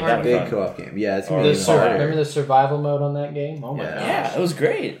not was a played hard that, Big fun. co-op game. Yeah, it's Or gonna be the harder. Remember the survival mode on that game? Oh my Yeah. gosh. Yeah, it was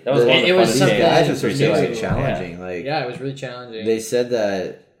great. That was The- one of the it was funnest These something games. guys are that supposed to be new. challenging. Yeah, it was really challenging. They said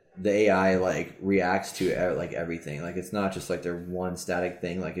that the AI reacts to everything. It's not just their one static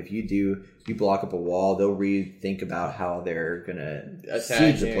thing. If you block up a wall, they'll rethink about how they're gonna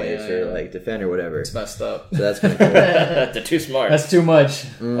siege the you, place yeah, or yeah. defend or whatever. It's messed up. So that's kind of cool. They're too smart. That's too much.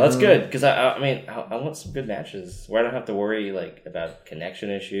 Well, that's good because I mean I want some good matches where I don't have to worry about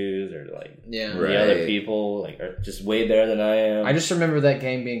connection issues or Yeah. Right. the other people are just way better than I am. I just remember that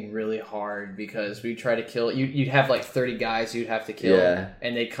game being really hard because we try to kill you'd have 30 guys you'd have to kill, Yeah.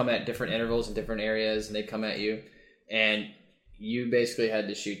 and they'd come at different intervals in different areas, and they'd come at you, and you basically had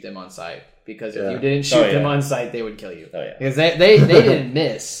to shoot them on sight because if Yeah. you didn't shoot Oh, yeah. them on sight, they would kill you. Oh, yeah. Because they didn't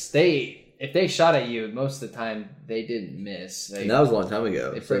miss. If they shot at you, most of the time they didn't miss. And that was a long time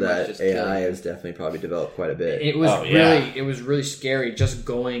ago. They So pretty much that just kill AI you. has definitely probably developed quite a bit. It was Oh, yeah. really scary just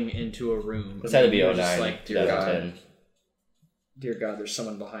going into a room. This had to be You were just 09, dear God, 2010. dear God, there's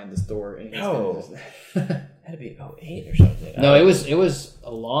someone behind this door. And he's No. gonna- Had to be 08 or something. No, it was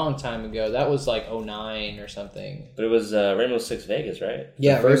a long time ago. That was 09 or something. But it was Rainbow Six Vegas, right?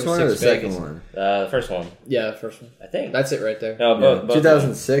 Yeah, the first Rainbow one or the Six second Vegas. one? The first one, Yeah, the first one. I think. That's it right there. No, Yeah. both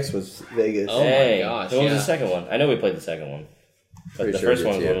 2006 was Vegas. Oh, my Dang. gosh, So what was yeah. the second one? I know we played the second one, but Pretty the sure first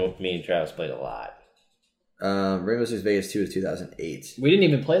we one did, was too. one me and Travis played a lot. Rainbow Six Vegas 2 was 2008. We didn't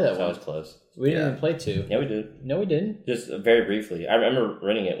even play that So that one. was close. We didn't Yeah. even play 2. Yeah, we did. No, we didn't. Just very briefly. I remember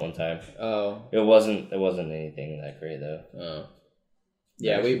renting it one time. Oh, It wasn't anything that great though. oh.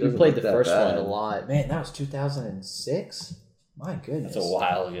 Yeah, Actually, we doesn't played look the that first bad. one a lot. Man, that was 2006. My goodness, That's a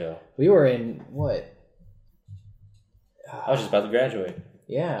while ago. We were in what? I was just about to graduate.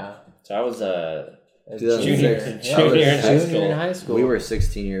 Yeah, So I was Junior- junior in high school. in high school. We were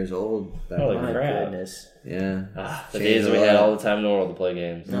 16 years old back Holy then. crap. goodness. Yeah. the Changed days a we had lot. all the time in the world to play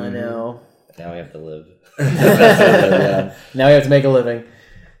games. I know. Now we have to live. Yeah. Now we have to make a living.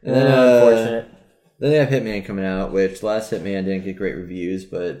 Unfortunate. Then they have Hitman coming out, which last Hitman didn't get great reviews,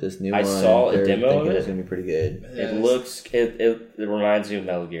 but this new I one, saw a they're demo of thinking it. it's going to be pretty good. It reminds me of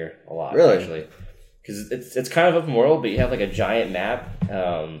Metal Gear a lot, Really? actually, because it's kind of open world, but you have a giant map,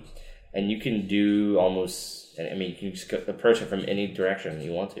 and you can do almost. I mean, you can just approach it from any direction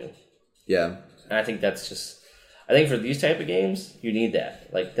you want to. Yeah. And I think that's just. I think for these type of games, you need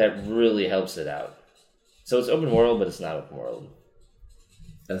that. That really helps it out. So it's open world, but it's not open world.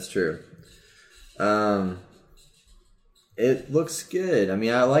 That's true. It looks good. I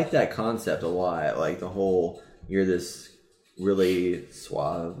mean, I like that concept a lot. Like the whole, you're this really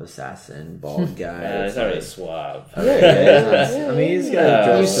suave assassin, bald guy. It's not really suave. I mean, he's got. Yeah.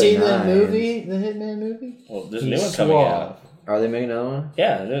 to You dress see so the nice. movie, the Hitman movie? Well, there's a new He's one coming suave. out. Are they making another one?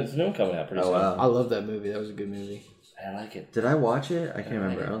 Yeah, there's a new one coming out pretty Oh soon. wow! I love that movie. That was a good movie. I like it. Did I watch it? I can't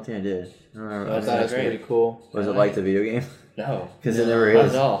remember. I don't think I did. I don't remember. Oh, I thought it was great. pretty cool. Was it like the video game? No. Because it never Not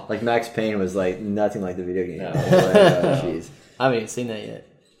is. at all. Like Max Payne was nothing like the video game. No. I was like, oh, jeez. I haven't even seen that yet.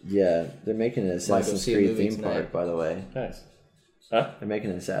 Yeah, they're making an Might go Assassin's see a Creed movie theme tonight. park, by the way. Nice. Huh? They're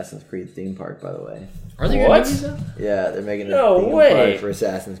making an Assassin's Creed theme park, by the way. Are there What? good movies though? Yeah, they're making a No theme way. park for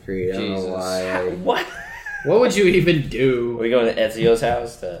Assassin's Creed. I don't Jesus. know why. What? What would you even Are do we going to Ezio's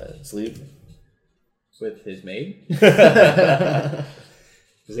house to sleep? with his maid? 'Cause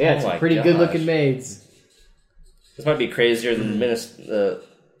yeah, it's Oh my pretty gosh. good looking maids. This might be crazier than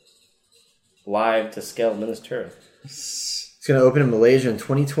live to scale Minister. It's going to open in Malaysia in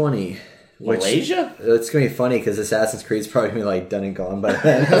 2020, Malaysia? It's gonna be funny because Assassin's Creed's probably gonna be like done and gone by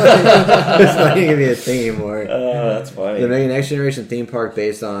then. It's not gonna be a thing anymore. That's funny. They're making a next generation theme park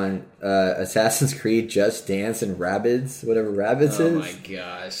based on Assassin's Creed, Just Dance, and Rabbids, whatever Rabbids is. Oh my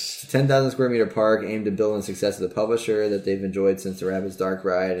gosh. 10,000 square meter park aimed to build on the success of the publisher that they've enjoyed since the Rabbids Dark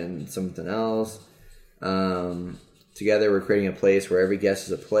Ride and something else. Together, we're creating a place where every guest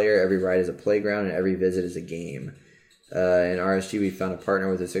is a player, every ride is a playground, and every visit is a game. In RSG, we found a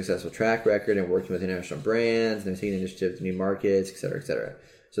partner with a successful track record and working with international brands, and they're taking initiative to new markets, etc., etc.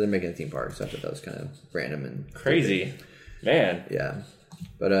 So they're making a theme park. So I thought that was kind of random and Crazy. Man. yeah.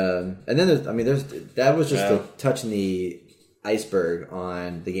 But and then there's that was just the touching the iceberg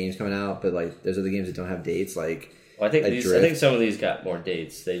on the games coming out. But like, there's other games that don't have dates, like. Well, I think some of these got more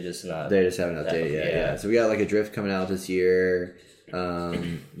dates. They just haven't updated yet. Yeah. So we got like Adrift coming out this year.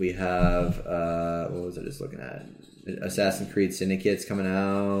 We have what was I just looking at? Assassin's Creed Syndicate's coming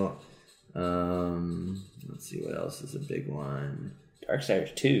out. Let's see what else is a big one.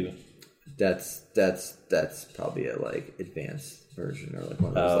 Darksiders 2. That's probably a like advanced version or like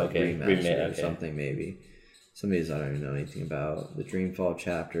one of those remastered or something maybe. Some of these I don't even know anything about. The Dreamfall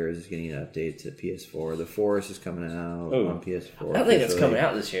Chapters is getting an update to PS4. The Forest is coming out on PS4. I don't think that's coming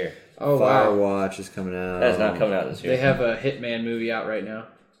out this year. Oh, wow. Firewatch is coming out. That's not coming out this year. They have a Hitman movie out right now.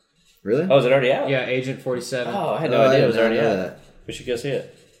 Really? Oh, is it already out? Yeah, Agent 47. Oh, I had no idea it was already out. That. We should go see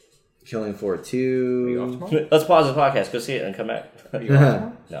it. Killing Floor 2. Let's pause the podcast, go see it, and come back.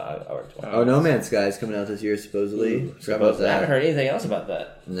 No, I work tomorrow. Oh, No Man's Sky is coming out this year, supposedly. Forgot about I that. haven't heard anything else about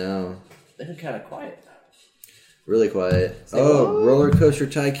that. No. They've been kind of quiet. Really quiet. Oh, Roller Coaster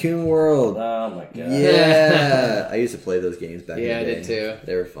Tycoon World. Oh my god. Yeah. I used to play those games back in the day. Yeah, I did too.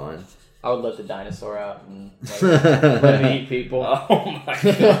 They were fun. I would let the dinosaur out and let it eat people. Oh my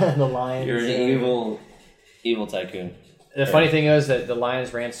god. The lions. You're an evil tycoon. The funny thing is that the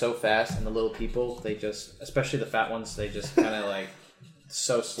lions ran so fast, and the little people, they just, especially the fat ones, they just kind of like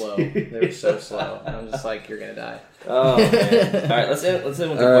so slow. They were so slow. And I'm just like, you're gonna die. Oh man. All right, let's end with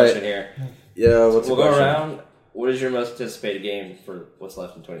the question here. Yeah, what's the question? We'll go around. What is your most anticipated game for what's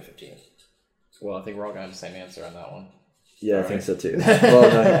left in 2015? Well, I think we're all gonna have the same answer on that one. Yeah, I think so too.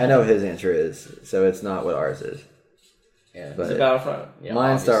 Well, no, I know his answer is, so it's not what ours is. Yeah, But It's Battlefront. yeah,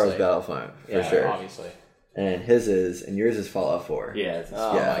 mine Star Wars obviously. Battlefront, for Yeah, sure. obviously. And his is, and yours is Fallout 4. Yeah,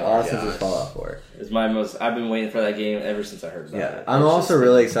 Oh yeah, my Austin's gosh. is Fallout 4. it's my most. I've been waiting for that game ever since I heard about Yeah, it. I'm It's also just-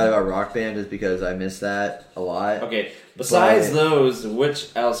 really excited about Rock Band just because I miss that a lot. Okay, besides But- those, which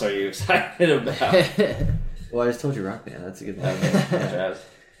else are you excited about? Well, I just told you Rock Band. That's a good one. Travis?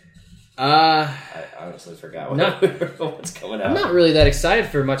 I honestly forgot what's coming out. I'm not really that excited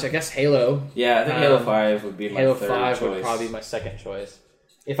for much. I guess Halo. Yeah, I think Halo 5 would be my Halo third 5 choice. would probably be my second choice.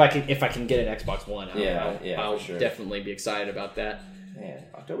 If I can get an Xbox One, I'll for sure. definitely be excited about that. Man,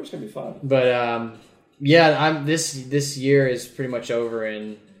 October's gonna be fun. But yeah, this year is pretty much over,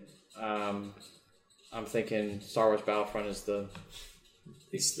 and I'm thinking Star Wars Battlefront is the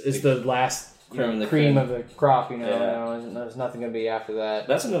last cream of the crop. You know, and there's nothing gonna be after that.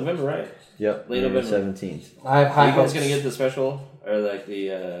 That's in November, right? Yep, Late November November. 17th. I have Are high you guys hopes. gonna get the special or like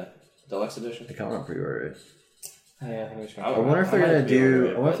the deluxe edition? I can't remember pre-order it. Yeah, I think we're just I gonna. I wonder if they're might gonna pre-order do. it,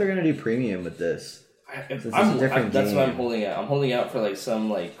 I wonder if but- they're gonna do premium with this. That's This is a different That's what I'm game. holding out. I'm holding out for like some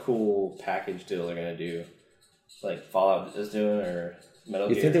like cool package deal they're gonna do, like Fallout is doing or Metal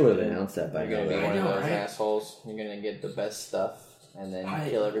You Gear. think they would have did. announced that by You're now? gonna be though? one of know, those right? assholes. You're gonna get the best stuff and then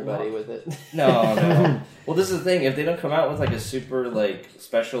kill everybody with it. No. Well, this is the thing. If they don't come out with like a super like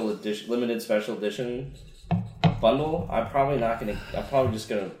special edition, limited special edition bundle, I'm probably just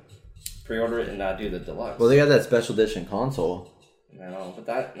gonna pre-order it and not do the deluxe. Well, they got that special edition console. No,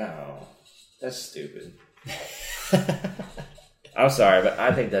 that's stupid. I'm sorry, but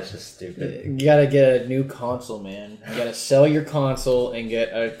I think that's just stupid. You gotta get a new console, man. You gotta sell your console and get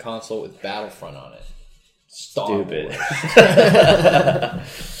a console with Battlefront on it. Stupid.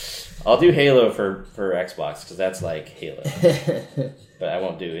 I'll do Halo for Xbox because that's like Halo, but I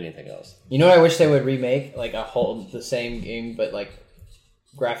won't do anything else. You know what I wish they would remake? Like the same game, but like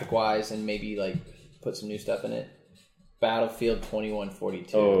graphic wise, and maybe like put some new stuff in it. Battlefield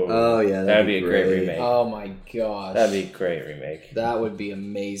 2142. Oh yeah, that'd be a great remake. Oh my gosh, That'd be a great remake. that would be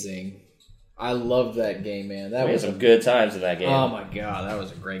amazing. I loved that game, man. That We had was some good times in that game. Oh my god, that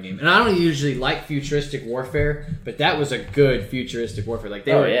was a great game. And I don't usually like futuristic warfare, but that was a good futuristic warfare. Like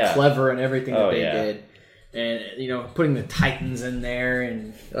they were clever in everything that they did. And you know, putting the Titans in there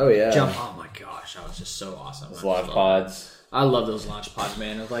and jump. Oh my gosh, that was just so awesome. Those launch pods. I love those launch pods,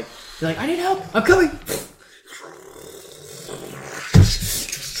 man. I was like, they're like, I need help. I'm coming.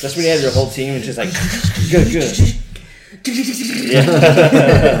 That's when you had your whole team and just like good.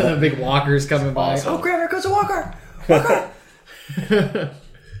 Yeah. Big walkers coming by. Awesome. Oh, crap, here comes a walker! Walker!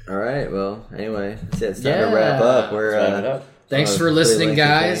 All right. Well, anyway, it's time to Yeah. wrap up. We're Let's wrap it up. Thanks for pretty listening, lengthy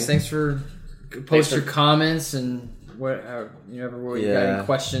guys. thing. Thanks for post your comments and whatever you got Yeah. any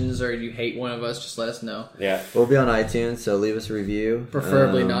questions or you hate one of us, just let us know. Yeah. We'll be on iTunes, so leave us a review.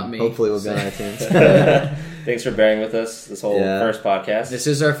 Preferably not me. Hopefully, we'll be on iTunes. Thanks for bearing with us this whole Yeah. first podcast. This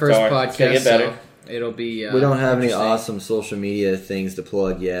is our first Don't worry, it's gonna podcast, get better. so it'll be. We don't have any interesting. awesome social media things to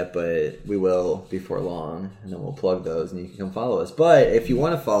plug yet, but we will before long, and then we'll plug those, and you can come follow us. But if you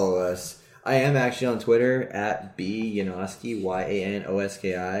want to follow us, I am actually on Twitter at @bjanoski,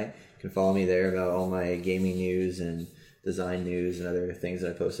 YANOSKI. You can follow me there about all my gaming news and design news and other things that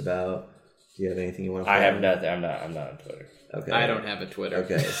I post about. Do you have anything you want to follow? I have nothing. I'm not on Twitter. Okay. I don't have a Twitter.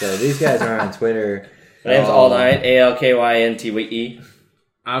 Okay, so these guys aren't on Twitter. My name's All Night, ALKYNTWE.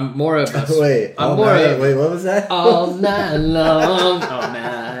 I'm more of a. Wait, I'm all more night? of Wait, what was that? all night long, all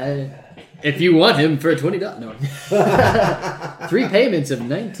night. If you want him for $20, no. 3 payments of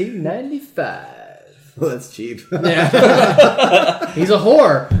 $19.95. Well, that's cheap. Yeah, he's a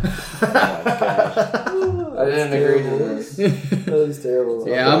whore. I didn't agree to this. That was terrible.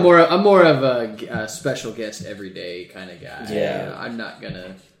 Yeah, Okay. I'm more of a special guest every day kind of guy. Yeah. You know, I'm not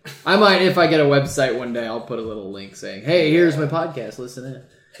gonna. I might, if I get a website one day, I'll put a little link saying, "Hey, here's my podcast. Listen in."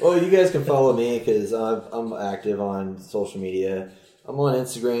 Well, you guys can follow me because I'm active on social media. I'm on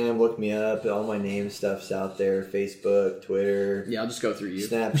Instagram. Look me up. All my name stuff's out there. Facebook, Twitter, Yeah, I'll just go through you.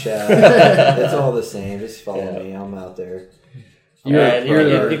 Snapchat. It's all the same. Just follow me. I'm out there. You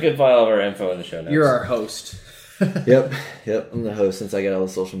can find all of our info in the show notes. You're our host. Yep. I'm the host since I got all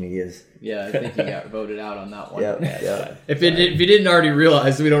the social medias. Yeah, I think you got voted out on that one. Yep. If you didn't already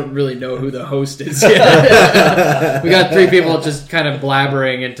realize, we don't really know who the host is yet. We got 3 people just kind of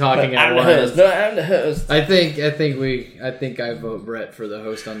blabbering and talking at I'm the once. host. No, I'm the host. I think I vote Brett for the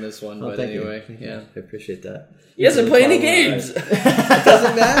host on this one. But thank you. anyway, yeah. I appreciate that. He doesn't play any games. It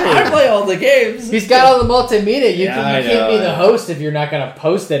doesn't matter. I play all the games. He's got all the multimedia. You I can't be know. the host if you're not going to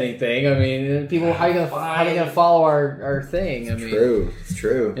post anything. I mean, people, how are you going to follow our thing? I mean, True. It's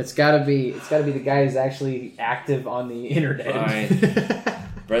true. it's got to be the guy who's actually active on the internet. Fine.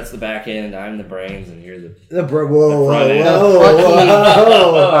 Brett's the back end, I'm the brains, and you're the... Whoa. front end. All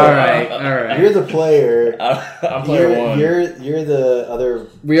right. You're the player. I'm player one. You're the other.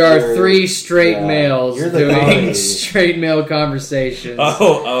 We are you're- 3 straight yeah. males You're the doing comedy. straight male conversations.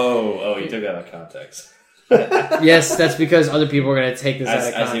 Oh, you took that out of context. Yes, that's because other people are going to take this I out see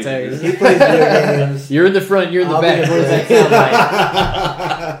of what you context. He plays video games. You're in the front, you're in the I'll be back. the What does that third.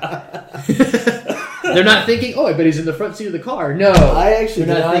 sound like? They're not thinking, oh, I bet he's in the front seat of the car. No. I actually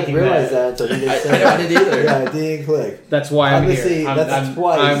They're did not not thinking realize that. that until he just I said didn't either. Yeah, it didn't click. That's why I'm Obviously, here. that's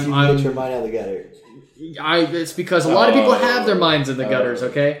twice you get your mind out of the gutter. It's because a lot of people have their minds in the gutters,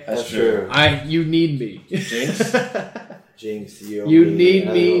 okay? That's true. You need me. Jinx? Jinx, You need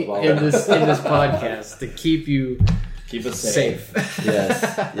and I me will in follow. this podcast to keep you Keep us safe.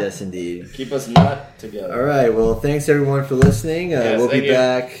 Yes, indeed. Keep us not together. All right. Well, thanks everyone for listening. Yes, we'll be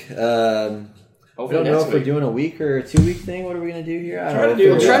thank you. back. I Hopefully don't know next if we're week. doing a week or a 2 week thing. What are we gonna do here? I Try don't to know.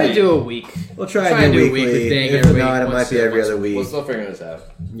 do- We'll try to do a week. We'll try try to do to do a weekly. weekly thing If every not, week, it might be every other week. We'll still figure this out.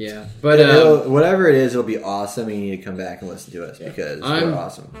 Yeah. But Whatever it is, it'll be awesome. And you need to come back and listen to us because I'm we're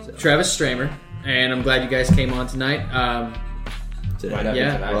awesome. So. Travis Stramer, and I'm glad you guys came on tonight. Today. Might not be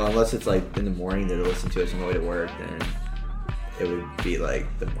Yeah. tonight. Well, unless it's like in the morning that listen to us on the way to work, then it would be like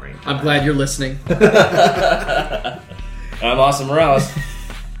the morning. I'm glad you're listening. I'm Austin Morales.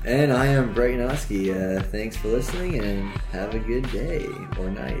 And I am Brett Yanoski. Thanks for listening and have a good day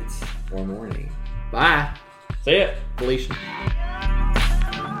or night or morning. Bye. See ya. Felicia.